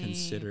wouldn't even same-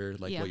 consider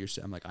like yeah. what you're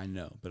saying. I'm like, I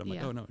know. But I'm like,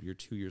 Yeah. oh no, you're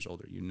 2 years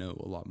older. You know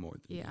a lot more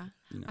than Yeah. me.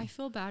 You know? I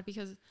feel bad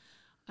because,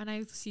 and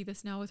I see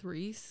this now with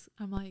Reese,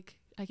 I'm like,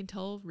 I can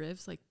tell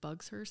Rivs like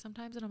bugs her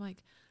sometimes. And I'm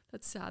like,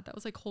 that's sad. That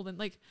was like Holden.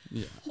 Like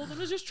yeah. Holden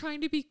was just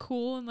trying to be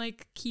cool and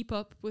like keep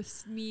up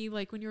with me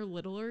like when you're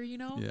littler, you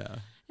know? Yeah.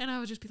 And I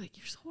would just be like,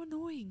 you're so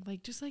annoying.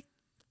 Like, just like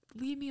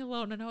leave me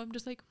alone. And now I'm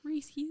just like,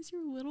 Reese, he's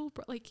your little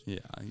bro. Like, Yeah.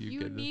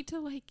 you need to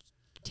like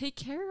take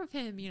care of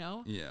him, you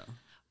know? Yeah.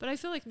 But I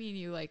feel like me and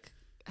you like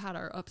had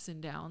our ups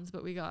and downs,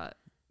 but we got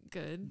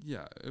good.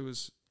 Yeah. It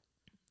was,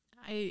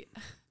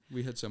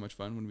 We had so much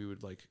fun when we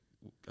would like,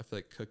 I feel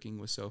like cooking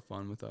was so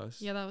fun with us.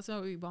 that was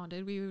how we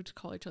bonded. We would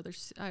call each other,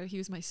 he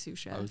was my sous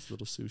chef. I was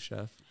little sous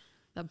chef.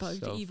 That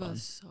bugged so Eva fun.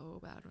 so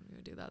bad when we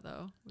would do that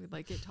though. We'd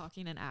like get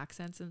talking in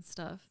accents and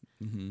stuff.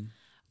 Mm-hmm.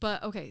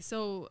 But okay,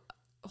 so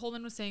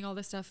Holden was saying all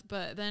this stuff,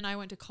 but then I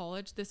went to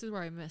college. This is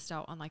where I missed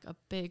out on like a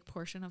big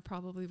portion of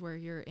probably where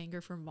your anger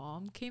for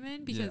mom came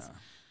in because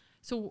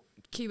so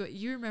okay, but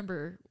you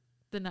remember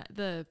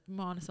the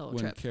Monticello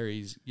when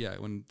trip.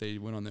 when they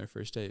went on their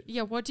first date.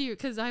 Yeah, what do you,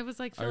 because I was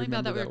like I feeling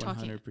bad that we were remember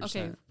that talking. 100%.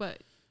 Okay,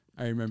 but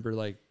I remember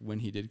like when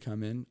he did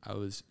come in, I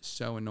was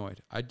so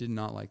annoyed. I did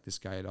not like this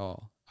guy at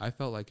all. I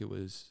felt like it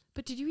was.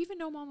 but did you even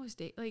know mom was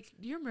dating? Like,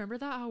 do you remember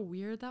that? How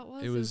weird that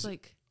was? It was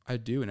like I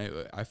do, and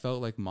I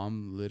felt like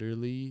mom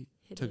literally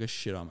hit took it. a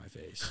shit on my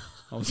face.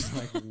 I was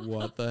like,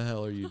 "What the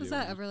hell are you Was doing?"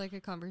 that ever like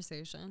a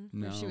conversation?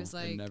 No, Where she was it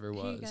like, never hey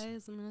was.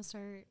 guys, I'm going to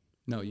start.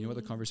 No, you know what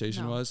the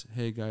conversation No. was?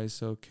 Hey guys,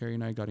 so Carrie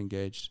and I got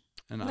engaged,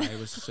 and I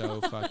was so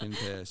fucking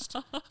pissed.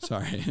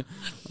 Sorry,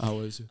 I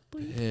was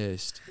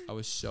pissed. I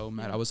was so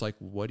mad. Yeah. I was like,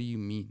 "What do you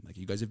mean? Like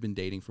you guys have been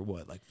dating for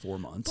what, like 4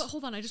 months?" But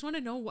hold on, I just want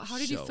to know how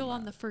did you So feel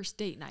on mad. the first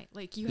date night?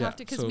 Like you Yeah, have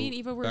to, because so me and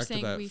Eva were back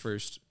saying to that we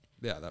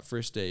that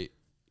first date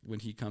when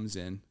he comes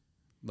in,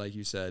 like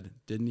you said,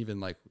 didn't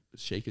even like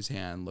shake his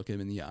hand, look him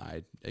in the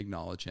eye,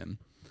 acknowledge him.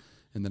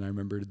 And then I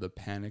remembered the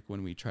panic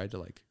when we tried to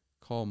like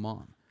call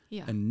mom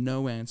yeah and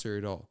no answer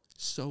at all.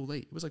 So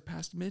late. It was like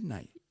past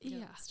midnight.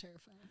 yeah. It's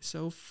terrifying.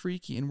 So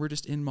freaky. And we're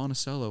just in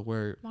Monticello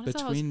where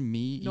Monticello's between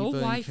me, No Eva,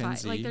 and Wi-Fi.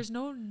 Kenzie, Like there's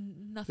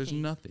nothing. there's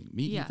nothing.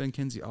 Me, Yeah. Eva, and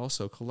Kenzie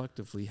also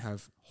collectively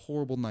have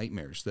horrible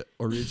nightmares that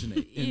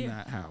originate in Yeah.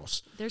 that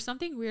house. There's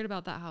something weird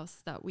about that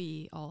house that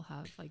we all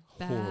have, like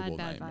Horrible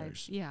bad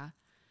nightmares. vibes. Yeah.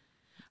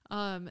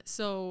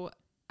 So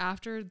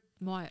after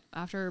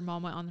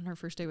mom went on her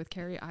first day with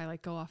Carrie, I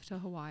like go off to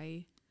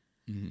Hawaii.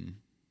 Mm-hmm.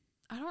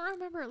 I don't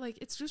remember, like,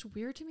 it's just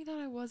weird to me that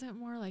I wasn't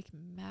more like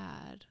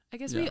mad. I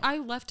guess Yeah. I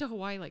left to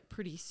Hawaii like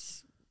pretty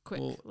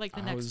quick, Well, like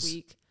the I next was-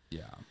 week.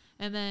 Yeah.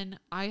 And then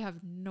I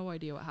have no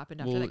idea what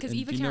happened after Well, that because and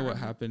Eva do you can't know what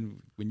remember.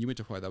 happened when you went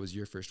to Hawaii? That was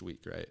your first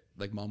week, right?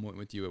 Like mom went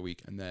with you a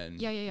week, and then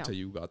Yeah. until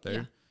you got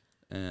there,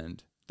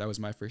 and that was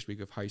my first week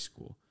of high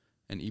school,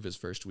 and Eva's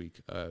first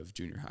week of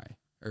junior high,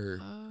 or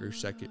her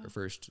second or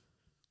first.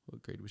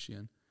 What grade was she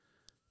in?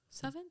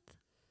 7th?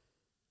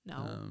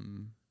 No.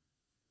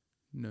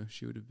 No,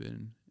 she would have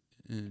been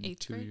in 8th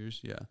 2 grade? years.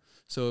 Yeah.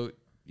 So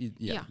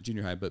Yeah.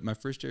 junior high. But my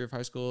first year of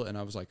high school, and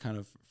I was like kind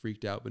of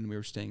freaked out when we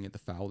were staying at the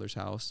Fowler's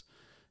house.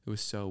 It was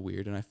so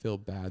weird, and I feel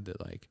bad that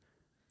like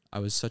I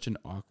was such an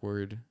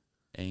awkward,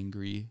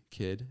 angry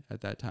kid at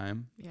that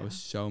time. Yeah. I was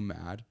so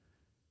mad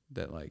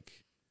that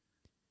like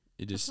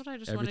it That's just what I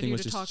just wanted everything you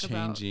was to just talk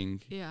about.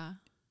 changing Yeah.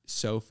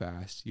 so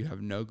fast. You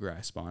have no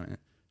grasp on it.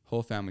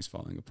 Whole family's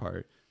falling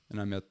apart. And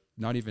I'm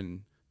not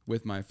even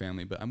with my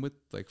family, but I'm with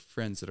like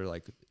friends that are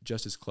like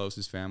just as close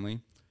as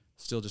family.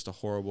 Still just a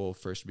horrible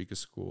first week of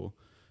school.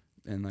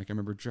 And like I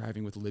remember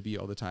driving with Libby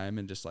all the time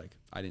and just like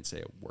I didn't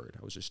say a word.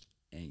 I was just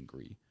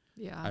angry.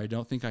 Yeah. I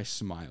don't think I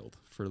smiled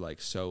for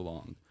like so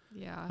long.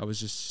 Yeah. I was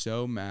just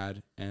so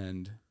mad.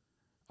 And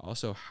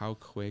also how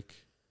quick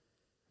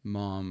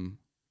mom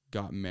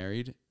got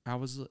married.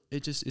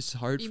 It's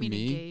hard You for mean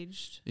me.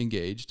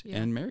 Engaged Yeah.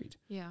 and married.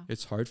 Yeah.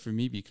 It's hard for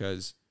me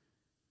because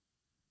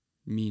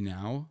me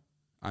now,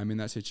 I'm in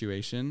that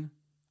situation.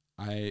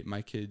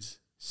 My kid's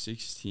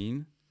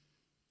 16.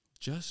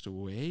 Just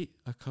wait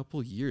a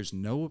couple years.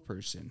 Know a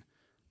person.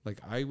 Like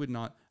I would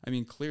not. I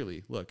mean,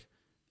 clearly, look,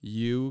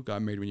 you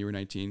got married when you were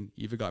 19.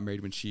 Eva got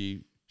married when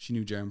she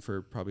knew Jerem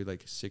for probably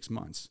like 6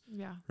 months,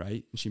 Yeah.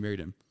 right? And she married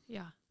him.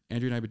 Yeah.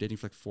 Andrew and I have been dating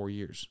for like 4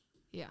 years.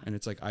 Yeah. And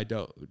it's like, I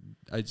just,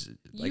 like,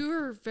 You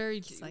were very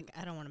Just like,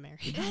 I don't want to marry.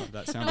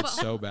 that sounded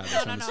so bad.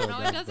 That sounded so no,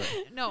 bad. it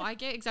doesn't. No, I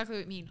get exactly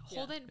what you mean. Yeah.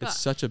 Holden, but It's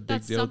such a big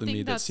that's deal to something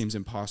me that that's- seems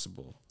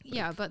impossible.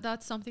 yeah, but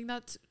that's something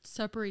that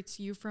separates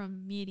you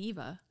from me and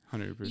Eva.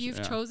 100%. You've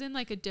yeah. chosen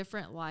like a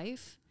different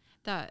life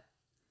that,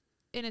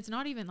 and it's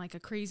not even like a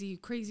crazy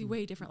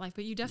way different life,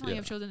 but you definitely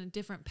have Yeah. chosen a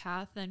different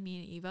path than me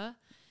and Eva.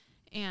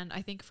 And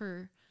I think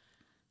for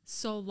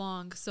so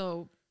long,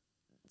 so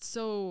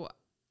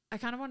I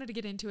kind of wanted to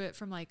get into it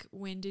from like,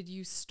 when did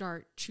you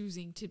start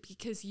choosing to,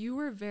 because you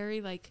were very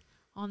like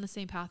on the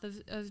same path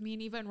as me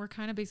and Eva, and we're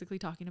kind of basically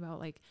talking about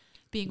like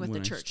being with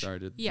When the I church.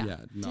 started, Yeah. not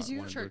you- wanting to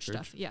go to Church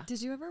stuff. Yeah.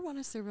 Did you ever want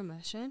to serve a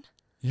mission?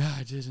 Yeah,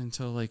 I did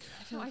until like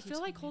No, I you feel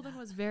told like me Holden that.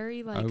 was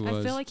very like, I I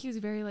was. feel like he was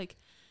very like,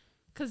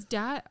 because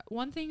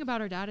one thing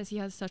about our dad is he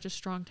has such a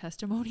strong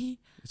testimony.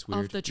 it's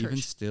weird. the Even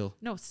church. still,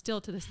 No,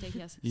 still to this day, he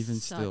has even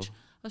such still,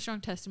 a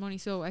strong testimony.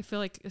 So I feel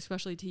like,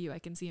 especially to you, I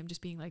can see him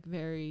just being like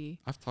very,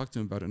 I've talked to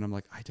him about it, and I'm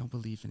like, I don't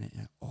believe in it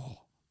at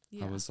all.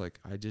 yeah. I was like,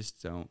 I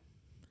just don't.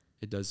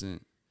 It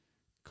doesn't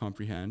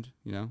comprehend.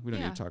 You know, we don't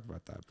Yeah. need to talk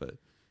about that, but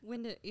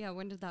When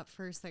did that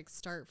first like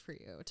start for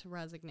you to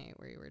resonate,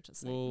 where you were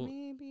just Well- like,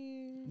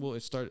 maybe? well,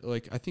 it started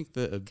like I think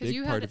a 'Cause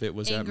you big part had of it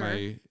was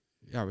anger.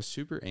 I was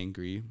super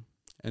angry,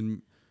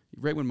 and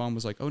right when mom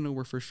was like, oh no,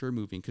 we're for sure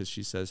moving, because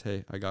she says,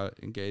 hey, I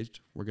got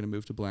engaged, we're gonna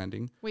move to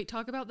Blanding. Wait,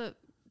 talk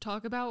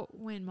about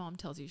when mom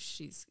tells you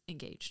she's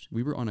engaged.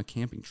 We were on a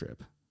camping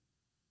trip,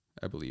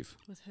 I believe.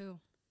 With who?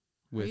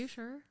 Are you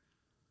sure?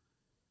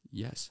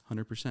 Yes,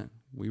 100%.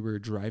 We were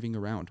driving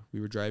around.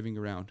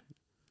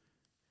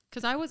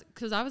 Because I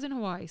was in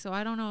Hawaii, so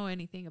I don't know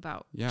anything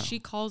about. Yeah. She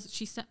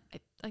sent.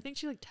 I think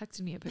she like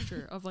texted me a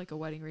picture of like a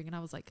wedding ring, and I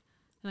was like,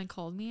 and then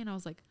called me, and I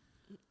was like,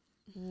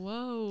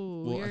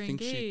 whoa, Well, you're I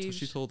think engaged.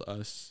 she told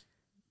us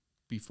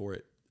before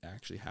it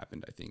actually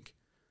happened, I think.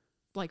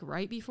 like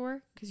right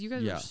before, because you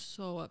guys Yeah. were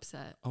so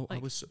upset. Oh,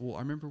 like, I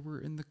remember we're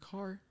in the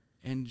car,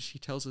 and she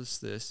tells us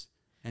this,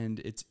 and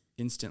it's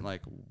instant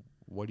like,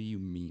 what do you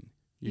mean?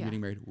 You're Yeah.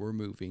 getting married. We're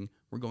moving.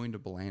 We're going to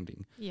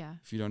Blanding. yeah,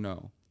 If you don't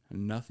know,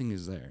 nothing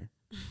is there.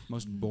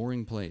 Most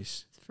boring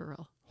place. for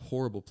real.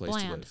 Horrible place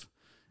Bland. to live.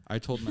 I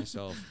told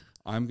myself,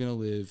 I'm going to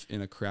live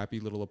in a crappy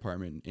little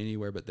apartment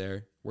anywhere but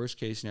there. Worst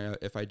case scenario,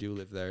 if I do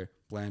live there,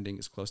 Blanding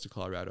is close to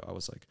Colorado. I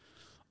was like,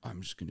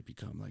 I'm just going to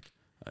become like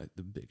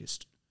the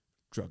biggest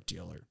drug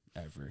dealer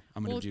ever.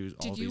 I'm going to do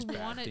all these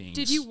bad things.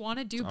 Did you want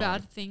to do Oh.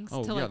 bad things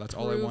Oh, to yeah, like that's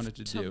all I prove wanted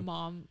to do.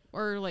 mom,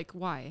 or like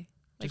why?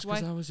 Like Just why?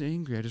 because I was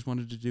angry. I just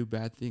wanted to do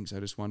bad things. I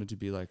just wanted to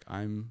be like,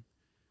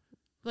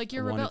 Like I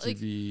you're wanted rebel. to Like,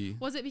 be.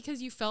 was it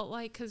because you felt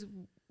like, because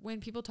when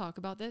people talk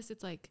about this,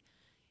 it's like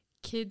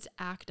kids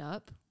act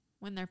up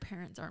when their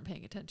parents aren't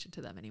paying attention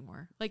to them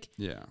anymore. Like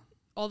Yeah.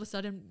 all of a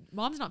sudden,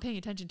 mom's not paying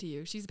attention to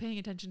you. She's paying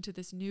attention to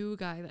this new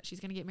guy that she's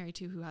going to get married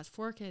to who has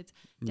 4 kids.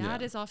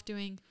 Dad Yeah. is off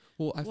doing,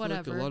 Well, I feel like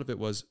whatever. a lot of it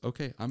was,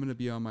 okay, I'm going to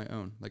be on my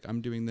own. Like,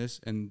 I'm doing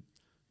this. And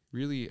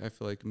really, I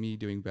feel like me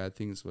doing bad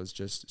things was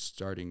just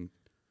starting,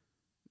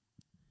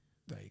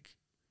 like,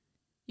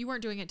 you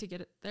weren't doing it to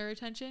get their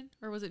attention,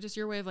 or was it just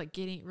your way of like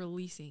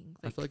releasing?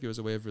 I feel like it was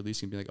a way of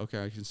releasing, being like,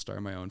 okay, I can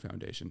start my own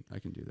foundation. I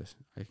can do this.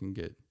 I can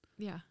get,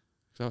 yeah.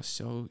 because I was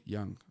so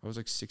young. I was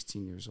like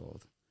 16 years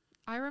old.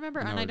 I remember,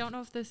 And I and I would- don't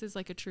know if this is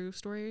like a true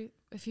story,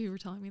 if you were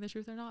telling me the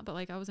truth or not, but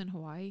like I was in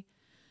Hawaii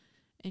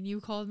and you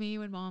called me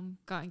when mom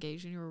got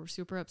engaged and you were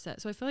super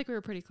upset. So I feel like we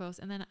were pretty close.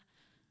 And then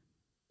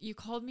you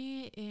called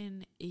me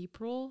in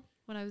April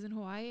when I was in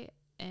Hawaii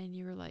and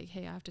you were like,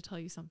 hey, I have to tell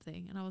you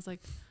something. And I was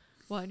like,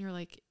 what? And you're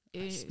like,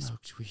 I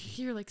smoked weed.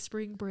 here, like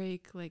spring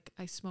break, like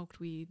I smoked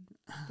weed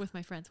with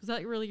my friends. Was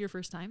that really your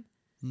first time?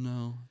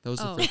 No, that was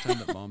Oh. the first time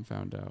that mom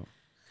found out.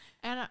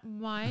 And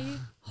my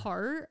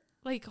heart,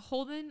 like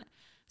Holden.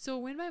 So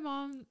when my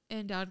mom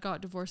and dad got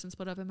divorced and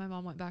split up and my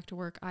mom went back to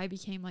work, I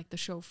became like the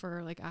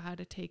chauffeur. Like I had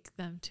to take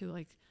them to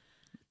like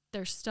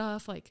their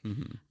stuff. Like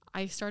Mm-hmm.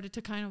 I started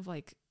to kind of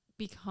like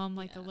become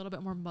like a little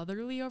bit more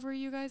motherly over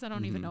you guys. I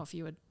don't even Mhm. know if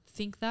you would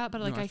think that,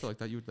 but like I feel like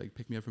that you would like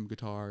pick me up from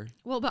guitar.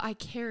 well, but I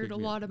cared Pick a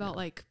me up, lot about yeah.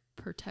 like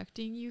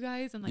protecting you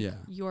guys and like Yeah.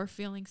 your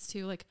feelings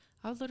too. Like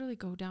I would literally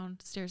go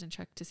downstairs and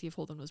check to see if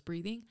Holden was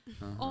breathing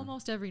Uh-huh.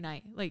 almost every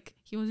night. Like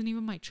he wasn't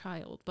even my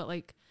child, but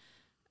like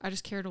I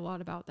just cared a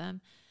lot about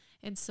them.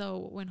 And so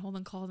when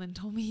Holden called and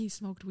told me he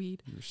smoked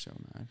weed, You were so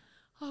mad.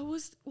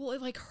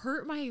 it like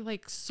hurt my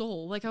like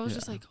soul. Like I was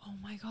just Yeah. like, oh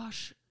my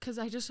gosh. Cause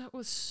I just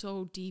was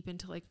so deep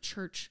into like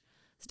church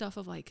stuff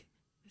of like,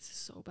 this is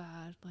so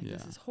bad. Like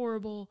this Yeah. is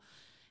horrible.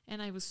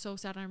 And I was so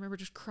sad. And I remember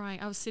just crying.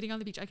 I was sitting on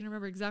the beach. I can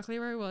remember exactly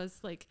where I was.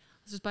 Like I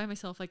was just by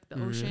myself, like the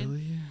ocean.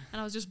 Really? And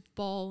I was just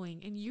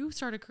bawling. And you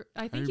started,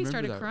 I think you remember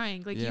started that.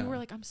 crying. Like Yeah. you were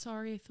like, I'm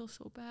sorry. I feel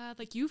so bad.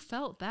 Like you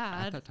felt At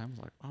bad. that time, I was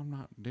like, I'm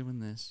not doing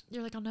this.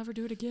 You're like, I'll never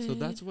do it again. So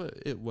that's what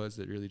it was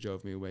that really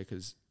drove me away,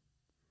 because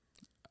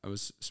I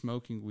was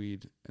smoking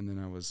weed, and then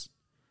I was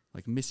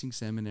like missing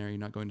seminary,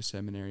 not going to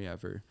seminary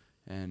ever.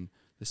 And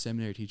the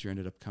seminary teacher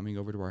ended up coming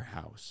over to our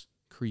house.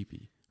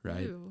 Creepy,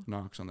 right? Ew.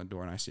 Knocks on the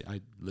door, and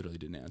I literally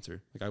didn't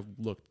answer. Like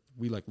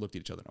we looked at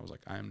each other, and I was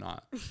like, I am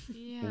not.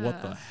 Yeah.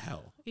 What the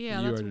hell?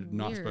 Yeah, You that's are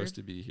not weird. supposed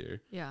to be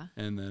here. Yeah.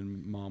 And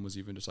then mom was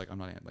even just like, I'm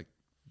not like.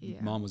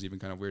 Yeah. Mom was even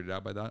kind of weirded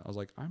out by that. I was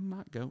like, I'm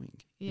not going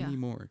Yeah.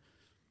 anymore.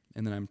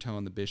 And then I'm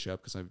telling the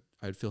bishop, because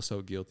I'd feel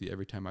so guilty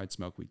every time I'd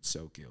smoke weed,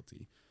 so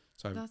guilty.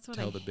 So I That's what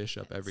tell I the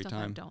bishop hate, every stuff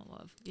I time, don't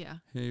love. Yeah.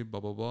 hey, blah,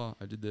 blah, blah,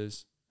 I did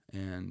this.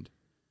 And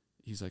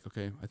he's like,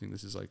 okay, I think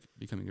this is like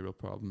becoming a real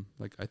problem.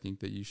 Like, I think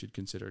that you should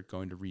consider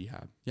going to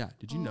rehab. Yeah.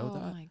 Did you know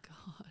that? Oh my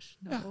gosh.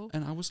 Yeah. No.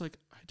 And I was like,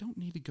 I don't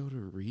need to go to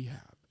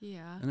rehab.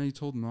 Yeah. And I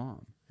told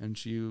mom, and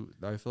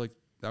I feel like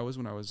that was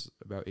when I was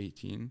about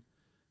 18.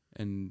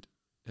 And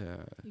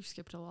You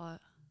skipped a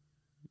lot.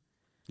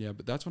 yeah,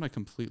 but that's when I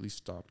completely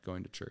stopped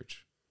going to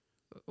church.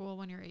 Well,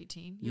 when you're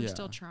 18, you're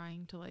still Yeah.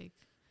 trying to like.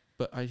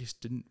 But I just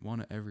didn't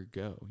want to ever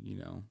go,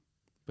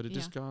 But it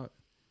just it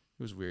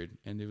was weird.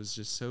 And it was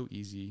just so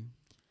easy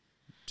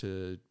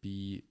to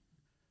be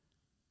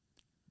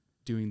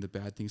doing the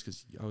bad things,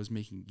 because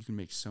you can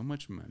make so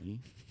much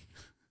money.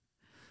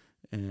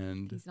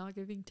 And He's not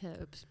giving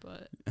tips,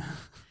 but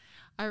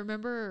I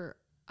remember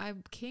I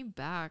came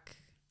back.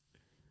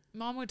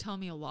 Mom would tell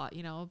me a lot,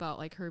 about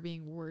like her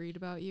being worried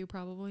about you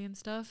probably and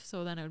stuff.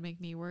 So then it would make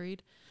me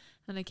worried.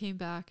 And I came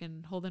back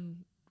and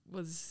Holden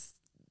was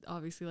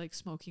obviously like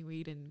smoking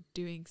weed and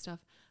doing stuff.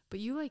 But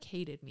you like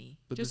hated me.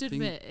 But Just the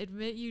thing-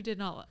 admit you did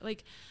not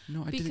like.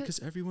 no, I did it because- because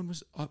everyone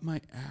was up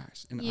my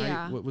ass. And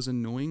Yeah. what was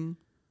annoying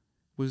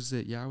was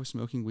that, I was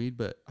smoking weed,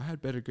 but I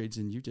had better grades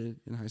than you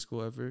did in high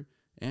school ever.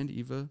 And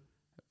Eva,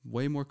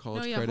 way more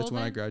college credits when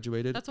I Holden,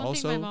 graduated. That's one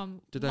Also, thing my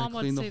mom. did mom I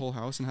would clean the say- whole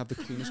house and have the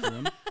cleanest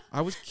room? I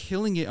was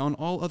killing it on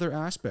all other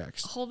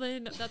aspects.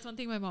 Holden, that's one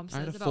thing my mom I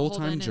had says a about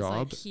full-time Holden is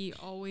job like he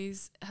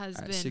always has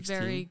at been 16.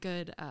 very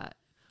good at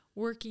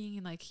working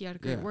and like he had a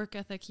great Yeah. work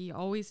ethic. He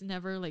always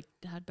never like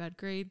had bad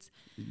grades.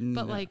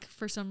 But like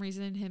for some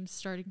reason him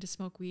starting to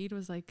smoke weed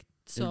was like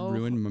so it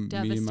ruined me and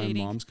my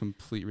devastating. mom's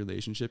complete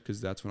relationship, because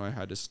that's when I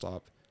had to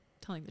stop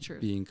Telling the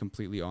truth. being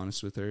completely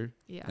honest with her.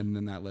 Yeah. And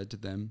then that led to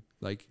them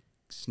like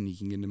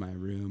sneaking into my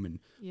room, and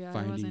Yeah.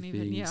 finding It wasn't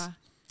even things. yeah.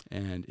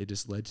 and it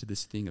just led to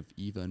this thing of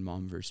Eva and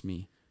mom versus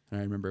me. And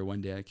I remember one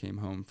day I came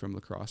home from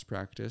lacrosse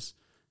practice,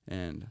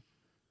 and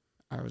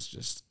I was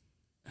just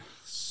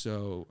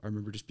I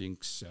remember just being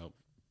so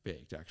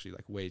baked, actually,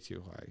 like way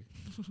too high,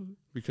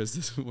 because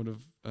this one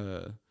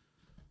of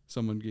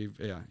someone gave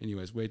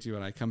anyways, way too.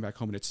 And I come back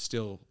home and it's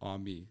still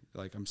on me,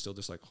 like I'm still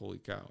just like, holy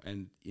cow.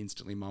 And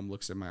instantly mom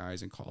looks in my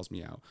eyes and calls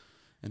me out,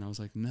 and I was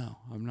like, no,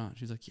 I'm not.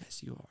 She's like,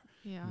 yes, you are.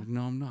 Yeah. I'm like,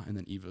 no, I'm not. And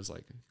then Eva's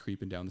like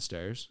creeping down the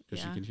stairs,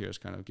 because Yeah. she can hear us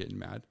kind of getting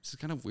mad. This is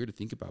kind of weird to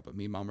think about, but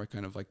me and mom are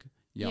kind of like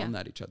yelling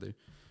at each other.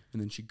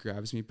 And then she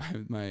grabs me by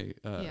my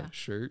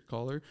shirt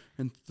collar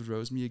and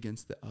throws me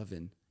against the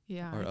oven,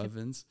 Yeah. our I could-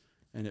 ovens,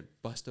 and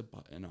it bust a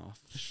button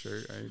off the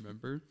shirt, I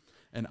remember.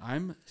 And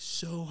I'm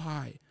so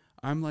high.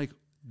 I'm like,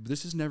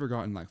 this has never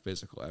gotten like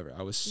physical ever.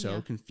 I was so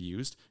Yeah.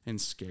 confused and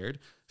scared,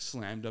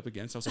 slammed up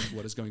against. I was like,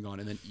 what is going on?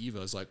 And then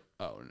Eva's like,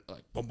 oh,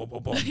 like boom, boom,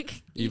 boom, boom. Eva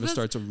Eva's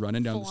starts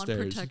running down the full-on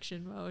stairs.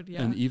 protection mode.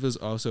 Yeah. And Eva's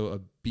also a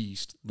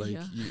beast. Like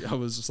Yeah. I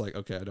was just like,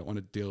 okay, I don't want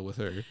to deal with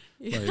her.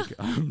 Yeah. Like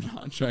I'm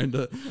not trying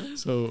to.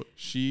 So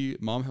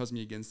mom has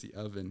me against the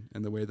oven,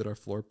 and the way that our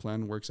floor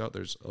plan works out,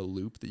 there's a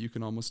loop that you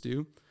can almost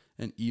do.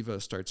 And Eva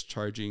starts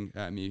charging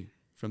at me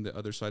from the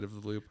other side of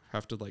the loop.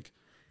 Have to like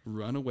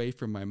run away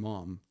from my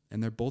mom,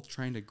 and they're both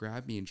trying to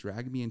grab me and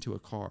drag me into a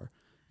car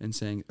and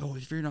saying, oh,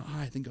 if you're not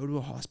high, then go to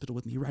a hospital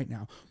with me right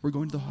now. We're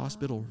going to the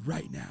hospital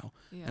right now.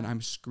 Yeah. And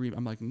I'm screaming.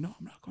 I'm like, no,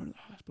 I'm not going to the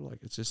hospital. Like,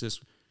 it's just this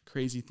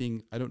crazy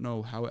thing. I don't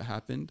know how it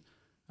happened.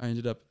 I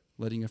ended up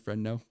letting a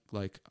friend know,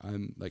 like,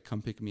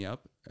 come pick me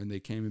up. And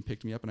they came and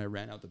picked me up, and I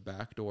ran out the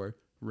back door,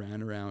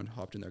 ran around,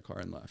 hopped in their car,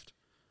 and left.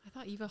 I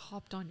thought Eva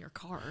hopped on your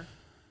car.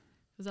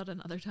 Was that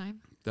another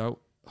time?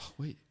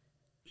 Wait.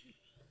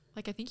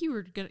 Like I think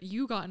you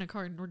got in a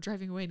car and were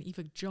driving away, and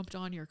Eva jumped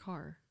on your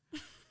car.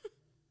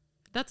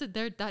 That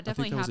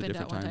definitely happened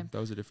at one time. That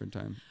was a different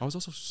time. I was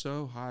also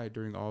so high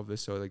during all of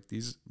this. So like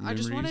these I memories.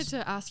 just wanted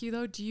to ask you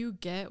though, do you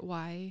get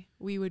why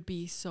we would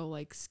be so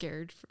like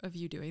scared of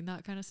you doing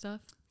that kind of stuff?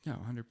 Yeah,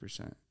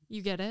 100%.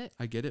 You get it?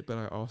 I get it, but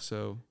I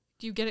also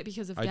Do you get it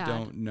because of I dad?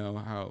 don't know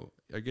how.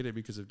 I get it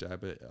because of dad,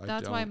 but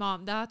That's why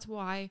mom. That's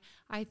why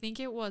I think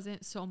it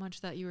wasn't so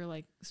much that you were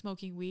like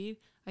smoking weed.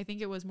 I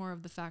think it was more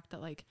of the fact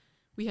that like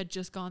we had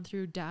just gone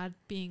through dad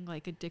being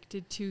like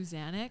addicted to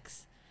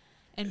Xanax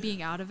and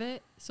being out of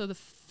it. So the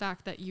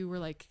fact that you were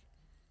like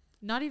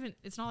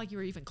it's not like you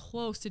were even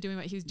close to doing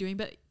what he was doing,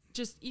 but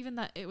just even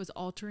that it was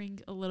altering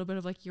a little bit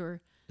of like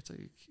your. It's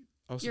like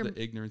also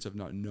the ignorance of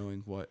not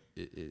knowing what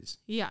it is.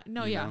 Yeah.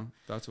 No. You Yeah. know?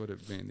 That's what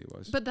it mainly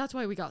was. But that's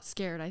why we got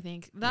scared, I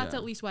think. That's Yeah.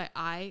 at least why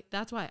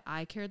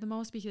I cared the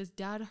most, because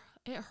dad,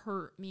 it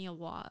hurt me a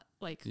lot.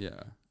 Like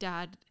yeah.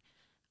 dad,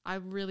 I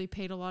really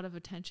paid a lot of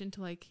attention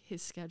to like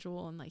his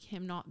schedule and like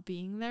him not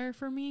being there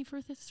for me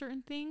for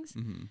certain things,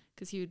 Mm-hmm.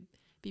 because he would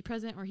be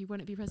present or he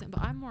wouldn't be present. But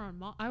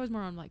I was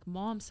more on like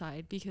mom's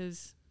side,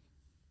 because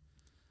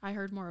I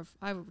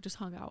just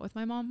hung out with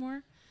my mom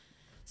more.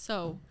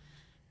 So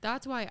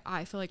that's why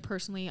I feel like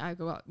personally I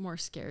go out more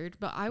scared.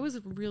 But I was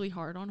really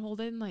hard on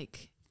Holden,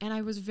 like, and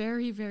I was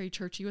very, very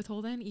churchy with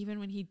Holden, even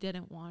when he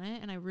didn't want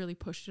it, and I really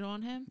pushed it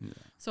on him. Yeah.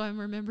 So I'm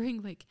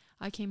remembering like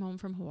I came home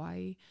from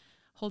Hawaii,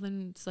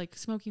 Holden's like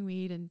smoking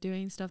weed and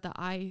doing stuff that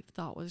I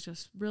thought was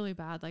just really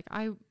bad. Like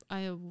I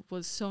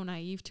was so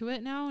naive to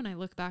it now, and I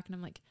look back and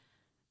I'm like,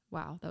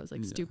 wow, that was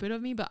like stupid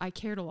of me, but I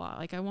cared a lot.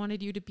 Like I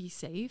wanted you to be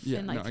safe. Yeah.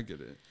 And like, No, I get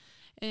it.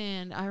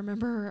 and I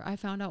remember I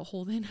found out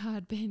Holden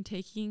had been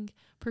taking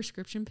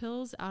prescription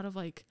pills out of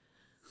like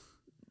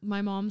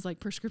my mom's like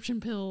prescription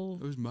pill.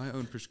 It was my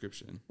own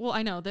prescription. Well,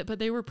 I know that, but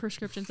they were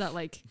prescriptions that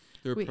like,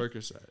 They were Wait.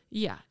 Percocet.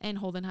 yeah. And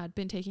Holden had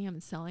been taking them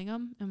and selling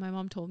them. And my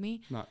mom told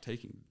me, Not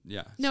taking.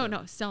 Yeah. no,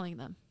 so selling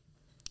them.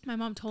 My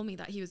mom told me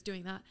that he was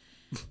doing that.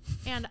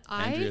 And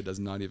Andrea does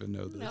not even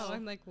know this. No,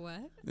 I'm like,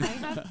 what? I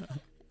have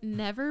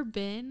never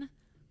been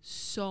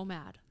so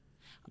mad.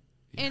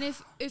 And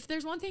if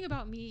there's one thing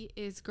about me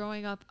is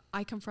growing up,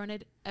 I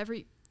confronted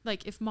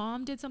like if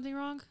mom did something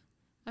wrong,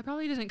 I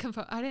probably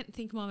I didn't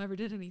think mom ever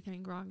did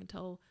anything wrong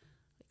until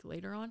like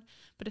later on.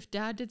 But if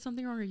dad did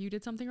something wrong or you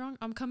did something wrong,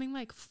 I'm coming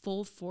like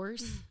full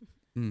force,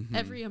 Mm-hmm.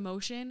 every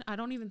emotion. I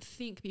don't even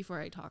think before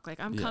I talk. Like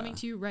I'm coming Yeah.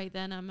 to you right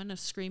then. I'm going to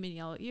scream and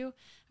yell at you. I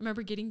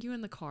remember getting you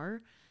in the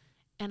car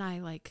and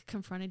I like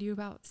confronted you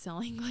about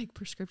selling like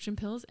prescription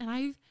pills. And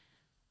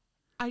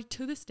I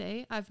to this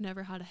day, I've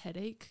never had a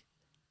headache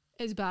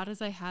as bad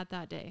as I had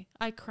that day.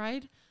 I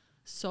cried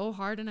so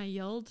hard and I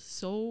yelled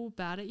so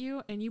bad at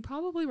you, and you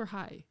probably were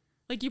high.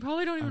 Like you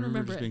probably don't I even remember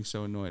remember just it. being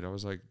so annoyed. I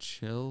was like,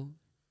 chill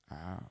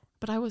out.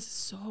 But I was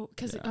so,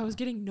 because I Yeah. was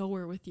getting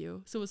nowhere with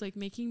you. So it was like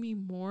making me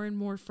more and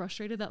more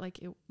frustrated that like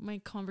my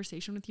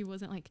conversation with you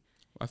wasn't like,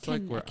 I feel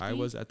like where I connecting.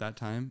 was at that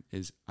time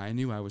is I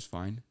knew I was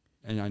fine,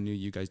 and I knew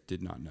you guys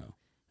did not know.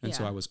 And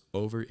so Yeah. I was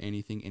over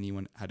anything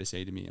anyone had to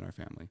say to me in our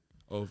family.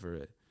 Over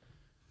it.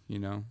 You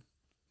know?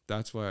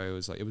 That's why I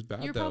was like, it was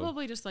bad you're though.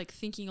 probably just like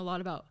thinking a lot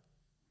about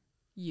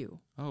you.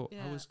 Oh,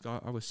 Yeah.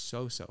 I was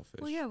so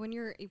selfish. Well, yeah, when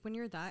you're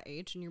that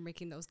age and you're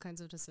making those kinds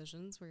of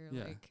decisions where you're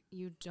Yeah. like,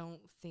 you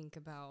don't think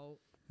about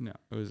No,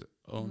 it was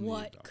only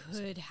what about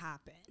could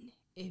happen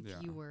if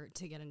Yeah. you were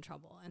to get in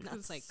trouble, and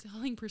that's like,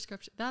 selling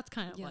prescription. That's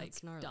kind of Yeah, like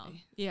it's gnarly. dumb.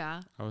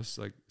 Yeah. I was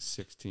like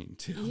 16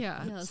 too.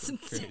 Yeah. yeah, that's so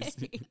insane.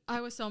 crazy.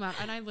 I was so mad.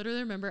 And I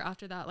literally remember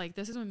after that, like,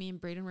 this is when me and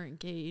Brayden were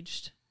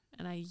engaged.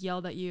 And I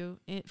yelled at you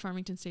at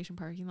Farmington Station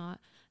parking lot.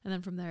 And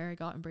then from there, I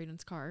got in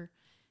Brayden's car.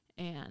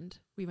 And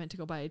we went to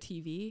go buy a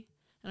TV.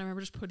 And I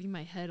remember just putting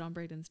my head on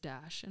Brayden's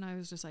dash. And I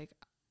was just like,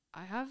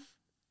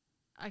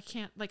 I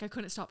can't, like, I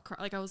couldn't stop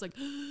crying. Like, I was like,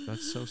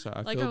 That's so sad.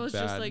 I Like, I feel was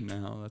just, bad like,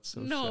 now. That's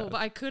so no, sad.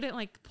 but I couldn't,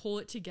 like, pull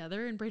it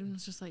together. And Brayden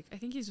was just like, I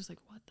think he's just like,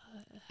 what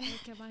the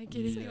heck am I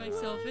getting Yeah.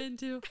 myself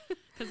into?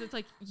 Because it's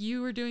like,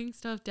 you were doing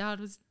stuff. Dad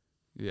was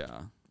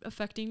Yeah.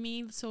 affecting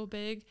me so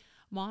big.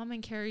 Mom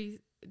and Carrie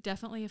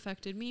definitely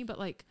affected me, but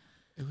like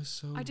It was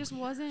so I just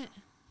wasn't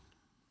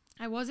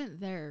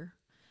there.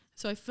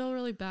 So I feel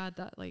really bad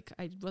that like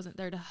I wasn't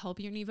there to help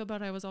you and Eva,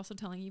 but I was also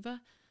telling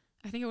Eva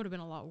I think it would have been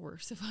a lot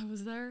worse if I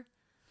was there.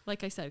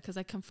 Like I said, because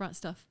I confront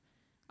stuff.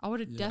 I would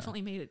have Yeah.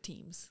 definitely made it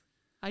teams.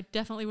 I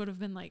definitely would have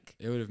been like,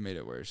 It would have made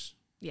it worse.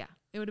 yeah,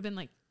 it would have been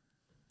like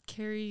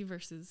Carrie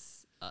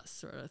versus us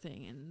sort of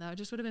thing. And that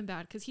just would have been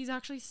bad because he's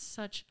actually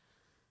such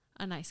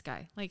a nice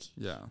guy. Like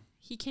Yeah.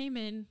 he came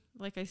in,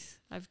 like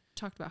I've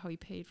talked about how he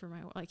paid for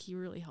my, like he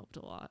really helped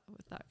a lot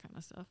with that kind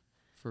of stuff.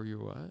 For your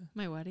what?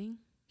 My wedding.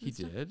 He and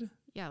stuff. did?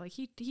 Yeah, like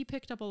he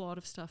picked up a lot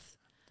of stuff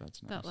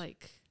That's nice. that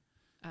like,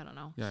 I don't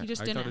know. yeah, he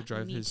just I didn't got to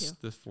drive need his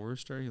to. the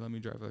Forester. He let me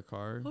drive the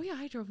car. Oh yeah,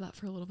 I drove that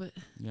for a little bit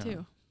yeah.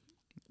 too.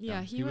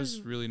 Yeah, he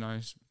was really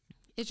nice.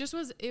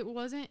 it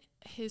wasn't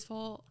his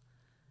fault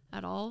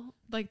at all.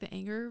 Like the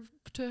anger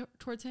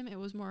towards him, it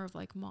was more of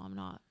like mom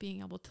not being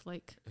able to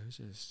like, It was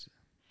just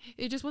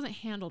it just wasn't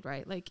handled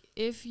right. Like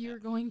if you're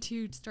going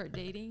to start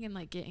dating and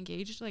like get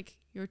engaged, like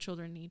your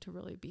children need to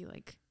really be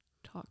like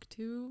talked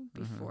to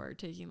before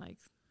taking like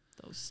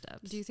those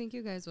steps. Do you think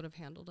you guys would have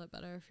handled it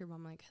better if your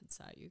mom like had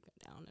sat you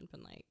down and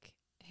been like,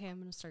 "Hey, I'm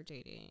gonna start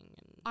dating"?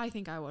 And I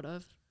think I would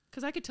have,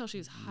 because I could tell she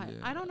was high.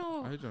 I don't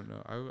know. I don't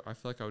know. I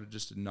feel like I would have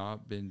just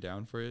not been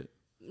down for it.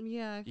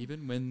 Yeah.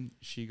 Even when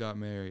she got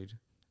married,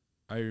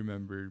 I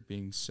remember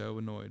being so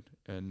annoyed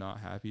and not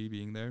happy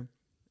being there.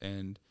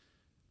 And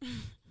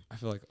I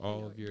feel like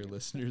all of your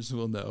listeners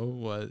will know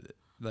what,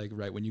 like,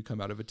 right when you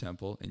come out of a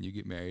temple and you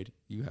get married,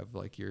 you have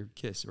like your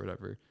kiss or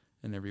whatever,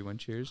 and everyone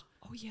cheers.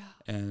 Oh yeah.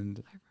 And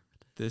I remember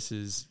that. this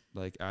is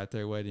like at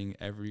their wedding,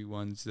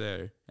 everyone's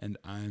there, and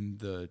I'm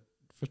the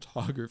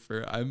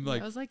photographer. I'm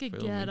like, it was like a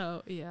filming.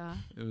 ghetto. Yeah.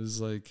 It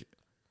was like,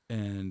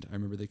 and I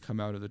remember they come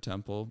out of the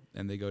temple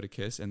and they go to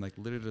kiss, and like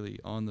literally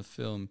on the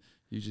film,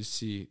 you just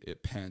see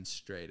it pan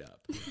straight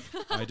up.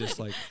 I just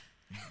like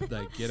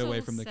get So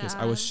away from the kiss.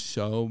 I was sad.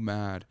 so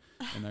mad.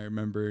 And I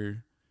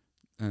remember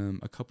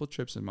a couple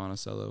trips in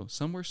Monticello.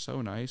 Some were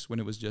so nice when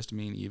it was just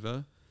me and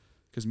Eva,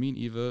 because me and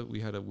Eva, we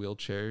had a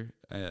wheelchair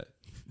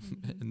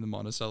in the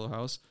Monticello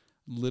house.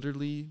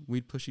 Literally,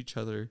 we'd push each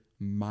other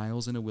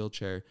miles in a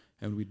wheelchair,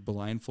 and we'd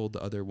blindfold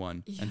the other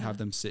one and Yeah. have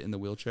them sit in the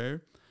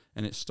wheelchair.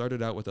 And it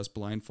started out with us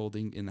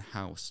blindfolding in the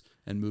house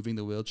and moving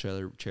the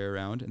wheelchair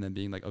around, and then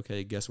being like,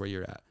 okay, guess where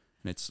you're at.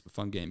 And it's a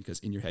fun game because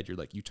in your head, you're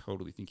like, you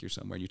totally think you're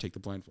somewhere, and you take the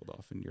blindfold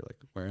off and you're like,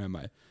 where am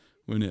I?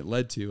 When it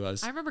led to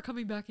us, I remember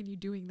coming back and you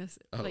doing this.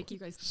 Oh, Like you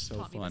guys so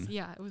taught me fun. this.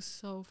 Yeah, it was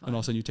so fun. and all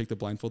of a sudden you take the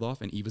blindfold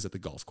off and Eva's at the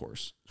golf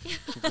course.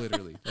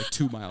 Literally, like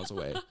 2 miles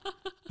away.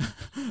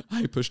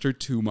 I pushed her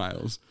 2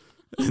 miles.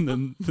 And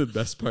then the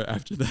best part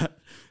after that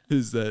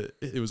is that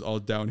it was all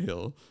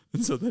downhill.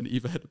 And so then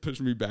Eva had to push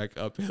me back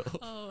uphill.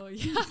 Oh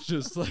yeah.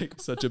 Just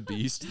like such a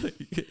beast.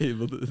 Like,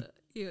 able to.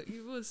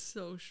 It was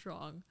so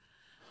strong.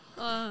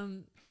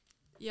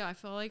 Yeah, I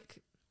felt like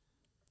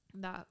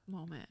that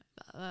moment,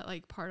 that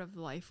like part of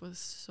life was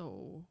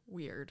so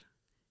weird.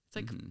 It's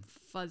like Mhm.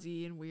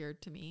 fuzzy and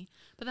weird to me.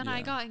 But then I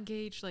Yeah. got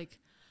engaged like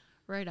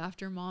right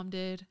after Mom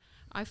did.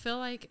 I feel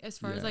like as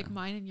far as like Yeah.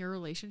 mine and your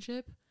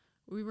relationship,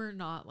 we were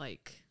not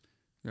like,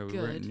 Yeah, we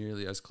Good. weren't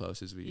nearly as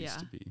close as we used Yeah.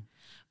 to be.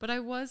 but I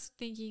was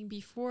thinking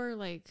before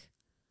like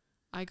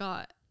I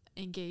got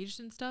engaged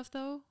and stuff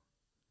though,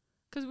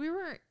 because we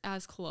weren't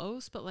as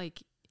close, but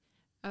like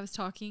I was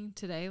talking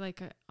today,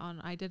 like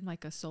I did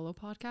like a solo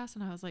podcast,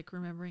 and I was like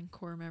remembering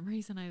core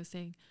memories, and I was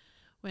saying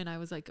when I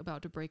was like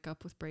about to break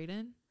up with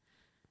Brayden.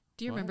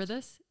 Do you remember What?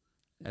 this?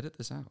 Edit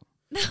this out.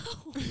 No.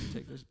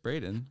 Take this,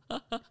 Brayden.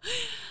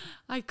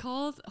 I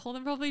called.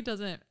 Holden probably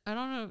doesn't. I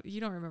don't know.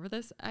 You don't remember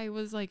this? I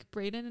was like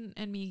Brayden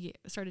and me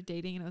started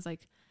dating, and it was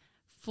like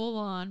full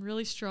on,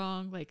 really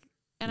strong. Like,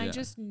 and I Yeah.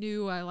 just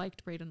knew I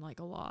liked Brayden like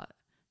a lot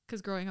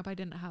because growing up I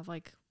didn't have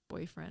like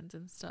boyfriends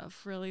and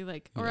stuff really,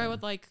 like, or I Yeah.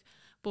 would like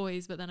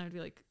boys, but then I'd be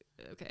like,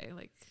 okay,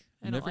 like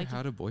I You don't never like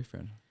had a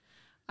boyfriend.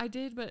 I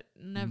did, but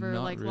never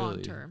Not like really.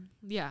 long term.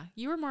 Yeah,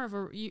 you were more of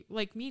a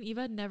like me and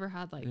Eva never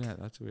had like Yeah,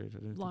 that's weird. I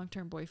didn't think- long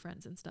term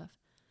boyfriends and stuff.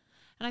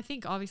 And I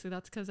think obviously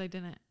that's because I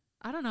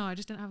don't know, I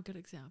just didn't have a good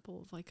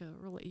example of like a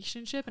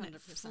relationship, and it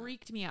 100%.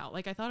 freaked me out.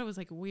 Like I thought it was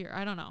like weird.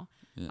 I don't know.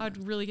 Yeah. I'd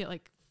really get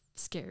like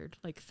scared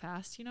like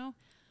fast, you know?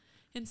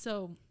 And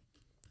so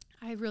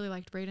I really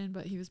liked Brayden,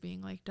 but he was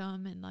being like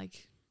dumb, and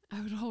like I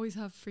would always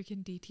have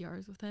freaking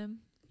DTRs with him,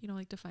 you know,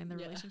 like define the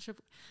Yeah.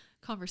 relationship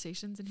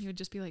conversations, and he would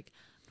just be like,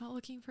 I'm not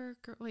looking for a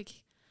girl, like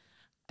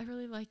I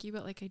really like you,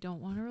 but like I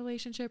don't want a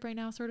relationship right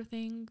now, sort of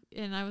thing.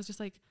 And I was just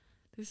like,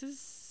 this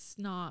is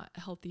not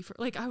healthy for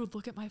like I would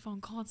look at my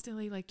phone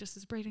constantly, like just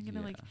is Brayden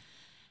gonna like.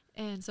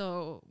 And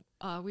so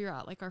we were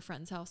at like our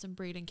friend's house, and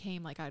Brayden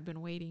came, like I'd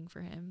been waiting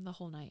for him the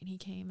whole night, and he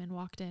came and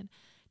walked in,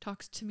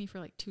 talks to me for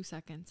like 2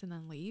 seconds, and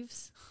then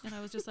leaves. And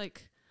I was just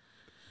like,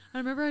 I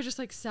remember I just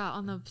like sat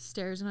on the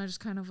stairs, and I just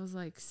kind of was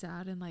like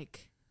sad, and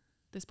like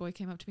this boy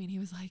came up to me, and he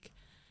was like,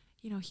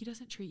 you know, he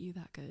doesn't treat you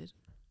that good.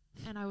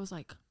 And I was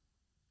like,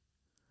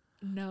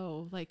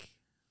 no, like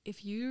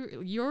if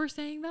you're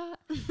saying that,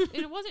 and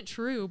it wasn't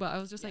true, but I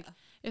was just like,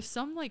 if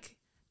some like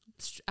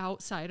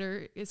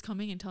outsider is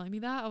coming and telling me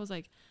that, I was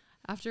like,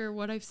 after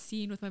what I've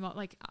seen with my mom,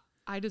 like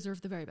I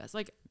deserve the very best.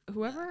 Like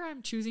whoever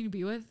I'm choosing to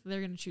be with,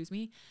 they're gonna choose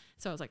me.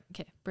 So I was like,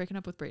 okay, breaking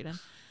up with Brayden.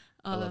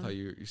 I love how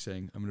you're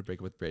saying I'm gonna break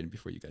up with Brayden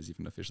before you guys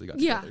even officially got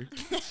Yeah. together.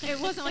 It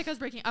wasn't like I was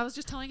breaking. I was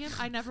just telling him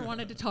I never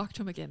wanted to talk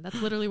to him again. That's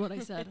literally what I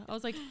said. I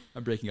was like,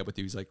 I'm breaking up with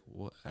you. He's like,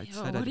 what? I yo,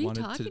 said what I are you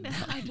wanted talking to. about?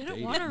 not I didn't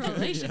date want a you."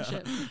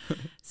 relationship.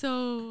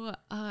 So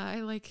I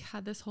like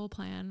had this whole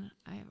plan.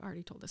 I've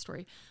already told this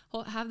story.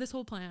 Have this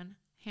whole plan.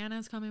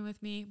 Hannah's coming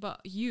with me, but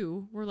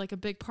you were like a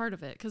big part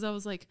of it, because I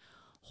was like,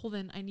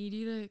 Holden, I need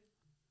you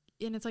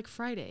to, and it's like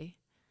Friday.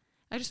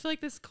 I just feel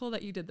like this is cool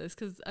that you did this,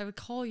 because I would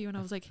call you and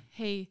I was like,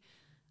 hey,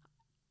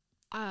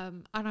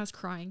 and I was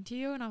crying to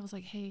you, and I was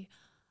like, hey,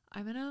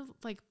 I'm gonna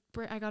like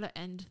I gotta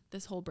end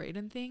this whole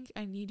Brayden thing.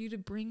 I need you to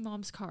bring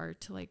Mom's car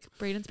to like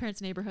Brayden's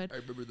parents' neighborhood. I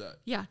remember that.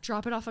 Yeah,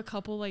 drop it off a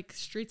couple like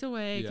streets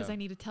away, because Yeah. I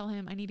need to tell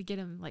him, I need to get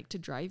him like to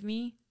drive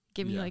me,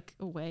 get me Yeah. like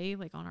away,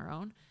 like on our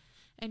own.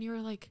 And you were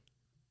like,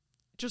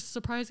 just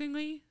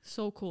surprisingly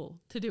so cool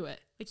to do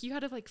it. Like you had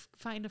to like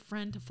find a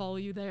friend to follow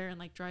you there and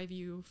like drive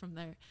you from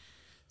there.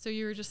 So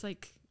you were just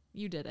like,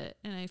 you did it.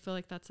 And I feel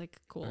like that's like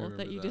cool that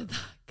remember you that. did that,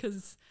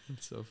 because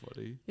It's so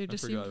funny. It I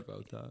just forgot seemed-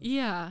 about that.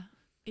 yeah,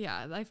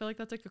 I feel like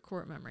that's like a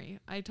core memory.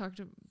 I talked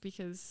to,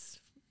 because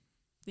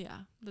yeah,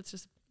 that's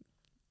just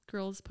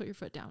girls, put your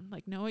foot down.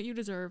 Like, know what you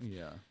deserve.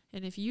 Yeah.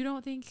 And if you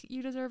don't think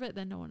you deserve it,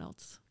 then no one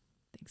else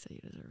thinks that you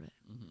deserve it.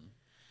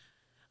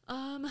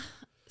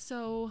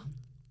 So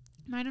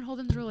mine and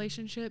Holden's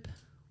relationship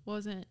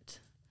wasn't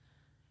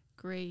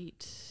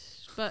great,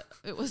 but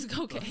it was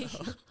okay.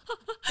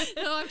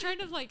 No, I'm trying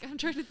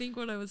to think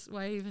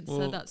why I even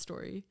said that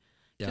story.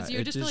 Yeah, 'Cause you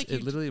it just feel like you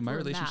literally, my were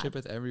relationship mad.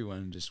 with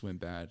everyone just went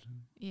bad.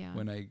 Yeah.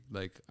 When I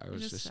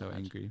was just just so sad.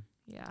 angry,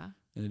 Yeah.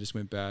 and it just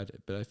went bad.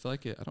 But I feel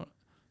like I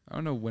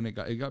don't know when it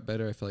got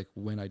better. I feel like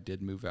when I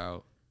did move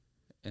out,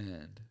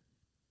 and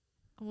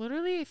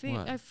Literally, I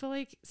What? feel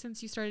like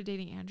since you started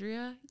dating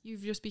Andrea,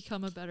 you've just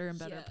become a better and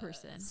better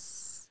person.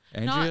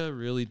 Andrea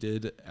really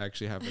did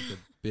actually have like a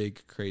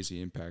big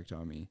crazy impact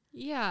on me.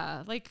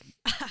 Yeah, like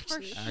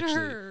Actually. for Actually.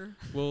 sure.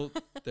 Well,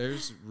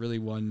 there's really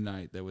one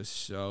night that was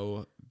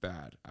so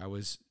bad. I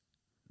was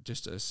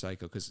just a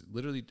psycho because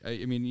literally,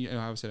 I mean, you know,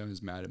 I said I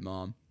was mad at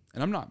mom,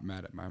 and I'm not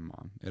mad at my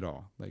mom at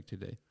all. Like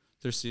today,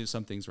 there's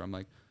some things where I'm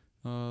like,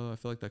 oh, I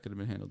feel like that could have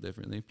been handled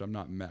differently, but I'm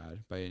not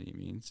mad by any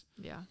means.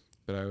 Yeah.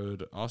 But I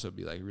would also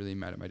be like really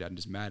mad at my dad and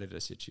just mad at a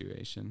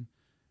situation.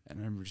 And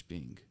I remember just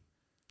being,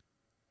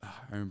 I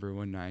remember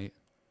one night,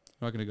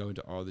 I'm not going to go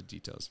into all the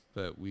details,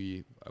 but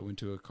we went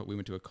to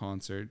a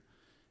concert,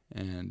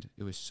 and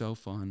it was so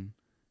fun.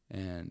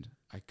 And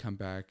I come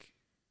back,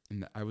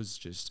 and I was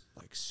just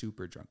like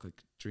super drunk.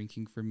 Like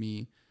drinking for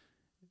me,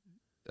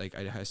 like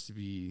it has to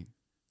be,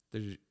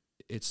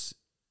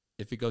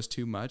 if it goes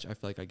too much, I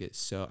feel like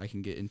I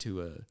can get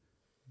into a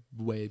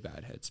way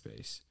bad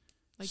headspace.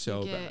 Like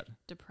So you get bad.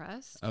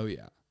 depressed. Oh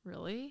yeah.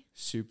 Really?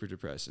 Super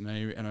depressed. And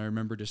I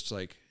remember just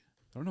like,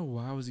 I don't know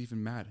why I was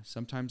even mad.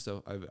 Sometimes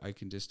though, I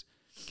can just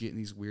get in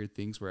these weird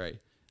things where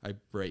I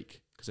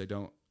break because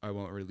I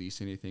won't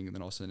release anything. And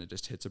then all of a sudden it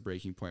just hits a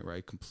breaking point where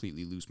I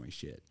completely lose my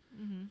shit.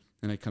 Mm-hmm.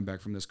 And I come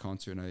back from this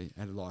concert and I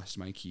had lost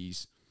my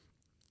keys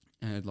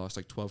and I had lost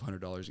like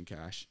 $1,200 in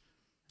cash.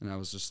 And I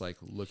was just like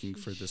looking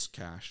for this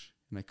cash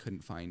and I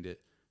couldn't find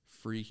it,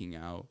 freaking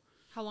out.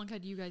 How long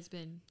had you guys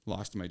been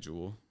Lost my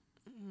jewel.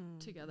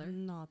 together?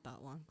 Not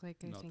that long. Like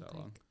I Not think that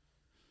like long.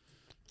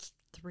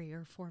 3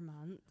 or 4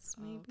 months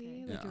Oh,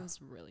 maybe. okay. Like Yeah. it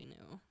was really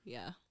new.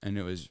 Yeah. And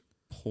it was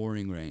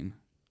pouring rain.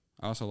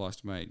 I also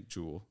lost my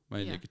jewel, my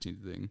Yeah. nicotine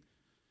thing.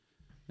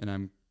 And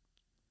I'm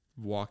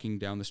walking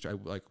down the street. I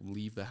like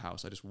leave the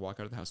house. I just walk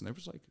out of the house, and there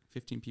was like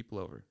 15 people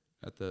over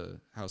at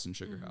the house in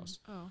Sugar Mhm. House.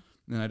 Oh,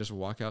 And then I just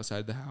walk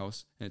outside the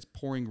house, and it's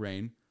pouring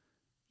rain.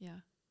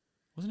 yeah.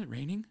 Wasn't it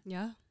raining?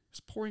 Yeah. It's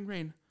pouring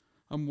rain.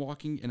 I'm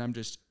walking, and I'm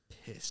just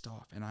pissed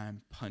off, and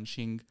I'm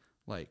punching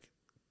like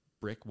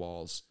brick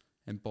walls,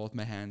 and both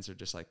my hands are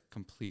just like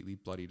completely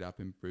bloodied up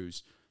and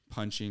bruised,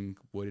 punching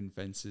wooden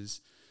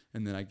fences.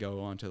 And then I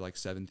go on to like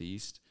 7th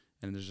East,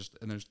 and there's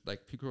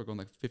like people who are going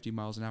like 50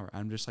 miles an hour.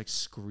 I'm just like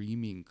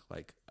screaming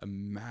like a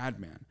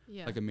madman,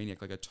 Yeah. like a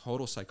maniac, like a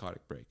total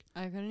psychotic break.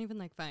 I couldn't even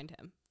like find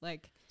him.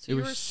 Like So It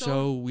you was were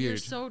so You're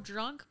weird. so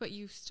drunk, but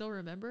you still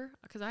remember?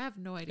 Because I have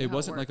no idea. It how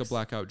wasn't like a works.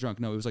 blackout drunk.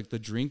 No, it was like the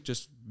drink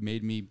just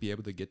made me be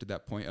able to get to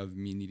that point of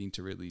me needing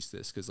to release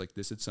this because like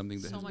this is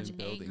something that So has much been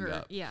building anger.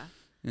 up, Yeah.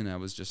 and I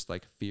was just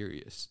like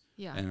furious.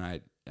 Yeah.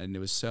 And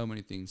there was so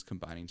many things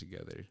combining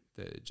together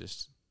that it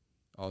just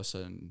all of a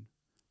sudden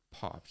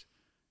popped,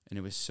 and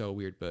it was so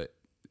weird. But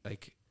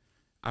like,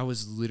 I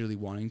was literally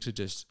wanting to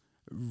just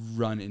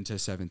run into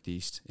 7th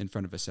East in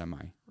front of a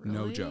semi.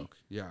 No Really? joke.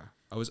 Yeah,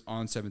 I was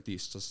on 7th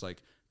East, just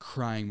like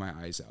crying my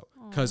eyes out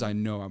because Aw. I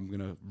know I'm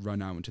gonna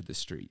run out into the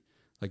street,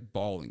 like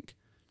bawling,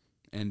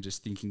 and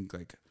just thinking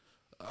like,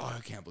 oh, I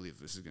can't believe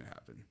this is gonna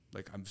happen.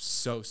 Like, I'm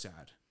so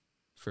sad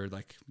for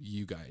like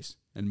you guys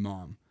and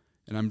mom.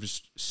 And I'm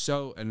just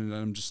and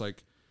I'm just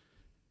like,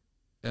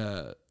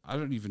 I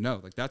don't even know.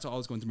 Like, that's all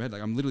that's going through my head.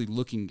 Like, I'm literally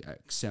looking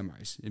at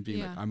semis and being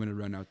like, Yeah. I'm going to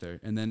run out there.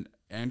 And then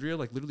Andrea,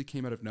 like, literally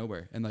came out of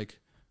nowhere and, like,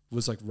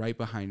 was, like, right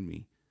behind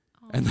me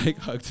and, like,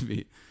 Aw. hugged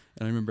me.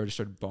 And I remember I just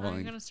started I'm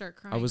bawling. gonna start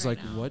crying. I was right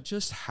like, now. what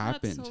just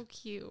happened? That's so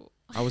cute.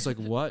 I was like,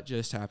 what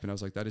just happened? I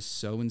was like, that is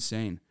so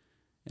insane.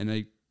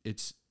 And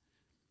it's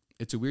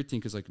a weird thing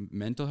because, like,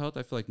 mental health,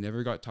 I feel like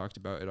never got talked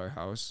about at our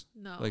house.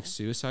 No. Like,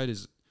 suicide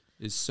is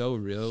so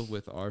real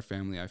with our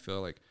family. I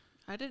feel like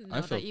I didn't I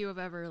know felt- that you have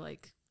ever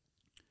like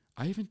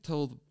I even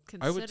told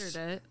considered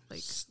it.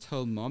 Like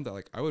tell mom that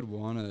like I would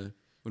wanna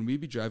when we'd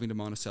be driving to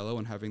Monticello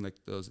and having like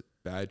those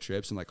bad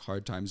trips and like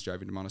hard times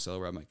driving to Monticello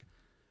where I'm like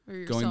or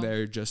yourself. going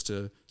there just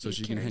so With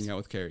she can Carrie's- hang out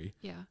with Carrie.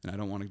 Yeah. And I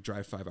don't want to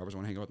drive 5 hours. I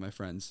want to hang out with my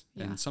friends.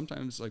 Yeah. And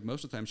sometimes, like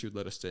most of the time, she would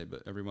let us stay,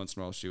 but every once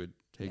in a while, she would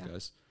take Yeah.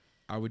 us.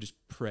 I would just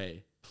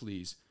pray,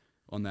 please,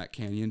 on that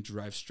canyon,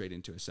 drive straight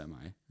into a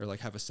semi, or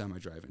like have a semi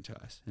drive into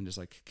us and just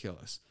like kill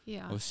us.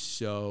 Yeah. I was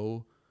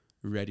so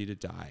ready to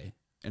die,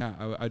 and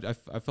I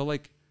felt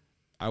like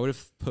I would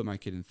have put my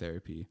kid in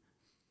therapy,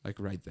 like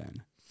right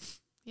then.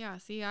 Yeah.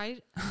 See,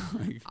 I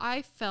Like,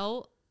 I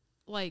felt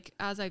like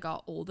as I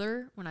got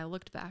older, when I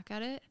looked back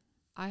at it,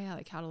 I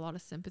had a lot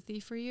of sympathy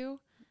for you,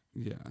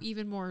 yeah,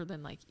 even more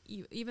than like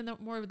even though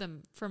more of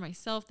them for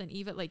myself than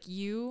even like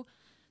you.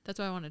 That's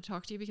why I wanted to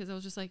talk to you because I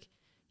was just like,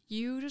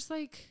 you just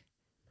like,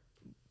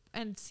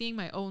 and seeing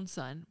my own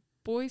son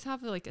boys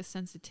have like a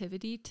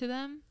sensitivity to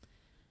them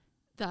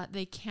that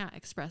they can't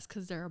express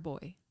because they're a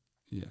boy.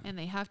 Yeah. And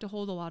they have to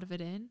hold a lot of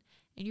it in,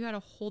 and you had to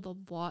hold a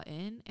lot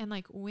in. And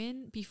like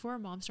before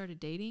mom started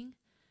dating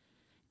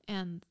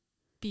and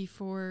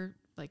before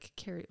like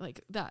Carrie,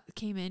 like that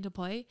came into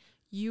play,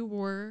 you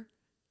were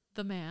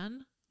the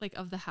man like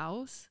of the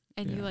house,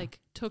 and you Yeah. like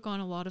took on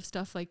a lot of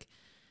stuff. Like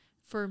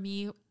for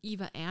me,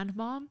 Eva and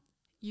mom,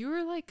 you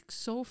were like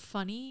so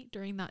funny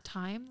during that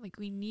time. Like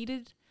we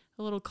needed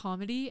a little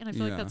comedy, and I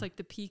feel like Yeah. that's like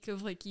the peak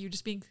of like you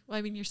just being, well,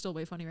 I mean, you're still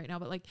way funny right now,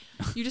 but like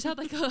you just had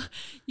like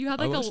you had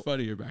I like was a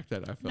funnier back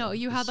then. I felt no,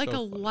 you It's had like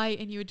so a funny. light,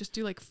 and you would just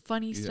do like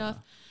funny stuff.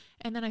 Yeah.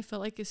 And then I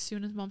felt like as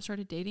soon as mom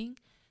started dating,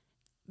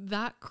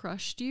 that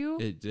crushed you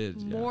It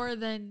did more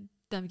than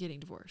them getting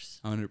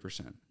divorced.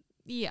 100%.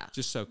 Yeah.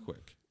 Just so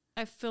quick.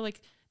 I feel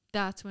like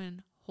that's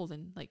when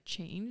Holden like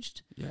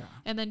changed. Yeah.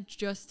 And then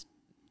just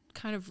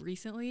kind of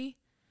recently,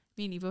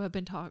 me and Evo have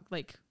been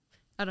like,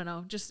 I don't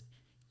know,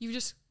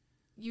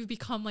 you've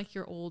become like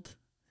your old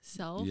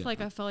self. Yeah.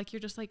 Like I felt like you're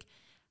just like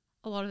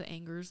a lot of the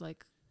anger's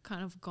like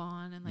kind of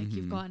gone, and like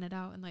you've Mhm. gotten it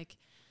out, and like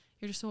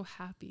you're just so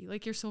happy.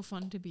 Like you're so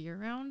fun to be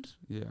around.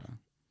 Yeah.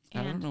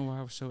 I don't And know why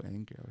I was so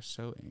angry. I was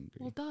so angry.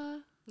 well, duh.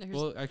 There's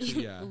Well,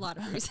 actually, yeah. a lot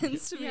of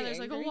reasons to be Yeah, there's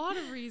like angry. a lot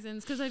of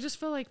reasons, because I just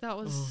feel like that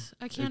was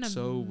I can't it's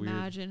so weird.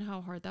 imagine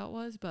how hard that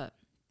was, but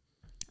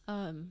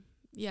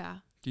yeah.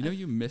 Do you know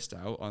you missed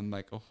out on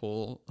like a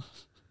whole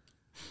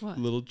What?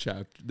 little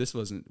chapter? This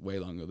wasn't way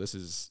long ago. This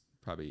is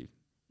probably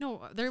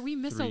No, there we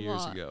miss 3 a years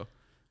lot. ago.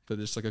 But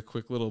there's like a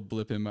quick little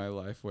blip in my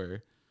life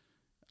where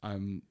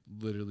I'm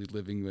literally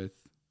living with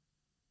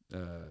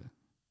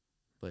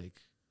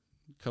like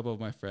a couple of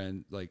my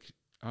friends, like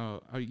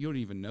you don't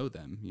even know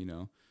them, you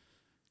know.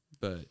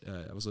 But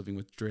I was living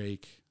with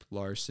Drake,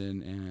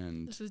 Larson,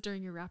 and This is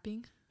during your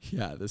rapping.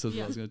 yeah, this is what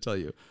Yeah. I was gonna tell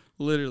you.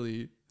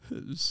 Literally,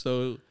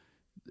 so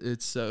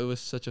it was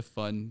such a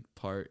fun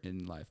part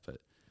in life,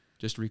 but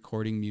just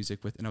recording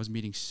music with, and I was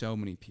meeting so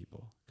many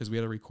people because we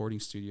had a recording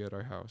studio at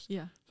our house.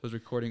 Yeah. So I was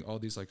recording all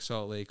these like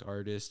Salt Lake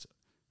artists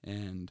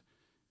and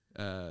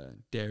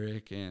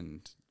Derek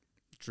and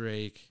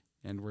Drake,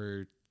 and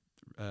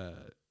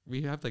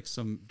we have like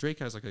Drake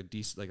has like a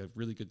decent, like a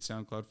really good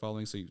SoundCloud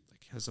following, so he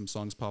like has some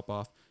songs pop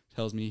off.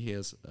 Tells me he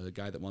has a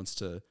guy that wants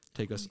to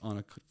take us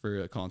on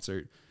for a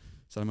concert,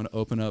 so I'm gonna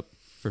open up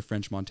for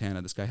French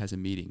Montana. This guy has a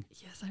meeting,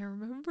 Yes, I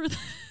remember that.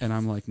 and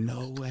I'm like,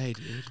 no way,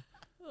 dude.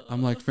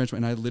 I'm like French,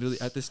 and I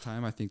literally at this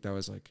time I think that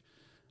was like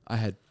I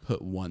had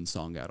put one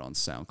song out on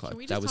SoundCloud. Can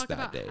we That just was talk that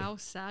about day. how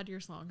sad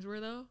your songs were,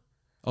 though?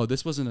 Oh,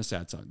 this wasn't a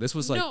sad song. This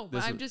was like no, but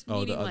this I'm was- just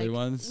oh, meaning the like other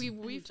ones.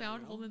 we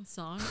found Holden's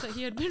songs that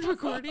he had been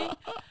recording,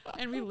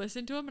 and we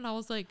listened to him, and I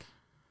was like,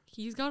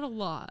 he's got a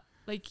lot.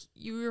 Like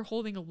you were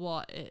holding a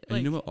lot. And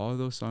Like you know what all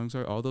those songs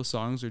are? All those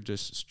songs are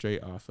just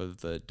straight off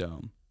of the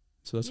Dome.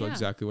 So that's Yeah.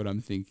 exactly what I'm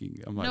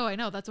thinking. I'm like, no, I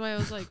know. That's why I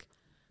was like,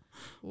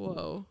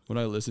 whoa. when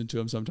I listen to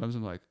them, sometimes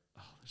I'm like,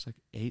 oh, there's like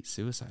 8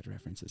 suicide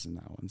references in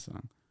that one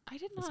song. I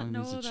did That not song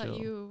needs know to that chill.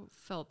 you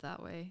felt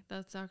that way.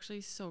 That's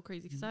actually so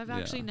crazy, because I've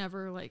actually Yeah.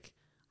 never like.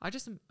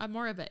 I'm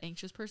more of an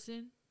anxious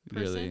person,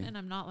 Really, and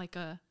I'm not like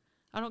I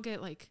don't get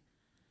like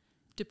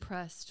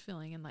depressed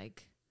feeling and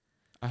like.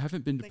 I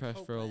haven't been Like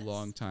depressed for a hopeless.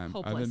 long time. I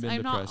Hopeless. haven't been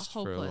I'm not depressed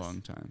for a hopeless.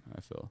 long time.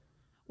 I feel.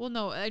 Well,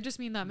 no, I just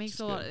mean that makes is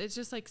a lot. good. It's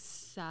just like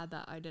sad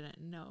that I didn't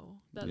know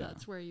that Yeah.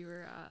 that's where you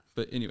were at.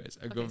 But anyways,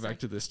 I go Okay, sorry. back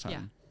to this Yeah.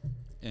 time,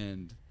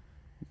 and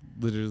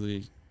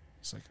literally,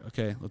 it's like,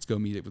 okay, let's go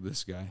meet it with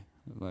this guy.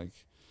 I'm like,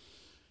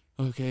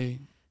 okay,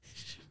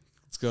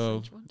 let's go.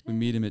 French Montana. We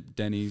meet him at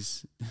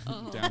Denny's,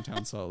 Oh.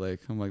 downtown Salt Lake.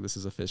 I'm like, this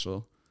is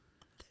official.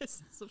 This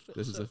is official.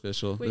 This is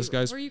official. Wait, this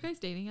guy's. were you guys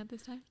dating at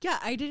this time? Yeah,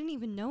 I didn't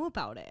even know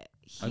about it.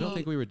 I don't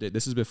think we were dating.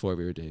 This is before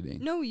we were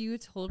dating. No, you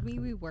told me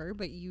we were,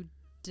 but you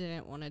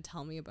didn't want to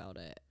tell me about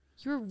it.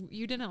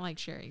 You didn't like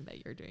sharing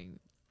that you're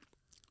doing.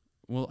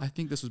 Well, I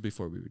think this was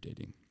before we were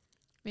dating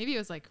Maybe it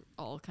was like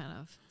all kind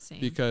of same.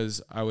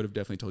 because I would have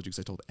definitely told you because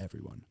I told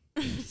everyone.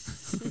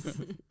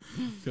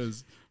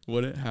 Because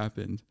what had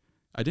happened,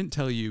 I didn't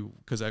tell you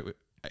because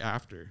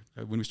after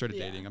when we started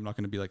Yeah. dating, I'm not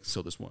going to be like,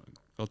 so this one,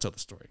 I'll tell the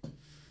story.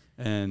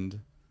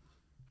 And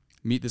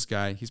meet this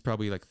guy. He's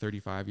probably like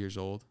 35 years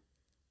old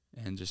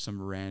and just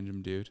some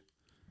random dude.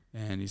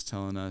 And he's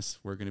telling us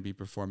we're going to be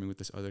performing with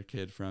this other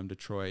kid from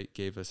Detroit,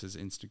 gave us his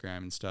Instagram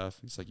and stuff.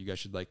 He's like, you guys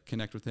should like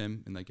connect with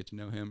him and like get to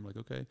know him. We're like,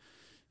 okay.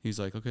 He's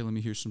like, okay, let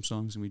me hear some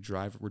songs. And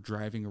we're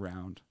driving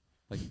around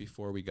like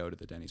before we go to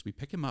the Denny's. We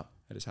pick him up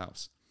at his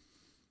house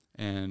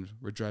and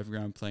we're driving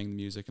around playing the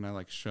music. And I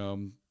like show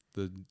him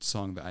the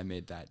song that I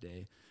made that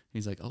day. And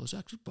he's like, oh, it's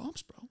actually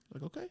bumps, bro.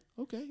 Like,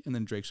 okay. And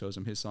then Drake shows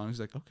him his song. He's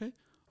like, okay,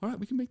 all right,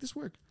 we can make this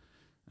work.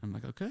 I'm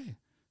like, okay.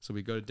 So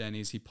we go to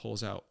Denny's. He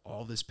pulls out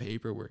all this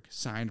paperwork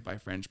signed by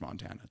French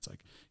Montana. It's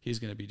like, he's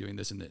going to be doing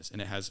this and this. And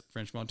it has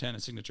French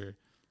Montana's signature.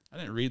 I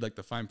didn't read like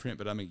the fine print,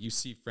 but I mean, you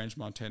see French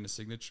Montana's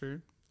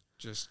signature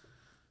just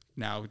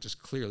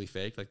clearly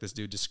fake. Like this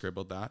dude just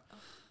scribbled that.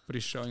 But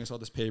he's showing us all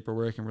this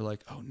paperwork and we're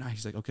like, oh, nice.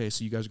 He's like, okay,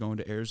 so you guys are going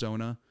to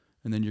Arizona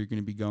and then you're going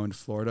to be going to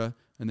Florida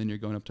and then you're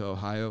going up to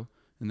Ohio.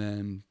 And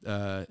then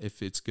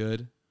if it's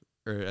good,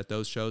 or at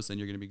those shows, then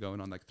you're going to be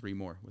going on like 3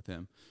 more with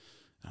him.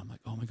 And I'm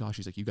like, oh my gosh.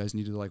 He's like, you guys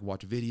need to like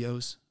watch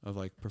videos of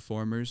like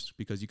performers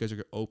because you guys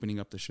are opening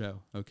up the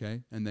show.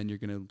 Okay. And then you're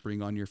going to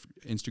bring on your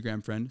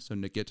Instagram friend. So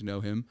to get to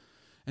know him.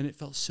 And it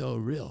felt so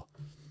real.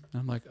 And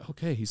I'm like,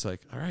 okay. He's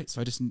like, all right.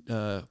 So I just,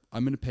 I'm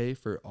going to pay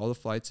for all the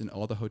flights and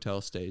all the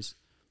hotel stays.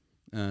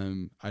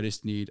 I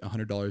just need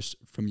 $100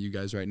 from you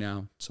guys right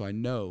now. So I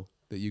know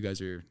that you guys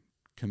are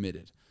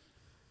committed.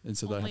 And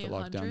so that I have to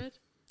lock down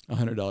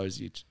 $100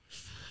 each.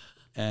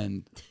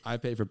 And I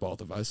pay for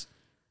both of us.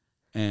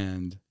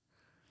 And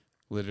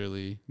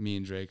literally, me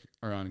and Drake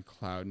are on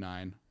cloud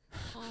 9.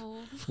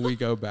 Oh. We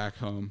go back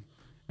home,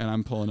 and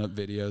I'm pulling up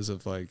videos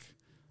of like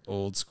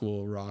old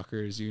school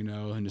rockers, you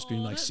know, and just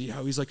being like, see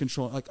how he's like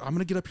controlling. Like, I'm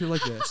gonna get up here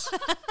like this,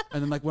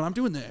 and then like when I'm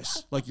doing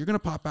this, like you're gonna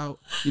pop out,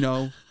 you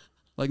know,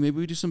 like maybe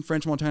we do some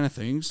French Montana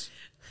things,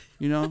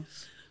 you know,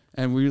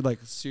 and we like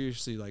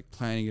seriously like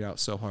planning it out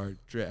so hard.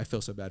 I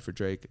feel so bad for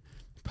Drake.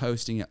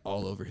 Posting it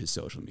all over his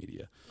social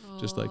media.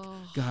 Just like,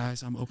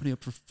 guys, I'm opening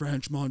up for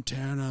French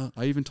Montana.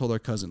 I even told our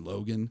cousin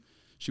Logan.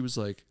 She was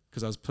like,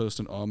 because I was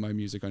posting all my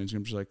music on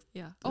Instagram. She's like,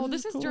 Yeah. This is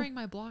This is cool. during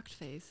my blocked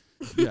phase.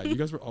 yeah, you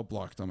guys were all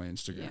blocked on my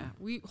Instagram.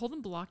 Yeah.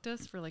 Holden blocked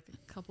us for like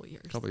a couple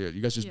years. Couple of years.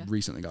 You guys just Yeah.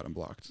 recently got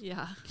unblocked.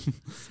 Yeah.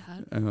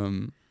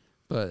 Sad.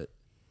 But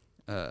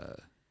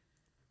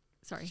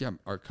Sorry. yeah,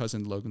 our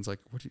cousin Logan's like,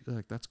 what?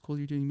 Like, that's cool.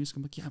 You're doing music.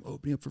 I'm like, yeah, I'm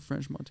opening up for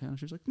French Montana.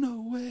 She's like,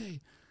 no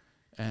way.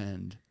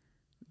 And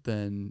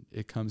then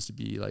it comes to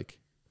be like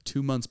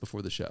 2 months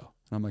before the show.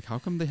 And I'm like, how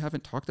come they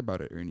haven't talked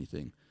about it or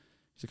anything?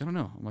 He's like, I don't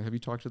know. I'm like, have you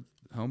talked to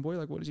Homeboy?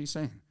 Like, what is he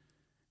saying?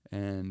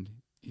 And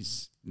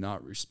he's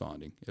not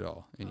responding at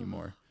all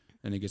anymore.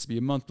 And it gets to be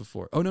a month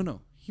before. Oh,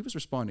 no. He was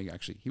responding,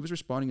 actually. He was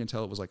responding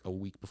until it was like a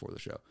week before the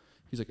show.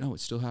 He's like, no,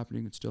 it's still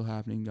happening. It's still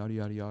happening. Yada,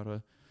 yada,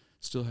 yada.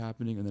 Still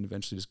happening. And then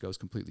eventually just goes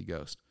completely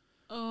ghost.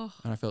 Oh.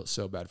 And I felt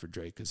so bad for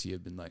Drake because he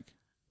had been like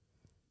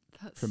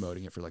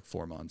promoting it for like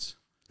 4 months.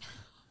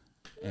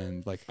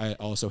 And like I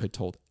also had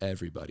told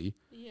everybody.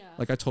 Yeah.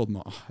 Like I told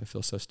Mom, I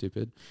feel so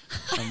stupid.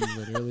 I'm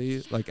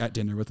literally like at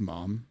dinner with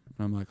Mom,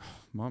 and I'm like,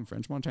 Mom,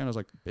 French Montana's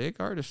like big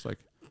artist. Like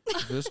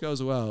if this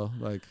goes well,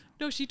 like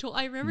No, she told.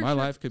 I remember my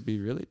life could be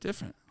really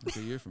different like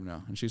a year from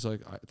now. And she's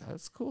like,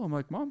 that's cool. I'm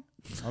like, Mom,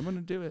 I'm gonna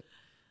do it.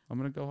 I'm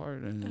gonna go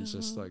hard. And it's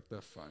just like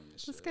the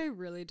funniest. This shit. guy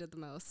really did the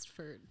most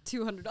for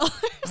 $200.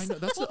 I know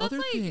that's the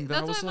other thing that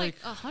I was like,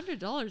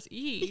 $100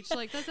 each.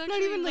 Like that's actually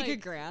Not even like a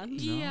grand.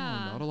 no,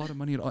 Yeah. not a lot of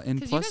money at all. And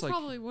Because you plus, guys like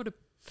probably would have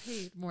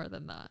paid more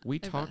than that. we I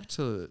bet. talked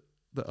to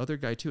the other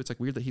guy too. It's like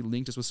weird that he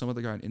linked us with some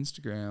other guy on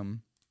Instagram.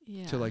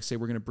 Yeah. To like say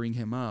we're gonna bring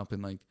him up,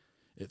 and like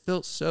it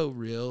felt so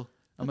real.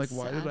 I'm That's like,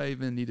 why sad. did I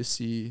even need to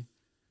see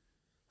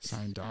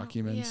signed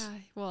documents? Yeah.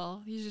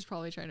 Well, he's just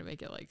probably trying to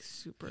make it like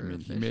super. I mean,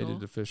 he made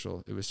it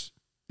official.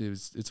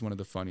 It's one of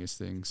the funniest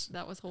things.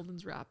 That was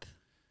Holden's rap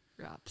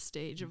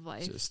stage of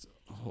life. Just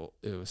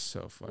it was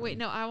so funny. Wait,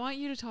 no, I want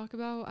you to talk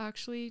about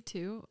actually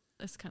too.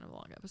 It's kind of a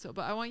long episode,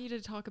 but I want you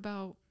to talk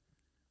about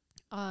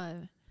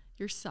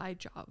your side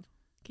job.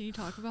 Can you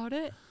talk about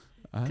it?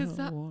 I 'cause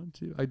don't want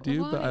to. I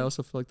do, but I why?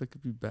 also feel like that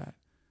could be bad.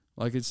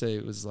 Well, I could say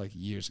it was like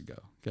years ago.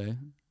 Okay,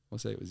 we'll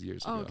say it was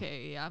years ago.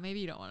 Okay, yeah, maybe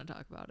you don't want to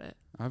talk about it.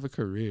 I have a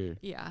career.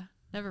 Yeah,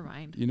 never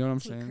mind. You know what I'm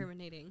It's saying?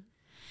 incriminating.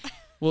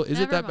 Well, is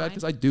it Never that bad? mind.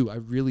 Because I do. I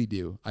really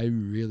do. I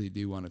really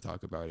do want to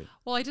talk about it.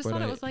 Well, I just But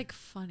thought I- it was like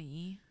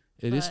funny.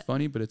 It is But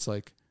funny, but it's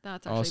like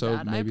That's actually also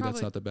bad. maybe I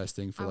that's not the best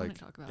thing for I like wouldn't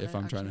talk about if it,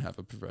 I'm trying to actually. have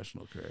a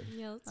professional career.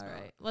 Yeah, let's All not.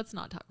 right, let's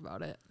not talk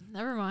about it.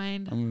 Never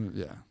mind.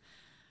 Yeah.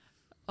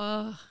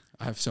 Ugh.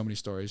 I have so many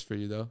stories for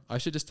you though. I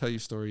should just tell you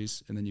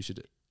stories and then you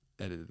should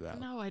edit it out.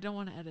 No, I don't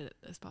want to edit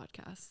this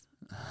podcast.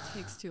 It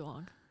takes too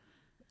long.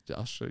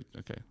 I'll show you.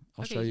 Okay.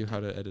 I'll Okay, show you you how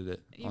to edit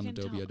it You on can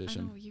Adobe tell,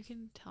 Audition. I know, you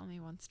can tell me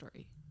one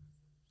story.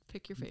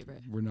 Pick your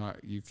favorite. We're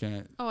not. You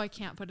can't. Oh, I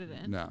can't put it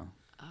in? No.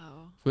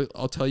 Oh. But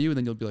I'll tell you, and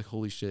then you'll be like,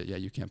 "Holy shit! Yeah,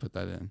 you can't put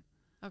that in."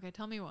 Okay,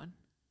 tell me one.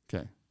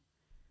 Okay.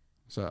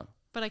 So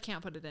But I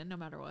can't put it in no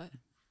matter what.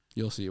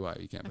 you'll see why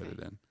you can't put Okay. it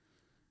in.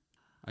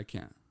 I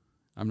can't.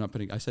 I'm not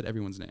putting. I said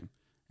everyone's name,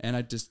 and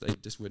it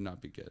just would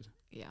not be good.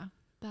 Yeah.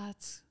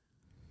 That's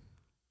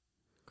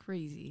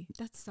crazy.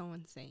 That's so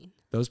insane.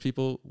 Those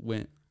people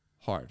went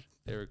hard.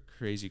 They were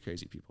crazy,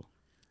 crazy people.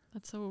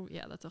 That's a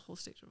whole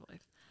stage of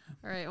life.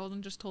 All right,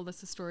 Olden just told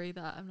us a story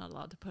that I'm not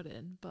allowed to put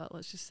in, but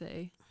let's just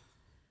say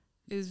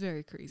it was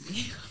very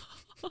crazy.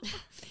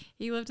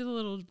 He lived a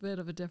little bit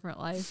of a different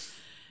life.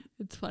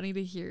 It's funny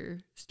to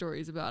hear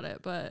stories about it,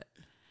 but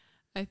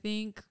I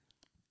think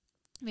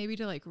maybe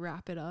to like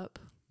wrap it up,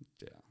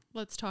 Yeah.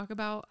 let's talk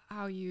about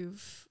how do you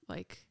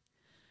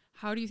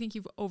think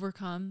you've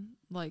overcome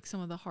like some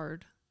of the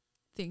hard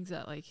things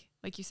that like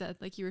you said,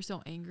 like you were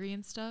so angry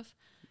and stuff.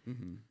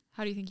 Mm-hmm.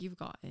 How do you think you've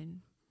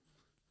gotten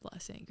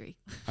less angry?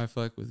 I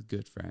feel like with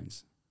good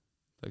friends,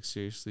 like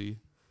seriously,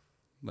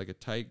 like a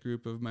tight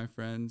group of my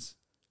friends.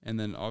 And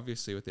then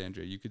obviously with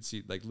Andrea, you could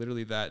see like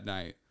literally that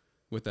night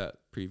with that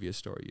previous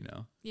story, you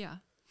know, Yeah.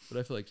 but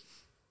I feel like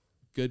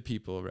good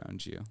people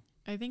around you.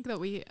 I think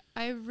that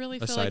I really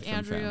feel Aside like from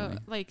Andrea, family.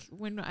 like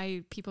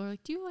when people are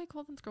like, do you like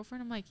Holden's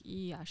girlfriend? I'm like,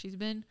 yeah, she's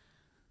been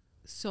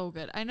so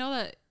good. I know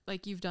that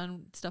like you've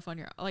done stuff on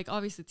your, like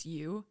obviously it's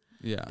you,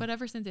 Yeah. but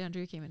ever since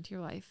Andrea came into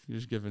your life. You're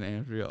just giving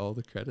Andrea all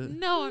the credit.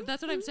 No,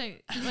 that's what I'm saying.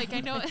 Like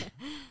I know,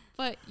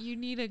 but you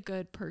need a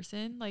good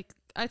person. Like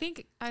I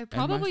think I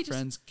probably and my just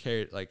friends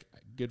cared, like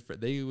good for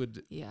they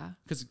would, yeah.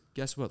 because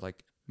guess what?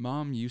 Like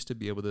mom used to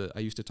be able to. I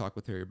used to talk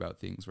with her about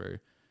things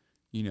where,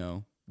 you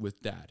know,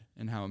 with dad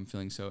and how I'm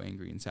feeling so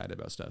angry and sad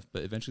about stuff.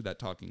 But eventually that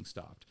talking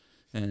stopped,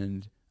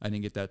 and I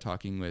didn't get that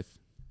talking with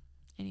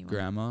Anyway.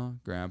 grandma,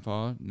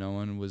 grandpa. No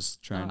one was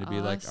trying to be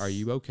like, us. "Are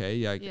you okay?"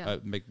 Yeah, Yeah.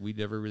 like we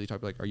never really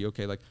talked like, "Are you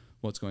okay?" Like,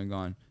 what's going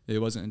on? It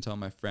wasn't until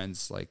my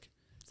friends like.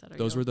 Said, "Are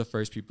Those you were the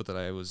first people that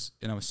I was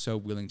so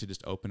willing to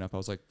just open up. I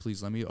was like,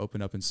 please let me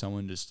open up and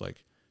someone just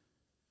like,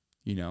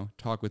 you know,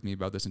 talk with me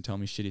about this and tell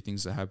me shitty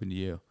things that happen to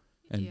you.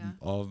 And Yeah.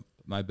 all of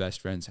my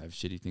best friends have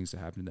shitty things that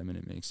happen to them, and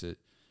it makes it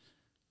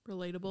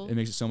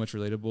relatable. so much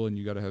relatable. And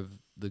you got to have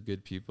the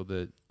good people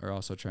that are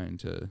also trying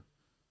to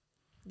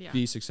Yeah.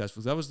 be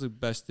successful. That was the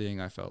best thing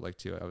I felt like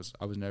too. I was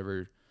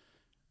never,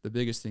 the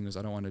biggest thing was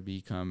I don't want to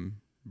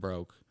become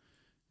broke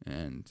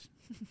and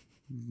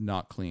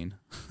not clean.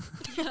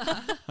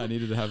 I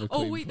needed to have a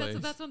clean Oh wait, place.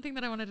 that's one thing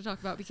that I wanted to talk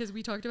about, because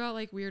we talked about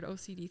like weird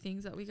OCD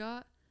things that we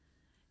got.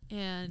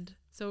 And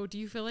so do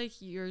you feel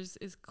like yours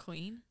is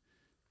clean?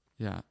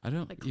 Yeah, I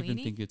don't Like even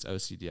cleaning? think it's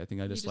OCD. I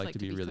think I You just like to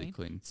be really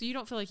clean. So you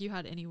don't feel like you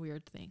had any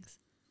weird things?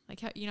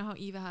 Like how, you know how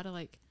Eva had to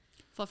like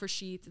fluff her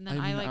sheets, and then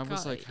I mean, I I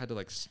was got, like had to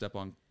like step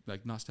on,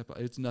 like not step on.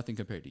 It's nothing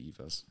compared to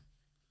Eva's.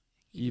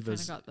 Eva kind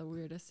Eva's- of got the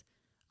weirdest.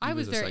 I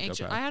Eva's was a very anxious.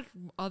 psychopath. I had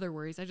other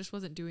worries. I just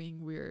wasn't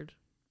doing weird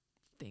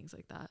things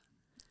like that.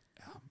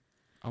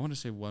 I want to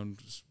say one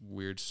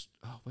weird.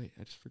 Oh wait,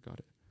 I just forgot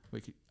it.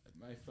 Wait,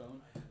 my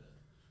phone.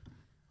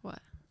 What?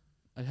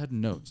 I had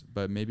notes,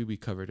 but maybe we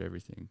covered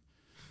everything.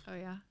 Oh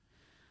yeah.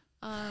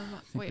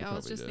 think Wait, we I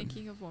was probably just did.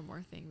 thinking of one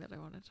more thing that I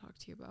want to talk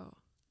to you about.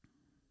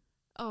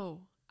 Oh,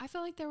 I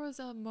feel like there was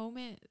a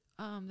moment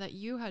that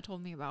you had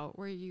told me about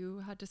where you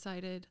had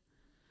decided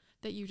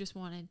that you just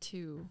wanted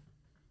to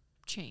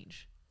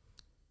change.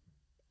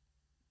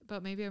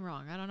 But maybe I'm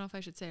wrong. I don't know if I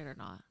should say it or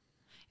not.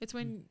 It's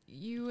when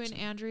you and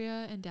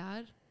Andrea and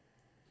Dad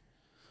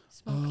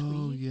smoked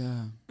Oh weed.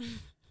 yeah.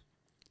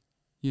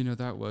 You know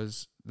that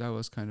was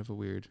kind of a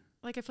weird.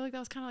 Like I feel like that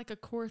was kind of like a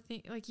core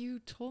thing. Like you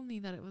told me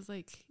that it was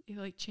like it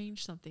like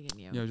changed something in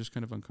you. Yeah, I was just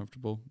kind of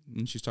uncomfortable.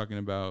 And she's talking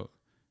about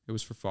it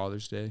was for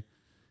Father's Day,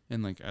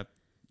 and like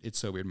it's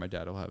so weird. My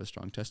dad will have a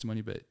strong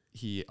testimony, but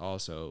he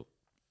also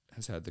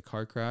has had the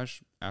car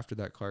crash. After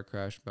that car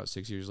crash, about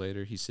 6 years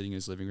later, he's sitting in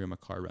his living room. A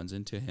car runs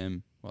into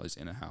him while he's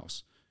in a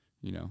house.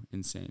 You know,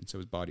 insane. So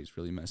his body's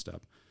really messed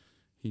up.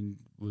 He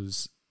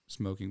was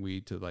smoking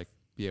weed to like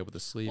be able to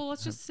sleep. Well,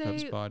 let's just have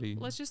his say body.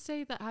 let's just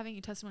say that having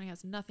a testimony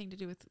has nothing to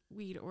do with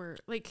weed or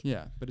like.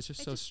 Yeah, but it's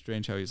just I so just-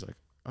 strange how he's like,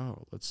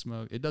 oh, let's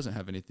smoke. It doesn't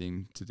have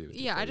anything to do with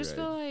Yeah, it, I just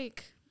right? feel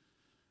like,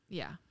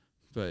 yeah,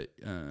 But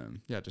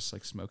yeah, just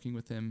like smoking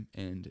with him,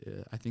 and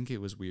I think it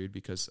was weird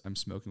because I'm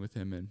smoking with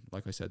him, and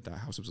like I said, that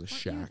house was a weren't you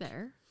shack.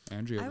 there?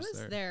 Andrea I was,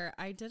 was there.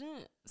 I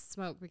didn't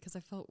smoke because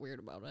I felt weird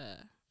about it.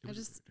 It I was-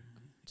 just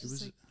It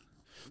was like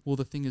well.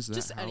 The thing is that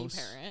just any house.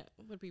 parent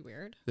would be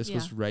weird. This Yeah.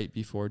 was right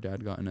before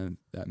Dad got in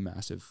that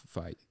massive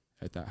fight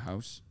at that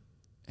house,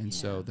 and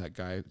so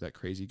Yeah. that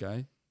crazy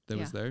guy that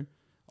was Yeah. there,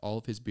 all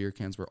of his beer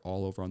cans were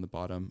all over on the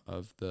bottom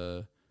of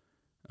the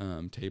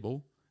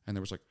table, and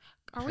there was like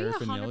Are we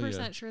paraphernalia.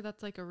 100% sure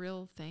that's like a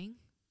real thing?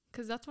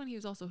 Because that's when he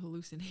was also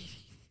hallucinating.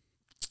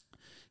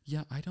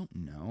 Yeah, I don't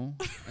know.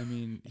 I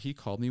mean, he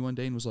called me one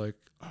day and was like,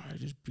 oh, I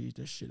just beat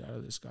the shit out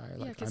of this guy. Yeah,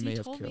 Like, I 'cause he may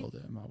have told me- killed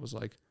him. I was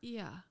like,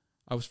 Yeah.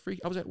 I was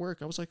freaked. I was at work.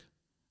 I was like,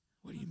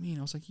 what do you mean?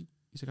 I was like, he's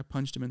like, I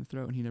punched him in the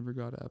throat and he never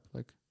got up.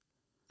 Like,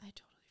 I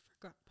totally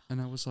forgot.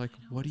 and I was like,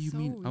 I know, what do it's you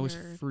mean? so I was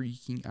weird.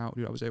 freaking out,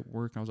 dude. I was at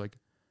work. I was like,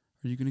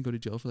 are you going to go to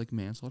jail for like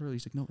manslaughter?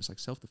 He's like, no, it's like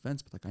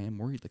self-defense. But like, I am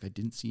worried. Like, I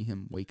didn't see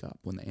him wake up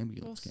when the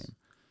ambulance Well, came.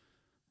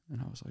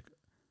 And I was like,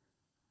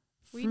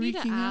 We need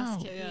to freaking ask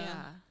out. him. Yeah.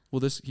 Yeah.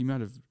 Well, he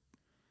might have.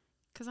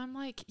 Because I'm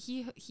like,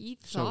 he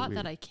So thought weird.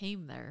 that I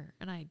came there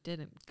and I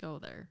didn't go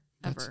there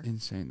That's ever.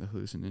 insane. The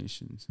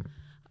hallucinations.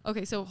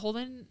 Okay, so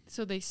Holden,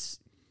 so they,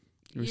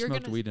 We you're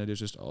smoked gonna, weed, and it was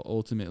just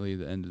ultimately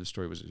the end of the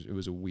story was it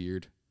was a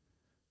weird.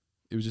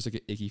 It was just like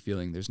an icky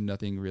feeling. There's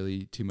nothing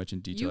really too much in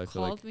detail. you I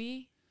feel called like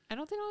me. I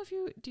don't know if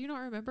you, do you not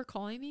remember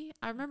calling me?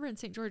 I remember in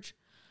St. George.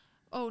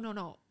 Oh,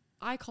 no.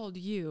 I called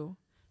you.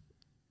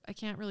 I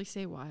can't really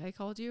say why I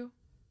called you,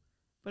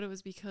 but it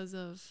was because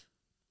of,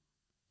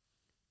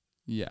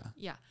 yeah.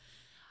 yeah.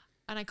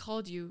 And I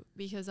called you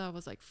because I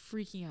was like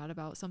freaking out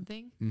about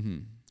something. Mm-hmm.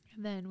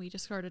 And then we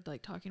just started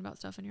like talking about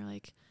stuff, and you're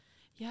like,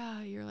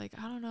 yeah, you're like,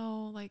 I don't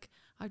know, like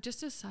I've just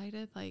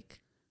decided like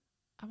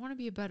I want to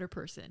be a better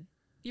person.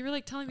 You were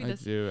like telling me I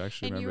this, do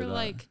actually and you remember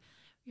were that.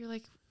 you're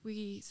like,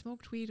 we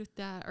smoked weed with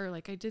that, or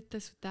like I did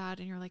this with that,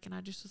 and you're like, and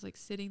I just was like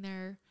sitting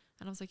there,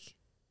 and I was like,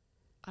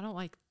 I don't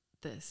like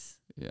this.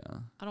 Yeah.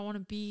 I don't want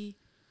to be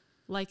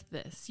like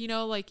this. You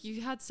know, like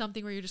you had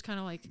something where you're just kind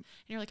of like, and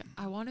you're like,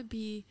 I want to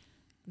be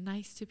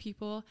nice to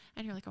people,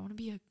 and you're like, I want to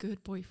be a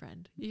good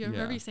boyfriend. You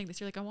remember Yeah. you saying this?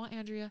 You're like, I want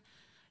Andrea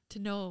to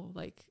know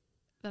like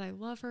that I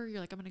love her. You're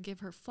like, I'm going to give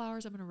her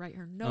flowers. I'm going to write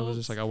her notes. I was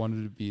just like, I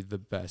wanted to be the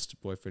best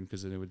boyfriend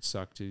because then it would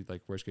suck to,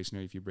 like, worst case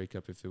scenario, if you break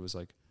up, if it was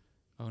like,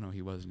 oh no,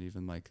 he wasn't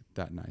even like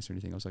that nice or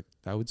anything. I was like,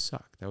 that would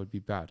suck. That would be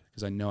bad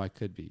because I know I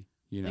could be,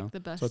 you know? Like the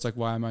best. So it's like,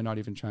 why am I not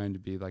even trying to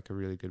be like a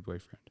really good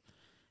boyfriend?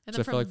 And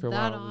So then I felt like for a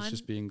that while it was on,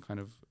 just being kind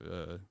of,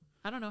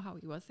 I don't know how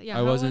he was. Yeah, I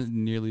how wasn't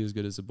nearly as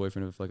good as a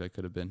boyfriend if like I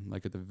could have been.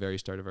 Like at the very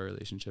start of our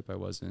relationship, I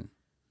wasn't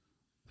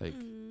like,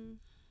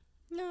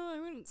 No, I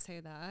wouldn't say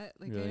that.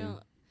 Like, Really? I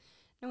don't.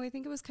 No, I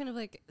think it was kind of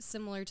like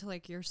similar to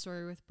like your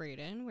story with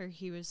Brayden, where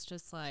he was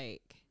just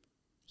like,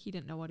 he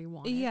didn't know what he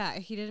wanted. yeah,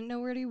 he didn't know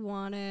what he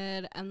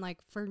wanted. And like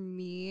for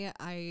me,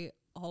 I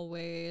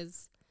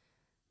always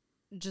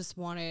just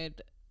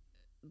wanted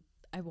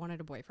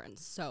a boyfriend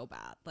so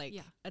bad. Like,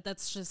 Yeah.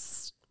 that's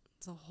just,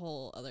 it's a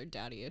whole other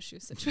daddy issue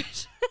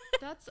situation.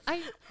 That's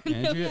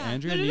Andrea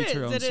but it needs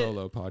her is, own it is.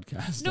 solo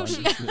podcast. no, she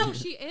honestly. no,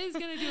 she is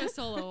gonna do a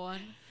solo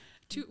one.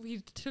 We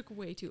took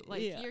way too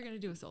like Yeah. you're gonna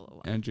do a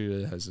solo one.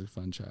 Andrea has a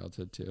fun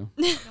childhood too.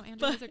 No,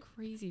 Andrew has a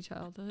crazy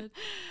childhood.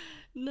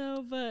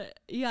 No, but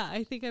yeah,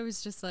 I think I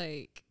was just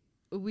like,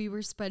 we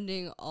were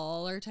spending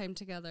all our time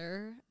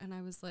together, and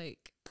I was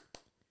like,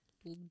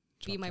 be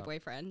Chop, my chop.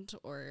 boyfriend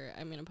or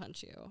I'm gonna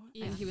punch you.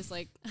 Yeah. And he was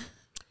like,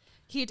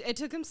 it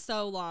took him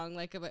so long.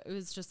 Like, it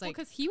was just like,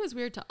 Because he was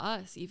weird to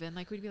us, even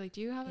like we'd be like,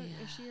 "Do you have a? Yeah.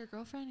 Is she your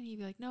girlfriend?" And he'd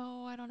be like,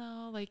 "No, I don't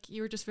know." Like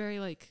you were just very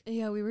like,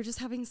 yeah, we were just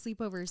having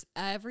sleepovers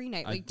every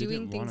night, I like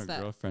doing didn't want things a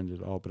that. girlfriend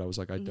at all, but I was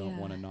like, I don't Yeah.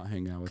 want to not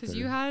hang out with her. because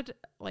you had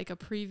like a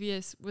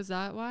previous. Was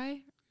that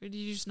why? Or did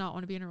you just not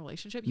want to be in a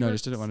relationship? no, I were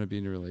just didn't want to be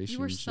in a relationship. You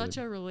were such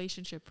a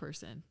relationship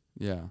person.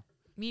 yeah.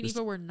 Me and Just-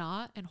 Eva were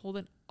not, and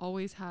Holden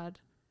always had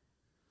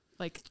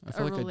like I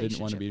feel a like I didn't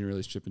want to relationship. be in a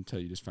relationship until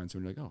you just find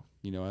someone like, oh,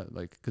 you know what?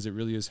 Like, because it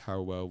really is how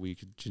well we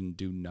can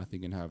do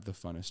nothing and have the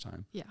funnest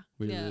time. Yeah.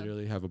 We Yeah.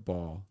 literally have a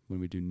ball when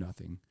we do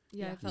nothing.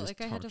 Yeah, Yeah. I felt Just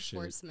like I had talk to shit.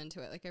 force him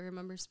into it. Like, I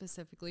remember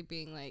specifically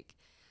being like,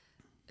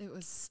 it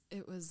was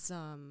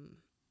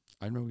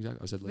I remember exactly.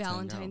 I said, let's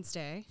Valentine's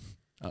Day.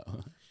 hang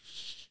out.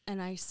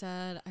 And I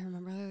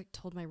remember I like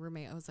told my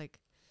roommate, I was like,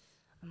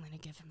 I'm going to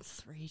give him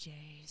 3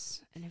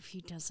 days. And if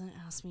he doesn't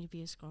ask me to be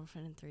his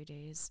girlfriend in 3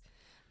 days,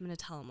 I'm going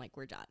to tell him like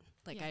we're done.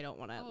 Like, Yeah. I don't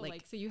want to Oh,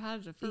 like, so you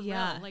had it for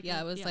yeah, real. Like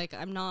yeah. It was like,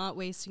 I'm not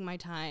wasting my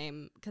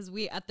time. Cause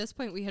at this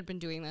point we had been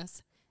doing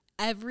this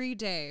every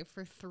day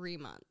for 3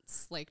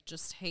 months, like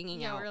just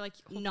hanging yeah, out. we're like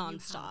Holden, you have a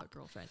nonstop.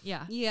 girlfriend.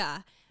 Yeah. Yeah.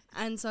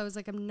 And so I was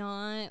like, I'm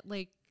not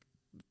like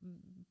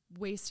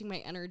wasting my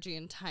energy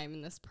and time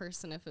in this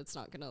person if it's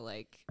not going to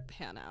like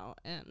pan out.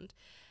 And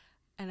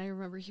I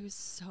remember he was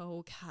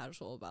so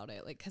casual about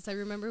it. Like, cause I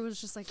remember it was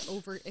just like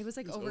over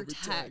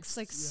text,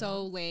 like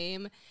so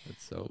lame.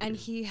 That's so And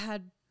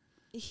weird.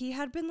 he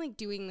had been like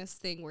doing this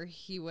thing where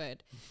he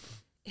would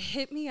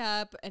hit me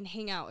up and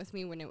hang out with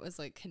me when it was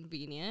like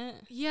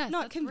convenient. Yes,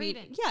 Not that's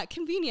convenient. Brayden. Yeah,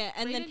 convenient.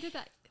 And Brayden then did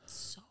that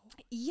so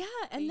yeah,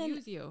 and they then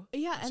use you.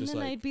 yeah, It's and just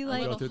then like, I'd be I'll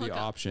like, go through the hookup.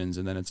 options,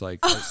 and then it's like,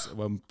 at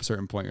one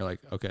certain point, you're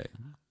like, okay,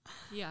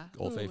 Yeah.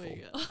 Old Oh my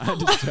Faithful. God. I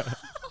just,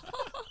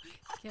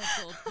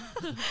 Canceled.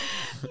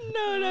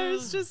 no, and I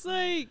was just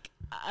like,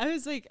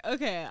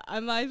 okay,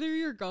 I'm either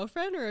your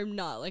girlfriend or I'm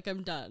not. Like,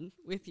 I'm done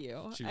with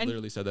you. she And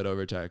literally said that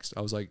over text.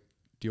 I was like,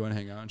 do you want to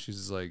hang out? And she's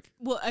just like,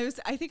 well,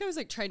 I think I was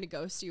like trying to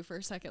ghost you for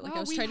a second. Like, Wow, I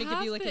was we trying to give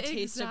have you like a the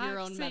taste of your exact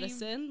own same-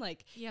 medicine.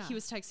 Like, Yeah. he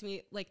was texting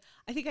me. Like,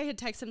 I think I had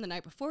texted him the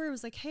night before. It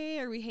was like, hey,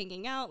 are we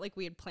hanging out? Like,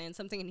 we had planned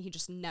something, and he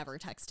just never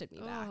texted me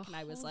back. Oh, And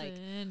I was like,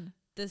 Holden.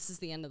 this is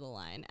the end of the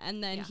line.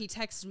 And then Yeah. he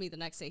texted me the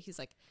next day. He's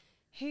like,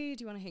 hey,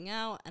 do you want to hang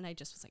out? And I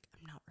just was like,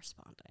 I'm not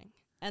responding.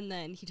 And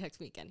then he texted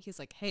me again. He's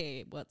like,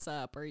 hey, what's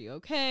up? Are you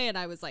okay? And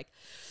I was like,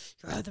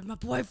 you're either my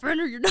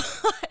boyfriend or you're not.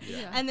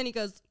 Yeah. And then he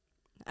goes,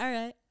 all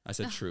right. I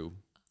said true.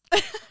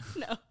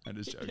 No. I'm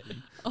just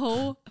joking.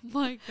 Oh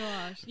my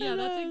gosh. Yeah,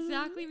 that's then-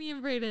 exactly me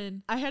and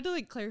Brayden. I had to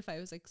like clarify. I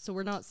was like, so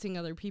we're not seeing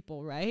other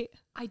people, right?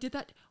 I did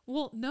that.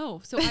 Well,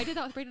 no. So I did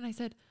that with Brayden. I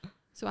said,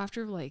 so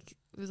after like,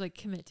 it was like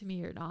commit to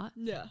me or not.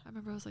 Yeah. I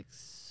remember I was like,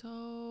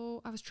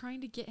 so I was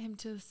trying to get him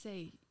to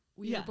say,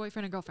 we're Yeah.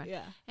 boyfriend and girlfriend.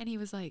 Yeah. And he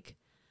was like,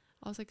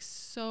 I was like,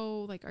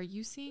 so like, are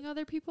you seeing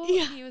other people?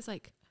 Yeah. And he was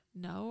like,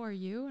 no, are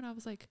you? And I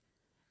was like,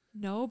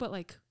 no, but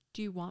like,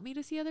 do you want me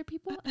to see other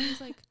people? And he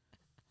was like,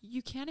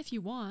 you can if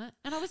you want.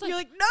 And I was like, You're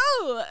like,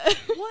 no.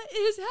 what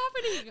is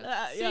happening?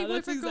 Say Yeah,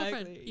 that's boyfriend,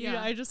 girlfriend. exactly. Yeah.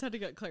 Yeah, I just had to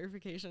get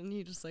clarification.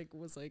 He just like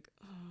was like,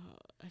 oh,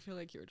 I feel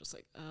like you were just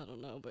like, I don't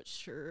know, but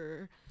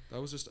sure. That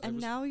was just. I And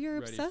was now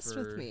you're ready obsessed for-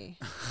 with me.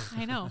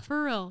 I know,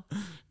 for real.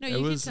 No, I you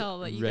can was tell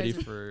that you ready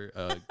guys are for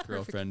a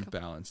girlfriend couple.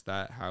 balance.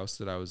 That house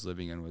that I was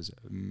living in was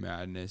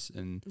madness,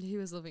 and He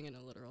was living in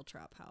a literal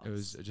trap house. it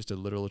was just a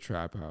literal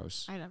trap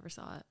house. I never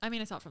saw it. I mean,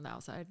 I saw it from the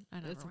outside.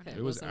 I never It's went okay.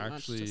 in. It was wasn't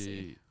much to see.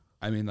 actually,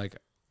 I mean, like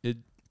it.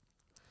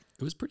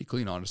 It was pretty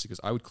clean, honestly, because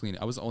I would clean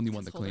it. I was the only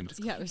one that Holden cleaned. was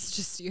Yeah, it was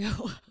just you.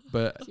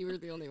 But You were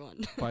the only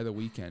one. by the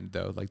weekend,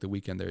 though, like the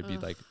weekend, there would be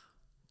Ugh. like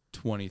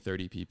 20,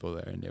 30 people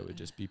there, and it would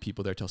just be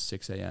people there till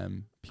 6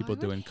 a.m. People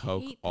would doing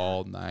coke hate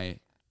all that.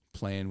 night,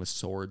 playing with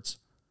swords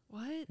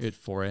What? at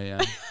 4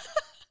 a.m.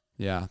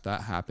 Yeah,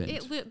 that happened.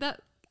 That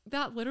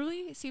that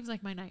literally seems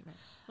like my nightmare.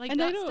 Like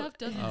And I that don't- stuff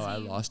doesn't Oh, I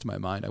seem. lost my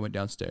mind. I went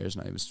downstairs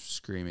and I was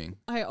screaming.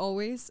 I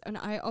always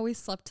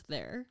slept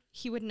there.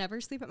 He would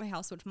never sleep at my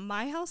house, which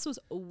my house was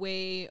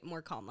way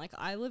more calm. Like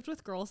I lived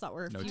with girls that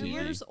were a No few TV.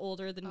 years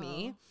older than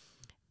me,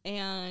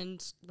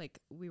 and like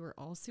we were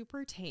all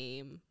super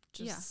tame.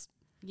 Just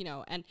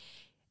and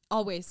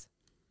always.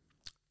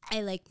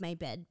 I like my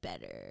bed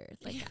better.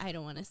 Like I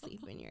don't want to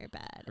sleep in your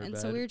bed. Her And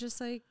so bed. we were just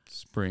like,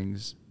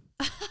 Springs.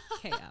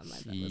 okay, yeah, my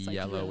bed was like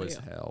Yellow really as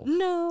hell.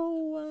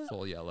 No.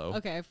 Full yellow.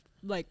 Okay, I've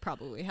like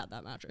probably had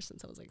that mattress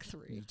since I was like It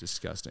 3. was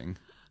disgusting.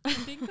 I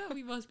think that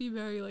we must be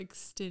very like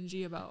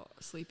stingy about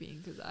sleeping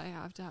because I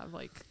have to have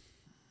like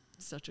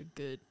such a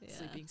good Yeah.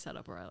 sleeping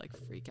setup where I like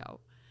freak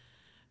out.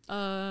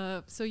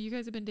 So you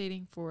guys have been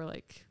dating for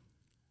like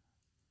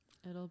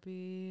It'll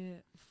be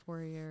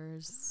 4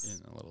 years.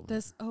 In a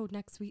little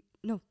Next week.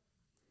 No.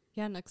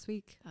 Yeah, next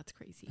week. that's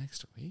crazy.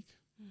 next week.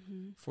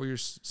 Mm-hmm. 4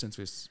 years since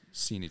we've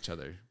seen each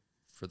other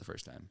for the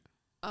first time.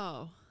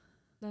 Oh,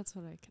 That's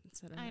what I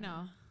consider. I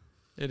know.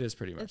 It is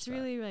pretty much. It's that.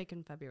 really like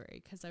in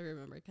February because I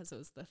remember because it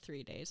was the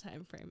 3-day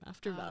time frame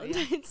after Oh, yeah.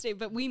 Valentine's Day.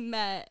 But we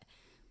met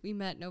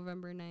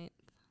November 9th.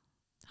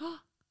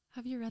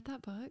 Have you read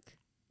that book?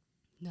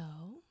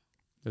 No.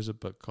 There's a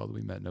book called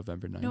We Met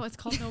November 9th. No, it's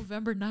called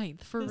November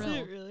 9th, for Is real.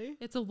 it really?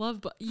 It's a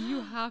love book.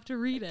 You have to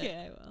read it. Okay,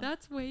 I will.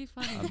 That's way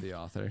funny. I'm the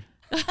author.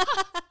 I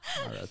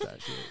wrote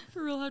that shit.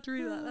 For real, have to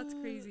read that. That's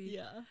crazy.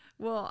 Yeah.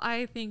 Well,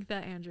 I think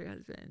that Andrew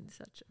has been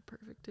such a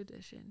perfect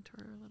addition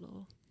to our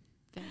little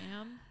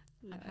fam.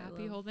 Yeah, I'm I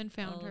happy love Holden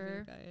found all of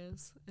her. you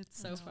guys. It's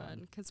so That's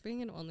fun because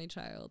being an only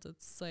child,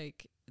 it's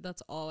like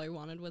that's all I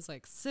wanted was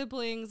like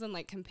siblings and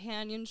like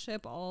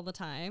companionship all the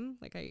time.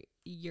 Like I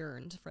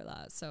yearned for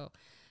that. So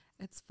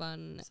it's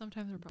fun.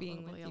 Sometimes we're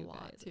being probably with a you lot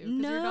guys. too. Because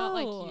you're not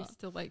No. like used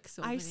to like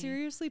so I many.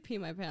 seriously pee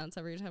my pants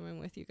every time I'm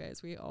with you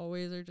guys. We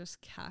always are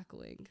just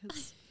cackling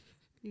because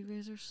you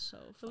guys are so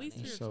funny. least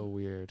You're you're- so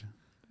weird.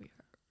 We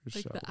You're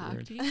like so the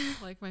weird. acting,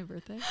 like my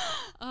birthday.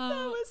 that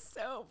was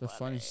so The funny.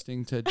 funniest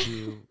thing to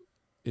do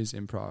is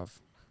improv.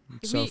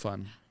 It's so We-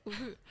 fun.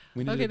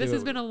 We need Okay, to this do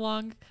has it. been a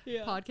long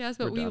Yeah. podcast,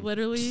 but We're we done.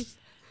 literally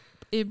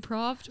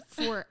improved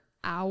for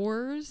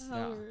hours,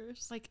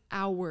 Hours. like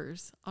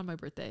hours on my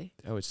birthday.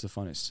 Oh, it's the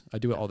funnest. I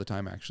do it all the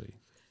time, actually.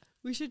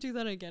 We should do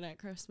that again at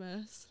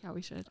Christmas. Yeah,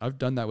 we should. I've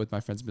done that with my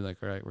friends and be like,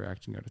 all right, we're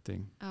acting out a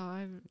thing.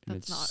 Oh, that's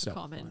it's not so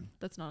common. fun.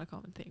 That's not a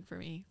common thing for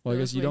me. Well, I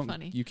That guess was you way don't,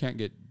 Funny. you can't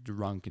get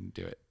drunk and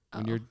do it.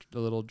 When Oh. you're a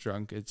little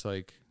drunk, it's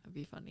like, That'd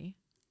be funny.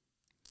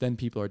 then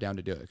people are down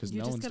to do it because You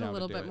no just one's get down a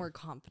little to do bit it. more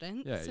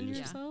confidence Yeah, in you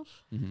just-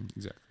 yourself.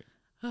 Exactly.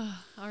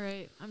 All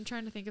right, I'm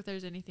trying to think if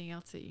there's anything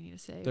else that you need to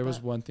say. There was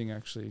but- one thing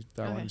actually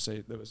that I Okay. wanted to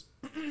say. That was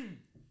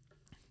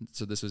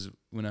so. This was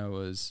when I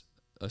was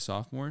a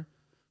sophomore,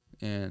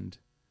 and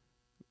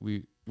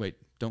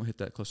don't hit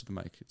that close to the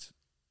mic. It's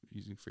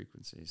using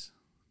frequencies.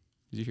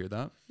 Did you hear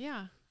that?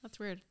 Yeah, that's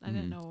weird. I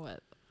didn't Mhm. know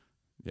what.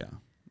 Yeah.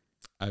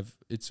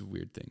 It's a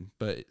weird thing.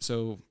 But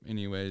so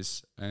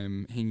anyways,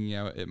 I'm hanging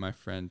out at my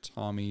friend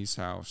Tommy's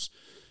house,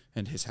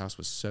 and his house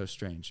was so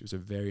strange. It was a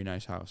very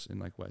nice house in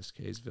like West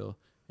Kaysville,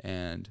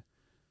 and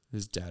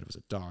his dad was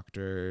a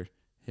doctor,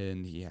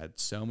 and he had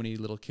so many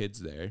little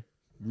kids there.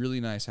 Really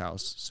nice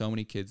house. So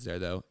many kids there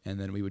though. And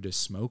then we would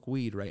just smoke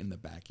weed right in the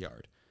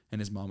backyard,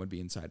 and his mom would be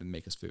inside and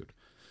make us food.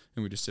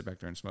 And we'd just sit back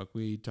there and smoke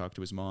weed, talk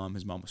to his mom.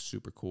 His mom was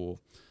super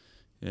cool.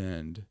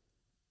 And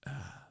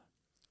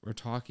we're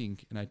talking,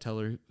 and I tell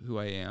her who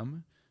I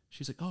am.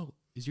 She's like, "Oh,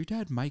 is your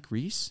dad Mike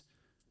Reese?"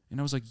 And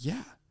I was like,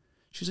 "Yeah."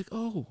 She's like,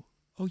 "Oh,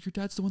 your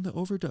dad's the one that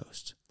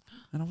overdosed."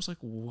 And I was like,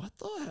 "What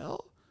the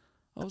hell?"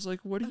 I was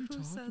like, "What are you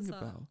Who says talking that?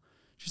 about?"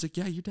 She's like,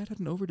 "Yeah, your dad had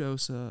an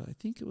overdose. I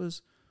think it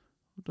was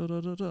da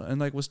da da da." And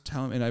like was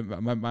telling, and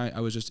I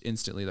was just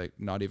instantly like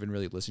not even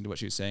really listening to what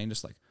she was saying,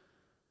 just like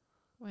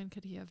When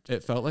could he have?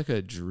 it felt like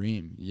a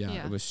dream. Yeah,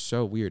 Yeah. it was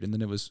so weird. And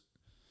then it was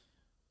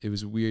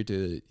weird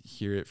to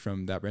hear it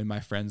from that. And my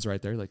friends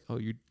right there, like, "Oh,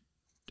 your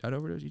dad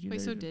overdosed? Did you Wait,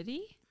 know so your dad-" did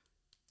he?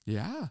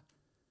 Yeah,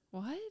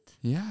 What?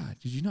 yeah.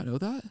 Did you not know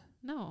that?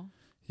 No.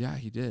 Yeah,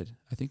 he did.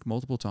 I think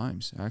multiple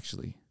times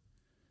actually.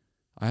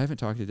 I haven't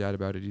talked to Dad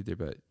about it either,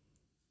 but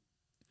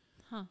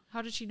Huh?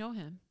 How did she know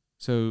him?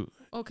 so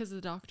Oh, because of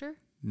the doctor.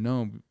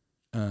 no,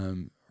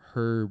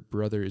 her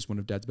brother is one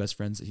of Dad's best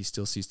friends that he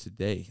still sees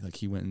today. Like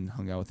he went and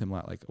hung out with him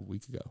like a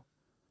week ago.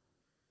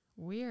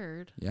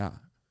 Weird. Yeah,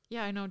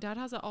 Yeah, I know. Dad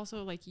has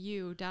also like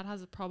you. Dad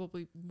has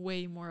probably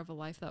way more of a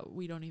life that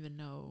we don't even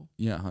know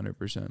yeah,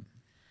 100%.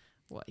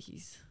 what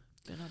he's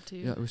been up to.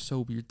 Yeah, it was so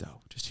weird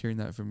though, just hearing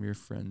that from your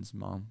friend's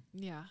mom.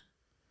 Yeah.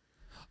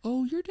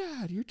 Oh, your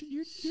dad, your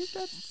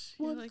dad's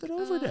You're one like, that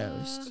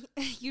overdosed.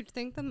 You'd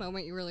think the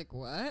moment you were like,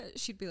 "What?"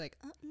 She'd be like,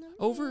 "No."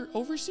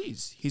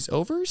 Overseas. He's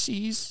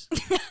overseas.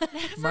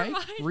 Mike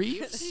mind.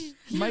 Reeves. She's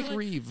Mike like-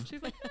 Reeve.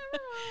 She's like, never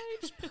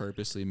mind. Just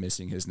purposely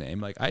missing his name.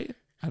 Like I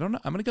don't know.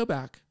 I'm gonna go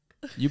back.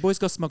 You boys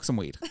go smoke some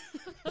weed.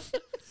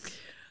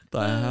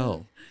 The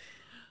hell.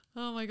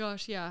 Oh my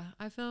gosh, yeah.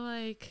 I feel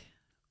like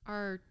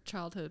our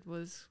childhood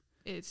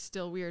it's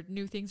still weird.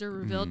 New things are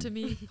revealed to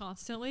me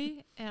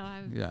constantly, and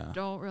I Yeah.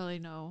 don't really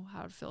know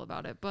how to feel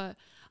about it. But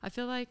I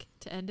feel like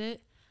to end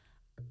it,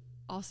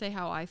 I'll say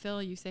how I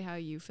feel, you say how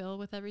you feel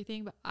with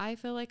everything, but I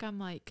feel like I'm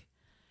like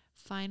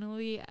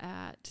finally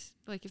at,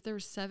 like, if there were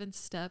 7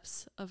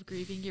 steps of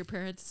grieving your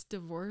parents'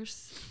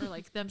 divorce or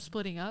like them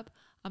splitting up,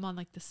 I'm on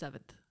like the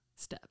 7th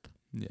step.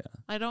 Yeah.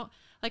 I don't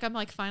like, I'm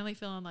like finally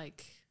feeling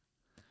like,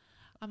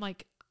 I'm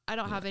like, I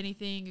don't have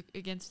anything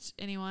against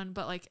anyone,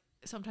 but like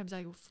sometimes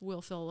I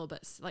will feel a little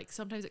bit like,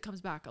 sometimes it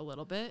comes back a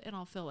little bit and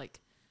I'll feel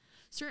like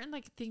certain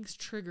like things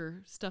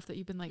trigger stuff that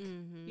you've been like,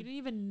 you didn't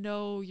even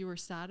know you were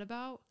sad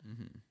about.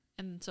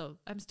 And so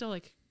I'm still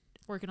like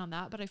working on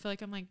that, but I feel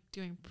like I'm like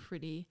doing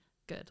pretty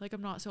good. Like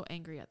I'm not so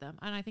angry at them.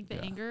 And I think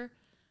the anger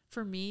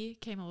for me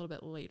came a little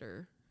bit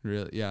later.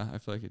 Really? Yeah, I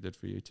feel like it did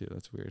for you too.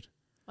 That's weird.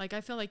 Like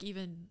I feel like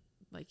even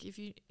like if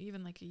you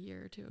even like a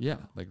year or two Yeah,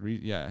 ago, like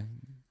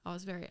I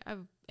was very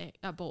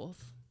at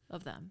both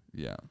of them.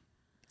 yeah.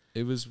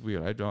 It was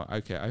weird. I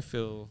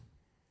feel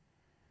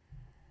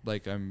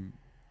like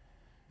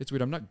it's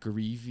weird. I'm not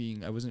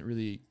grieving. I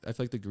feel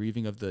like the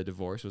grieving of the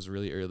divorce was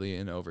really early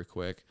and over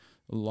quick.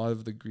 A lot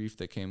of the grief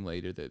that came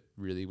later that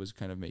really was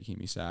kind of making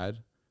me sad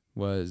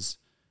was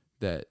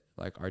that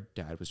like our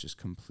dad was just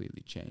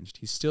completely changed.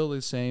 He's still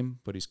the same,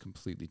 but he's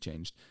completely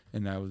changed.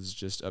 And I was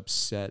just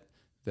upset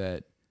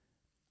that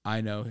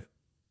I know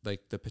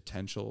like the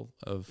potential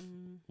of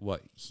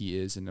what he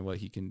is and what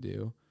he can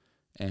do,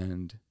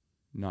 and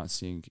not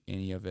seeing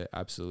any of it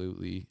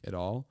absolutely at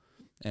all.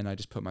 And I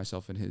just put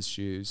myself in his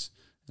shoes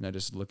and I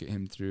just look at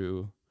him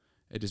through.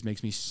 It just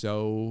makes me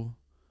so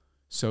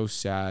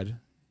sad,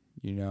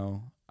 you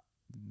know,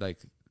 like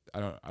I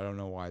don't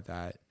know why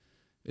that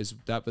is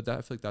that, but that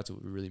I feel like that's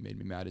what really made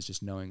me mad, is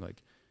just knowing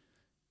like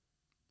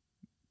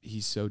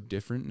he's so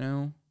different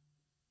now.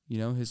 You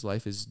know, his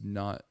life is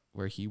not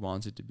where he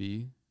wants it to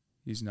be.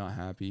 He's not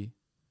happy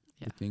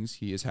with things.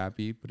 He is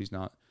happy, but he's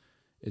not.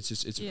 It's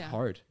just, it's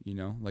hard, you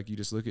know, like you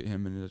just look at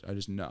him and I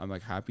just know, I'm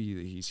like happy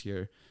that he's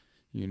here,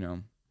 you know,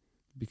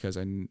 because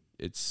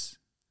it's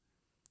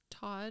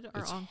Todd,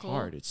 our it's uncle.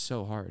 hard. It's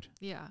so hard.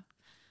 Yeah.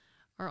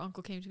 Our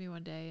uncle came to me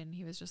one day and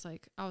he was just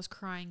like, I was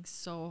crying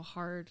so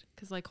hard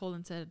because like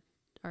Holden said,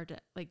 our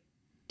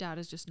dad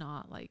is just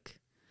not like.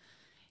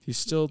 He's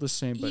still the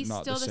same, but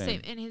not the same. He's still the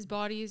same. And his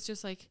body is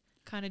just like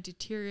kind of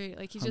deteriorate.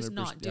 Like he's just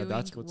not doing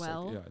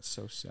well. Like, yeah, it's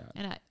so sad.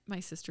 And at my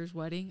sister's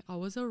wedding, I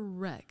was a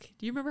wreck.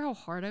 Do you remember how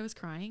hard I was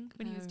crying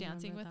when he was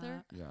dancing with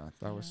her? Yeah,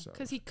 that was so.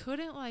 Because he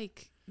couldn't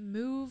like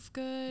move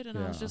good. And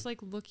I was just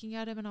like looking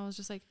at him and I was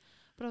just like,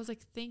 but I was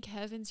like, thank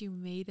heavens you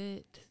made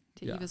it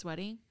to Eva's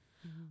wedding.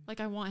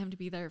 Like I want him to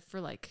be there for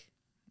like,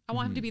 I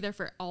want him to be there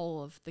for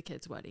all of the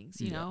kids'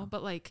 weddings, you know?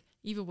 But like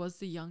Eva was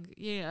the young,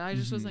 I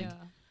just was like,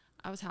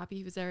 I was happy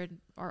he was there. And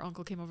our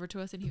uncle came over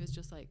to us and he was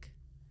just like,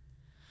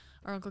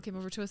 our uncle came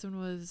over to us and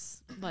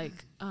was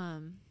like,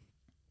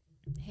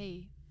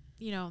 hey,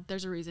 you know,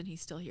 there's a reason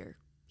he's still here.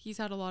 He's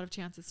had a lot of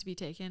chances to be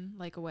taken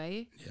like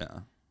away.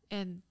 Yeah.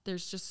 And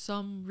there's just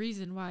some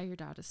reason why your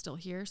dad is still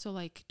here. So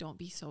like, don't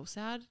be so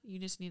sad. You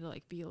just need to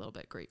like be a little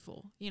bit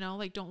grateful, you know,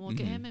 like don't look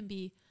at him and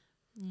be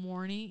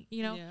mourning,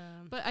 you know,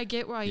 but I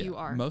get why you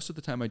are. Most of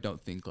the time I don't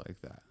think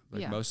like that.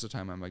 Like most of the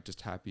time I'm like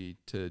just happy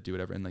to do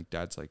whatever. And like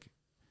dad's like,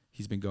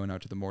 he's been going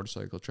out to the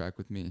motorcycle track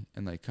with me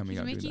and like coming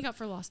out. He's making up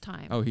for lost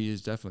time. Oh, he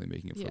is definitely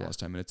making up for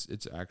lost time. And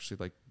it's actually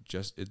like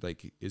just, it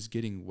like is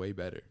getting way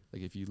better.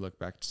 Like if you look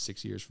back to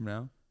 6 years from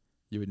now,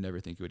 you would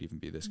never think it would even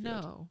be this good.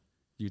 No.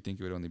 You'd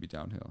think it would only be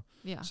downhill.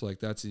 Yeah. So like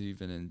that's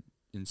even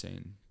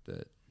insane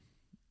that.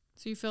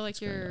 So you feel like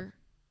you're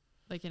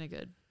like in a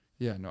good.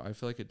 Yeah, no, I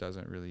feel like it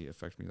doesn't really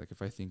affect me. Like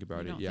if I think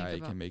about it,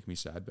 it can make me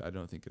sad, but I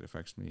don't think it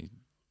affects me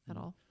at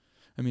all.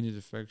 I mean, it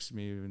affects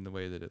me in the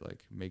way that it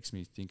like makes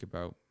me think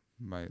about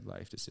my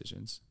life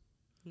decisions.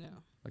 No.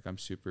 Like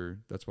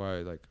that's why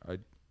I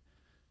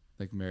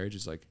like marriage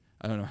is like,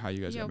 I don't know how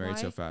you guys got married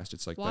so fast.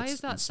 It's like, why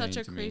is that such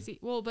a crazy,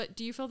 well, but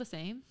do you feel the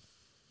same?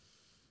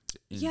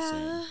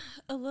 Yeah,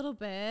 a little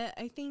bit.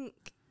 I think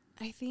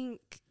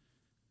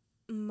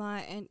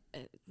my, and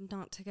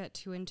not to get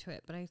too into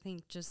it, but I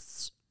think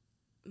just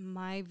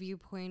my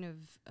viewpoint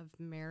of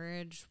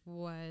marriage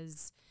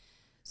was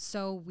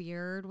so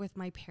weird with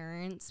my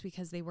parents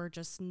because they were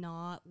just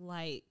not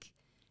like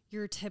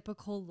your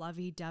typical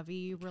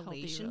lovey-dovey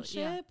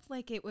relationship.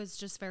 Like it was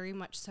just very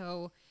much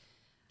so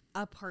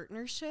a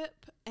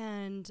partnership,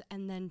 and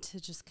then to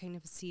just kind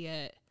of see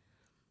it,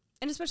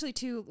 and especially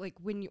too like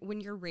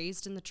when you're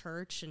raised in the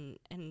church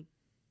and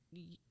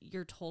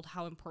you're told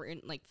how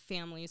important like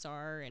families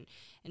are and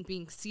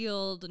being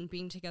sealed and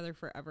being together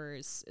forever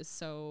is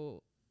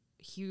so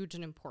huge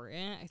and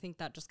important. I think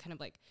that just kind of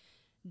like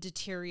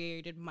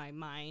deteriorated my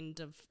mind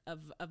of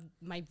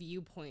my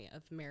viewpoint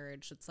of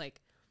marriage. It's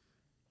like,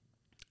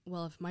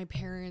 well, if my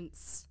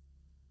parents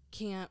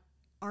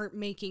aren't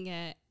making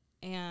it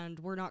and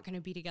we're not going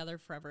to be together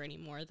forever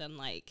anymore, then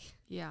like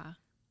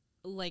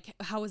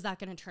how is that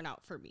going to turn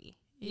out for me,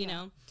 you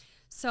know?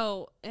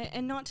 So,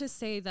 and not to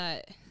say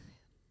that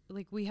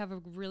like we have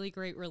a really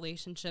great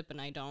relationship and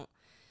I don't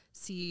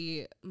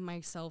see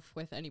myself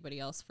with anybody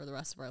else for the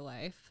rest of our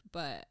life,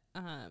 but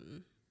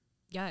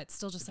yeah, it's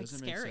still just It like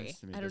doesn't make scary. sense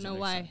to me. I It don't doesn't know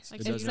make why. sense.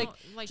 Like It you doesn't.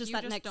 don't, just you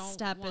that next don't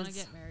step wanna is-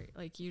 get married.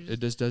 Like you It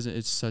just just doesn't.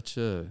 It's such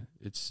a.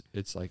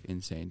 It's like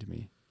insane to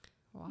me.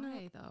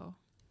 why though?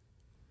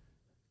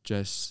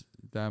 Just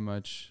that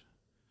much,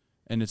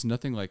 and it's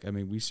nothing like. I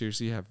mean, we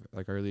seriously have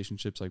like our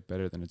relationships like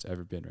better than it's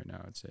ever been right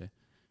now. I'd say,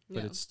 but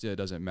Yeah. it still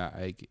doesn't matter.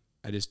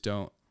 I just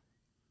don't.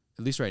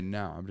 At least right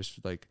now, I'm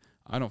just like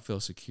I don't feel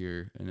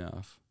secure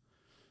enough.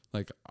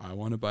 Like I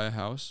want to buy a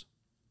house,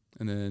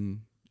 and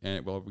then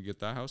we get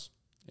that house.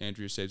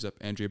 Andrea saves up.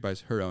 Andrea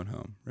buys her own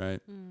home,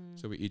 right?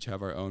 So we each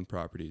have our own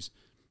properties,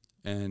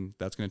 and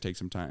that's going to take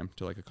some time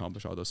to like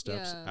accomplish all those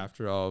steps. Yeah.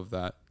 After all of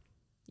that,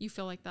 You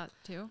feel like that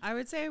too? I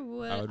would say I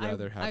would. I would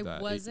rather have I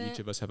that. Wasn't, Each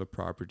of us have a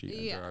property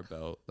Yeah. under our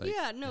belt. Like,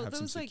 yeah, no, have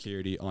some those like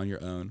security on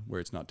your own where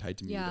it's not tied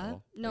to me at yeah,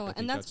 all. no, Like, I think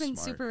and that's been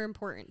smart. super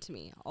important to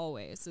me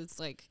always. It's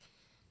like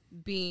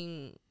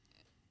being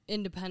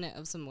independent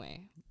of some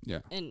way, Yeah.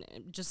 and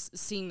just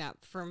seeing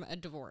that from a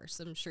divorce.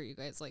 I'm sure you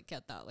guys like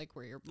get that, like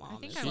where your mom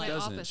think is I'm She like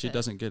doesn't. She opposite.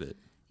 doesn't get it.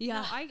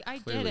 yeah, No, I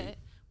get Clearly. it.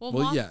 Well,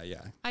 Well, mom,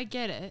 yeah. I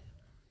get it,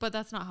 but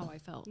that's not how I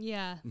felt.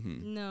 yeah,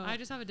 Mhm. no, I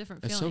just have a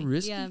different It's so feeling.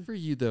 risky Yeah. for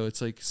you, though.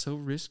 It's like so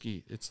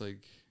risky. It's like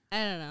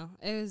I don't know.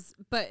 It was,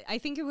 but I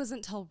think it wasn't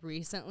until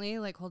recently,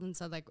 like Holden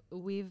said, like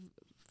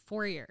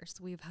 4 years,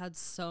 we've had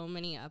so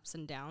many ups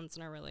and downs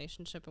in our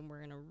relationship, and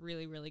we're in a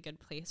really, really good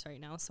place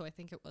right now. So I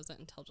think it wasn't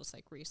until just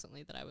like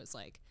recently that I was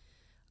like,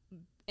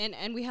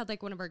 and we had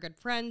like one of our good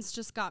friends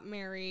just got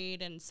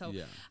married, and so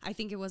yeah. I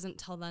think it wasn't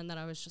till then that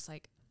I was just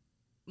like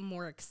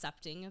more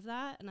accepting of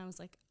that, and I was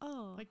like,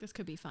 oh, Like this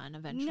could be fun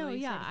eventually. no,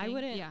 yeah, sort of I thing.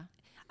 wouldn't. Yeah.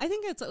 I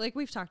think it's like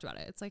we've talked about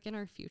it. It's like in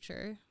our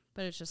future,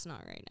 but it's just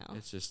not right now.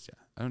 It's just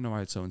I don't know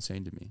why it's so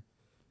insane to me.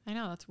 I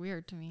know that's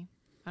weird to me.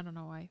 I don't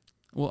know why,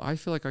 Well, I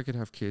feel like I could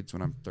have kids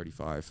when I'm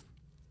 35.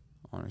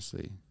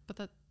 Honestly, but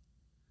that.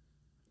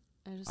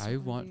 just I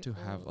don't wanna want be to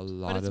have a old.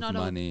 lot it's of not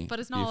all- money but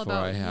it's not all before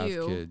I about have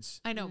you.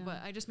 kids. I know, Yeah.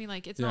 but I just mean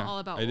like it's Yeah, not all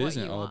about it what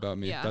isn't you all want. about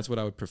me. Yeah. That's what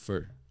I would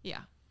prefer.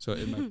 Yeah. So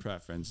in my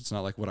preference, it's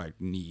not like what I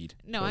need.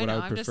 No, but I what know. I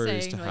would I'm just prefer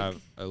is saying, to like-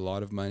 have a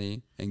lot of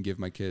money and give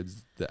my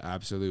kids the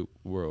absolute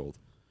world,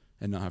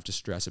 and not have to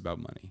stress about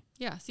money.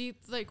 Yeah. See,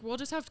 like we'll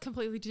just have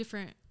completely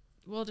different.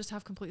 We'll just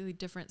have completely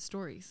different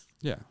stories.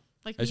 Yeah,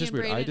 Like it's me just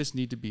and weird. I Brayden- just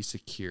need to be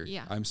secure.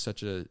 Yeah.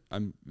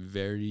 I'm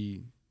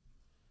very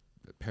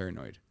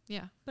paranoid.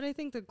 Yeah. But I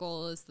think the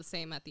goal is the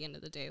same at the end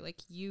of the day.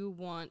 Like you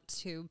want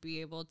to be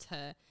able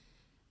to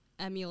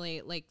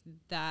emulate like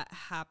that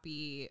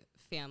happy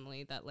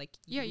family that like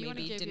Yeah, you you wanna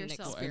maybe give didn't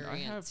yourself- Well, and I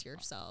experience have-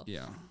 yourself.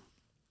 Yeah,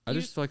 I You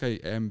just feel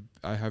like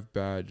I have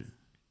bad.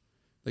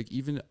 Like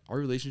even our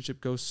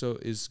relationship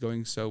is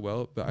going so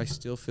well, but I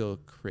still feel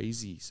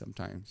crazy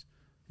sometimes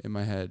in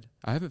my head.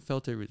 I haven't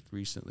felt it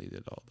recently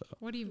at all though.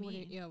 What do you What do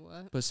mean? yeah,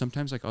 what? But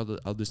sometimes like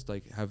I'll just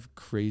like have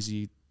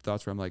crazy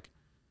thoughts where I'm like,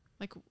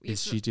 Like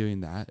is she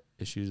doing that?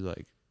 Is she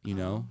like,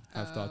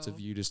 have thoughts Oh. of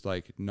you just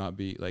like not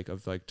be like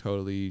of like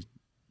totally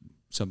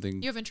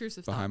something You have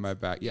intrusive behind my thoughts.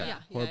 back. Yeah, Yeah.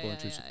 horrible Yeah,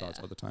 intrusive yeah, thoughts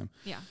yeah. all the time.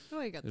 Yeah. Oh,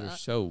 I get They're that.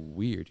 so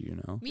weird, Me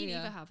and Yeah.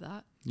 Eva have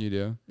that. You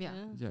do? Yeah.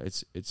 Yeah,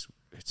 it's It's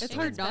It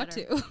hard gets not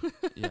better. to.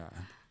 yeah.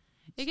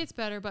 It gets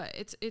better, but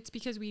it's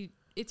because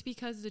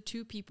the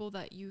two people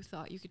that you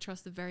thought you could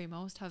trust the very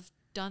most have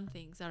done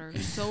things that are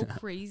so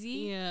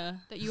crazy Yeah.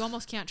 that you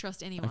almost can't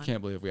trust I anyone.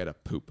 can't believe we had a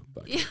poop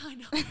bucket. Yeah, I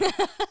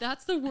know.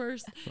 That's the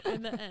worst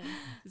in the end.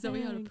 Is that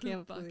we had a I can't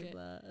poop believe bucket.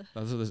 that.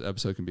 That's what this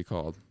episode can be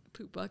called.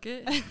 Poop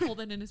bucket.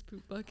 Holden in his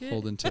poop bucket.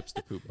 Holden tips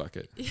the poop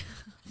bucket.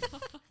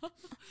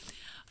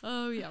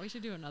 Oh yeah, we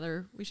should do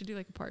another. We should do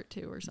like a part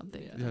 2 or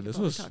something. Yeah. Yeah, Like this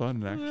what we was talked-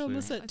 fun actually. We're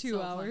almost at That's 2 so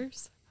fun.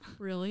 hours.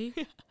 Really?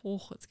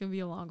 Oh, it's gonna be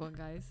a long one,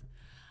 guys.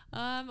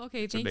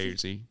 Okay, It's a thank you.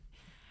 daisy.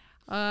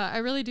 I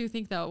really do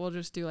think that we'll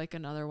just do like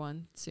another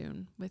one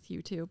soon with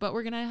you two. But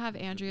we're gonna have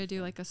Andrea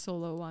do like a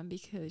solo one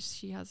because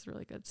she has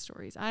really good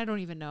stories. I don't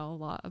even know a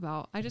lot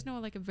about. I just know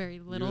like a very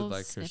You little would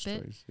like her snippet.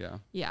 stories. Yeah.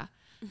 Yeah.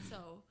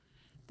 So,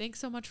 thanks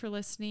so much for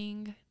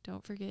listening.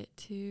 Don't forget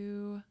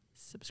to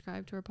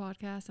subscribe to our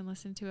podcast and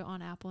listen to it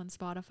on Apple and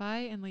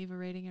Spotify and leave a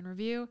rating and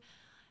review.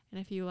 And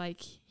if you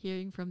like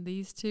hearing from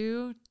these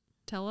two,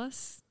 tell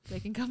us. They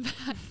can come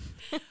back.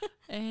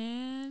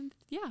 And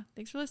yeah,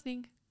 thanks for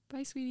listening.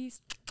 Bye, sweeties.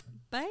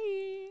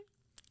 Bye.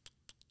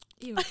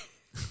 Ew.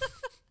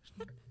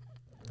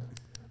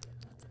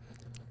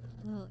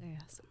 Little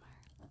ASMR.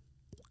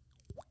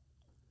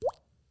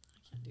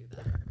 Can't do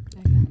that.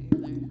 I can't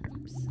either.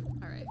 Oops.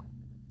 All right.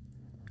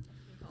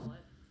 We call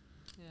it.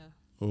 Yeah.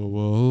 Whoa,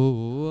 whoa,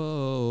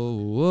 whoa,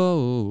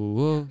 whoa,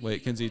 whoa.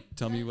 Wait, Kenzie,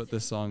 tell me what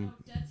this song.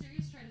 Dead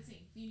serious trying to sing.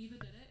 Me and Eva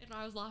did it, and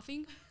I was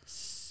laughing.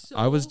 So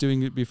I was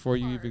doing it before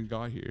you hard. even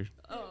got here,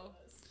 Oh,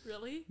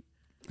 really?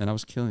 and I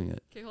was killing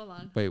it. Okay, hold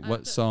on. Wait, I have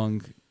what to-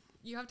 song?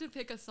 You have to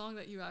pick a song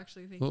that you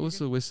actually think. What you're was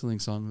the gonna- whistling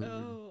song? That we-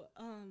 Oh,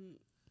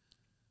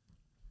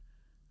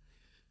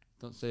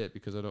 Don't say it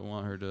because I don't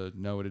want her to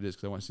know what it is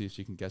because I want to see if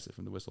she can guess it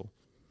from the whistle.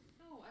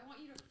 No, I want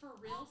you to for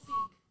real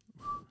sing.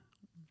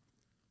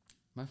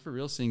 My for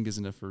real sing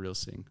isn't a for real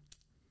sing.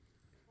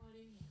 What do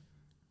you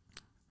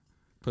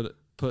mean?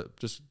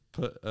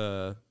 Put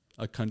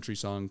a country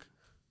song.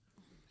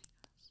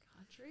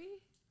 Country?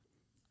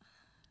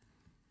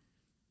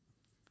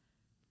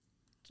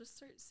 just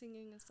start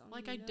singing a song.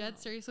 Like, you I know. dead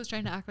serious was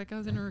trying to act like I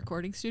was in a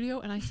recording studio,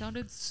 and I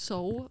sounded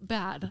so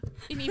bad.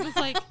 And he was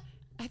like,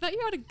 I thought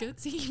you had a good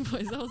singing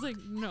voice. I was like,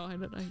 no, I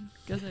don't. I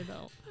guess I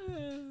don't.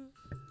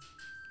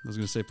 I was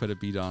gonna say put a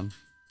beat on.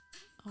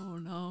 Oh,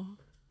 no.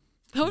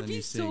 That would then be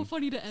you so sing.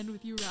 funny to end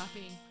with you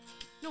rapping.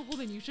 No,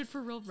 hold on. You should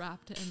for real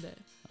rap to end it.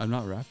 I'm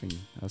not rapping.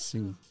 I'll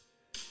sing.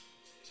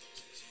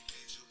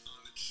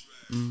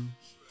 Mm.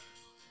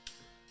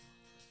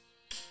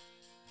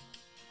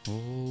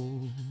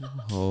 Oh,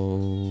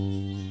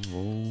 oh,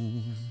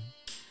 oh.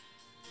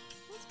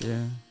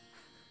 Yeah.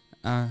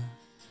 I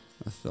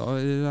thought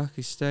that I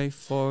could stay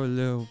for a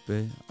little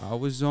bit. I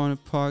was on a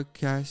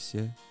podcast,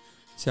 yeah,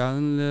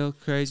 telling little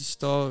crazy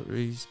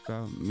stories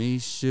about me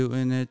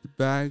shooting at the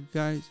bad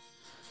guys.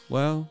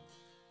 Well,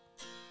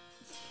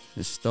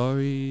 the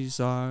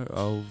stories are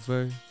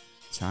over.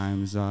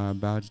 Times are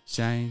about to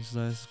change.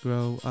 Let's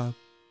grow up.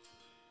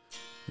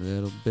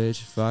 Little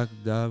bitch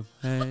fucked up.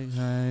 Hey,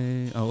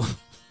 hey. Oh.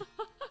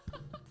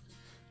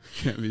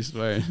 Can't be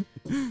swearing.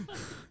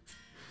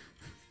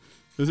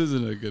 This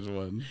isn't a good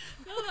one.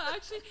 No,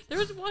 actually, there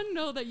was one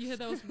note that you hit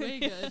that was way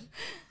good.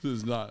 This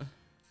is not.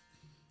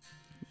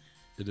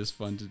 It is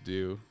fun to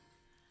do.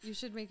 You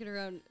should make it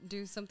around.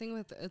 Do something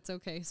with "It's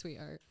Okay,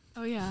 Sweetheart."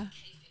 Oh, yeah.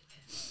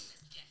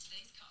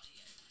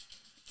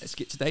 Let's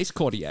get today's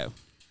cardio.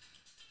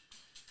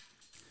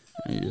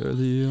 You're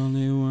the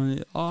only one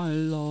that I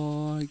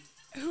like.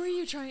 Who are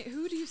you trying?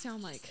 Who do you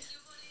sound like?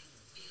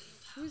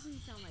 Who does he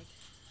sound like?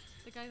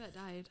 The guy that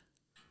died.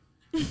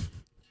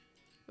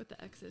 With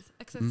the X's.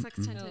 XXX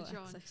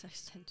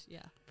XXX,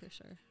 yeah, for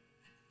sure.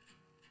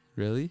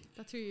 Really?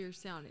 That's who you're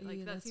sounding. Like,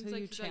 Yeah, that that's seems who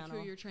like, you like who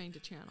channel. you're trying to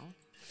channel.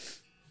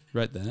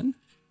 Right then?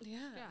 Yeah.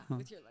 Huh.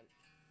 With your like.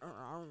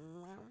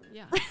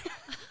 Yeah.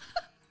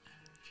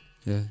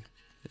 Yeah.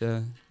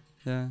 Yeah.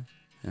 Yeah.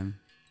 Yeah.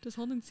 Does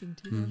Holden sing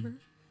to you Hmm. ever?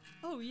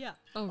 Oh yeah.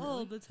 Oh, really?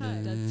 All the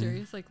time. That's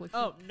serious? Like, look.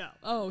 Oh no.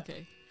 Oh,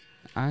 okay.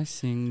 I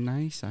sing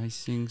nice, I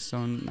sing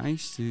so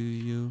nice to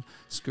you.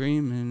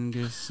 Screaming,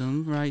 get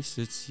some rice,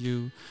 it's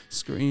you.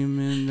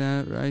 Screaming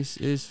that rice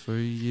is for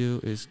you.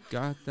 It's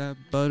got that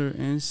butter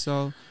and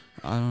salt.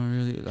 I don't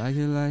really like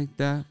it like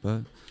that,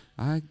 but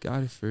I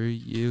got it for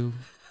you.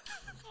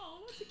 Oh,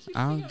 that's a cute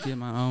I'll thing. get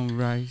my own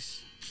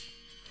rice.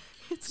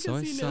 It's Soy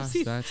because he knows sauce,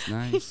 he that's he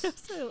nice.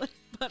 knows I like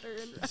butter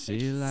and rice.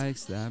 She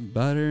likes that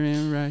butter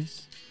and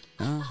rice.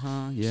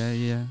 Yeah,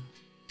 yeah.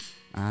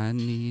 I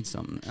need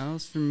something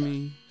else for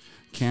me.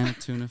 Can of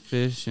tuna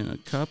fish and a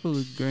couple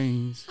of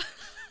greens.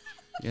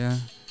 Yeah,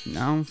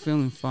 now I'm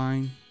feeling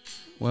fine.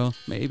 Well,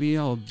 maybe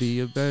I'll be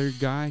a better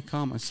guy.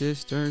 Call my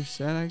sister,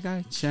 said I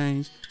gotta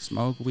change.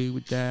 Smoke weed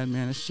with dad,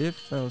 man, that shit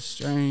felt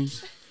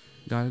strange.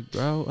 Gotta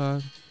grow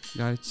up,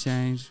 gotta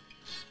change.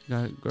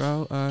 Gotta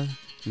grow up,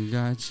 you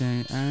gotta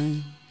change.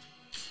 Ay.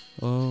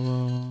 Oh,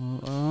 oh,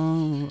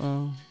 oh,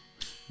 oh.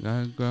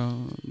 Gotta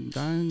grow,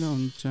 gotta go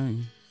and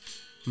change.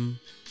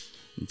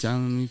 You're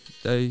telling me for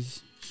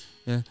days.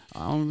 Yeah,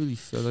 I don't really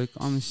feel like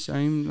I'm the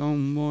same no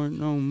more,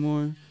 no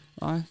more.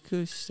 I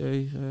could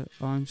say that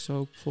I'm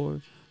so poor.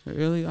 But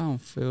really, I don't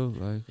feel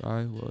like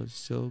I was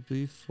still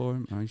before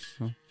my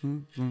show.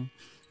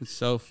 It's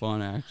so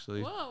fun,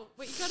 actually. Whoa.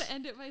 Wait, you gotta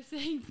end it by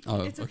saying.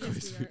 Oh, It's okay,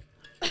 sweetheart.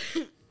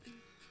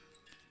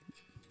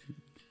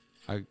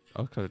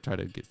 I'll try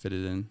to get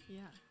fitted in.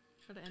 Yeah.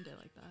 Gotta end it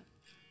like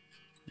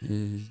that.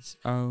 It's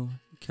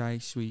okay,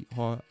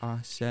 sweetheart. I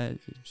said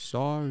I'm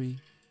sorry.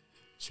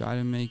 Try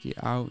to make it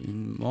out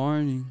in the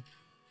morning.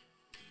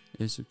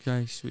 It's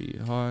okay,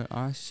 sweetheart.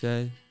 I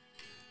said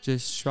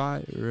just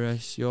try to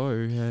rest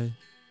your head.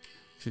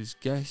 Just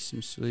get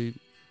some sleep.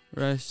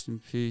 Rest in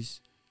peace.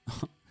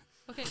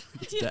 Okay.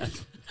 It's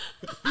death.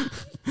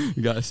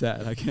 You got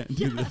sad. I can't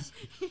do this.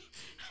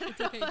 It's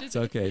okay. Just It's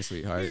okay,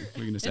 sweetheart.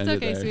 We're gonna It's send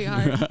okay, it there.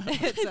 sweetheart.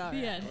 It's all The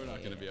right. end. We're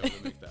not gonna be able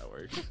to make that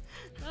work.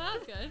 Oh,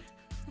 that's good.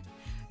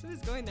 I was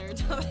going there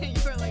until you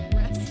were like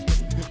resting.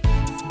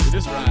 We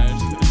just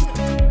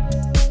rhymed.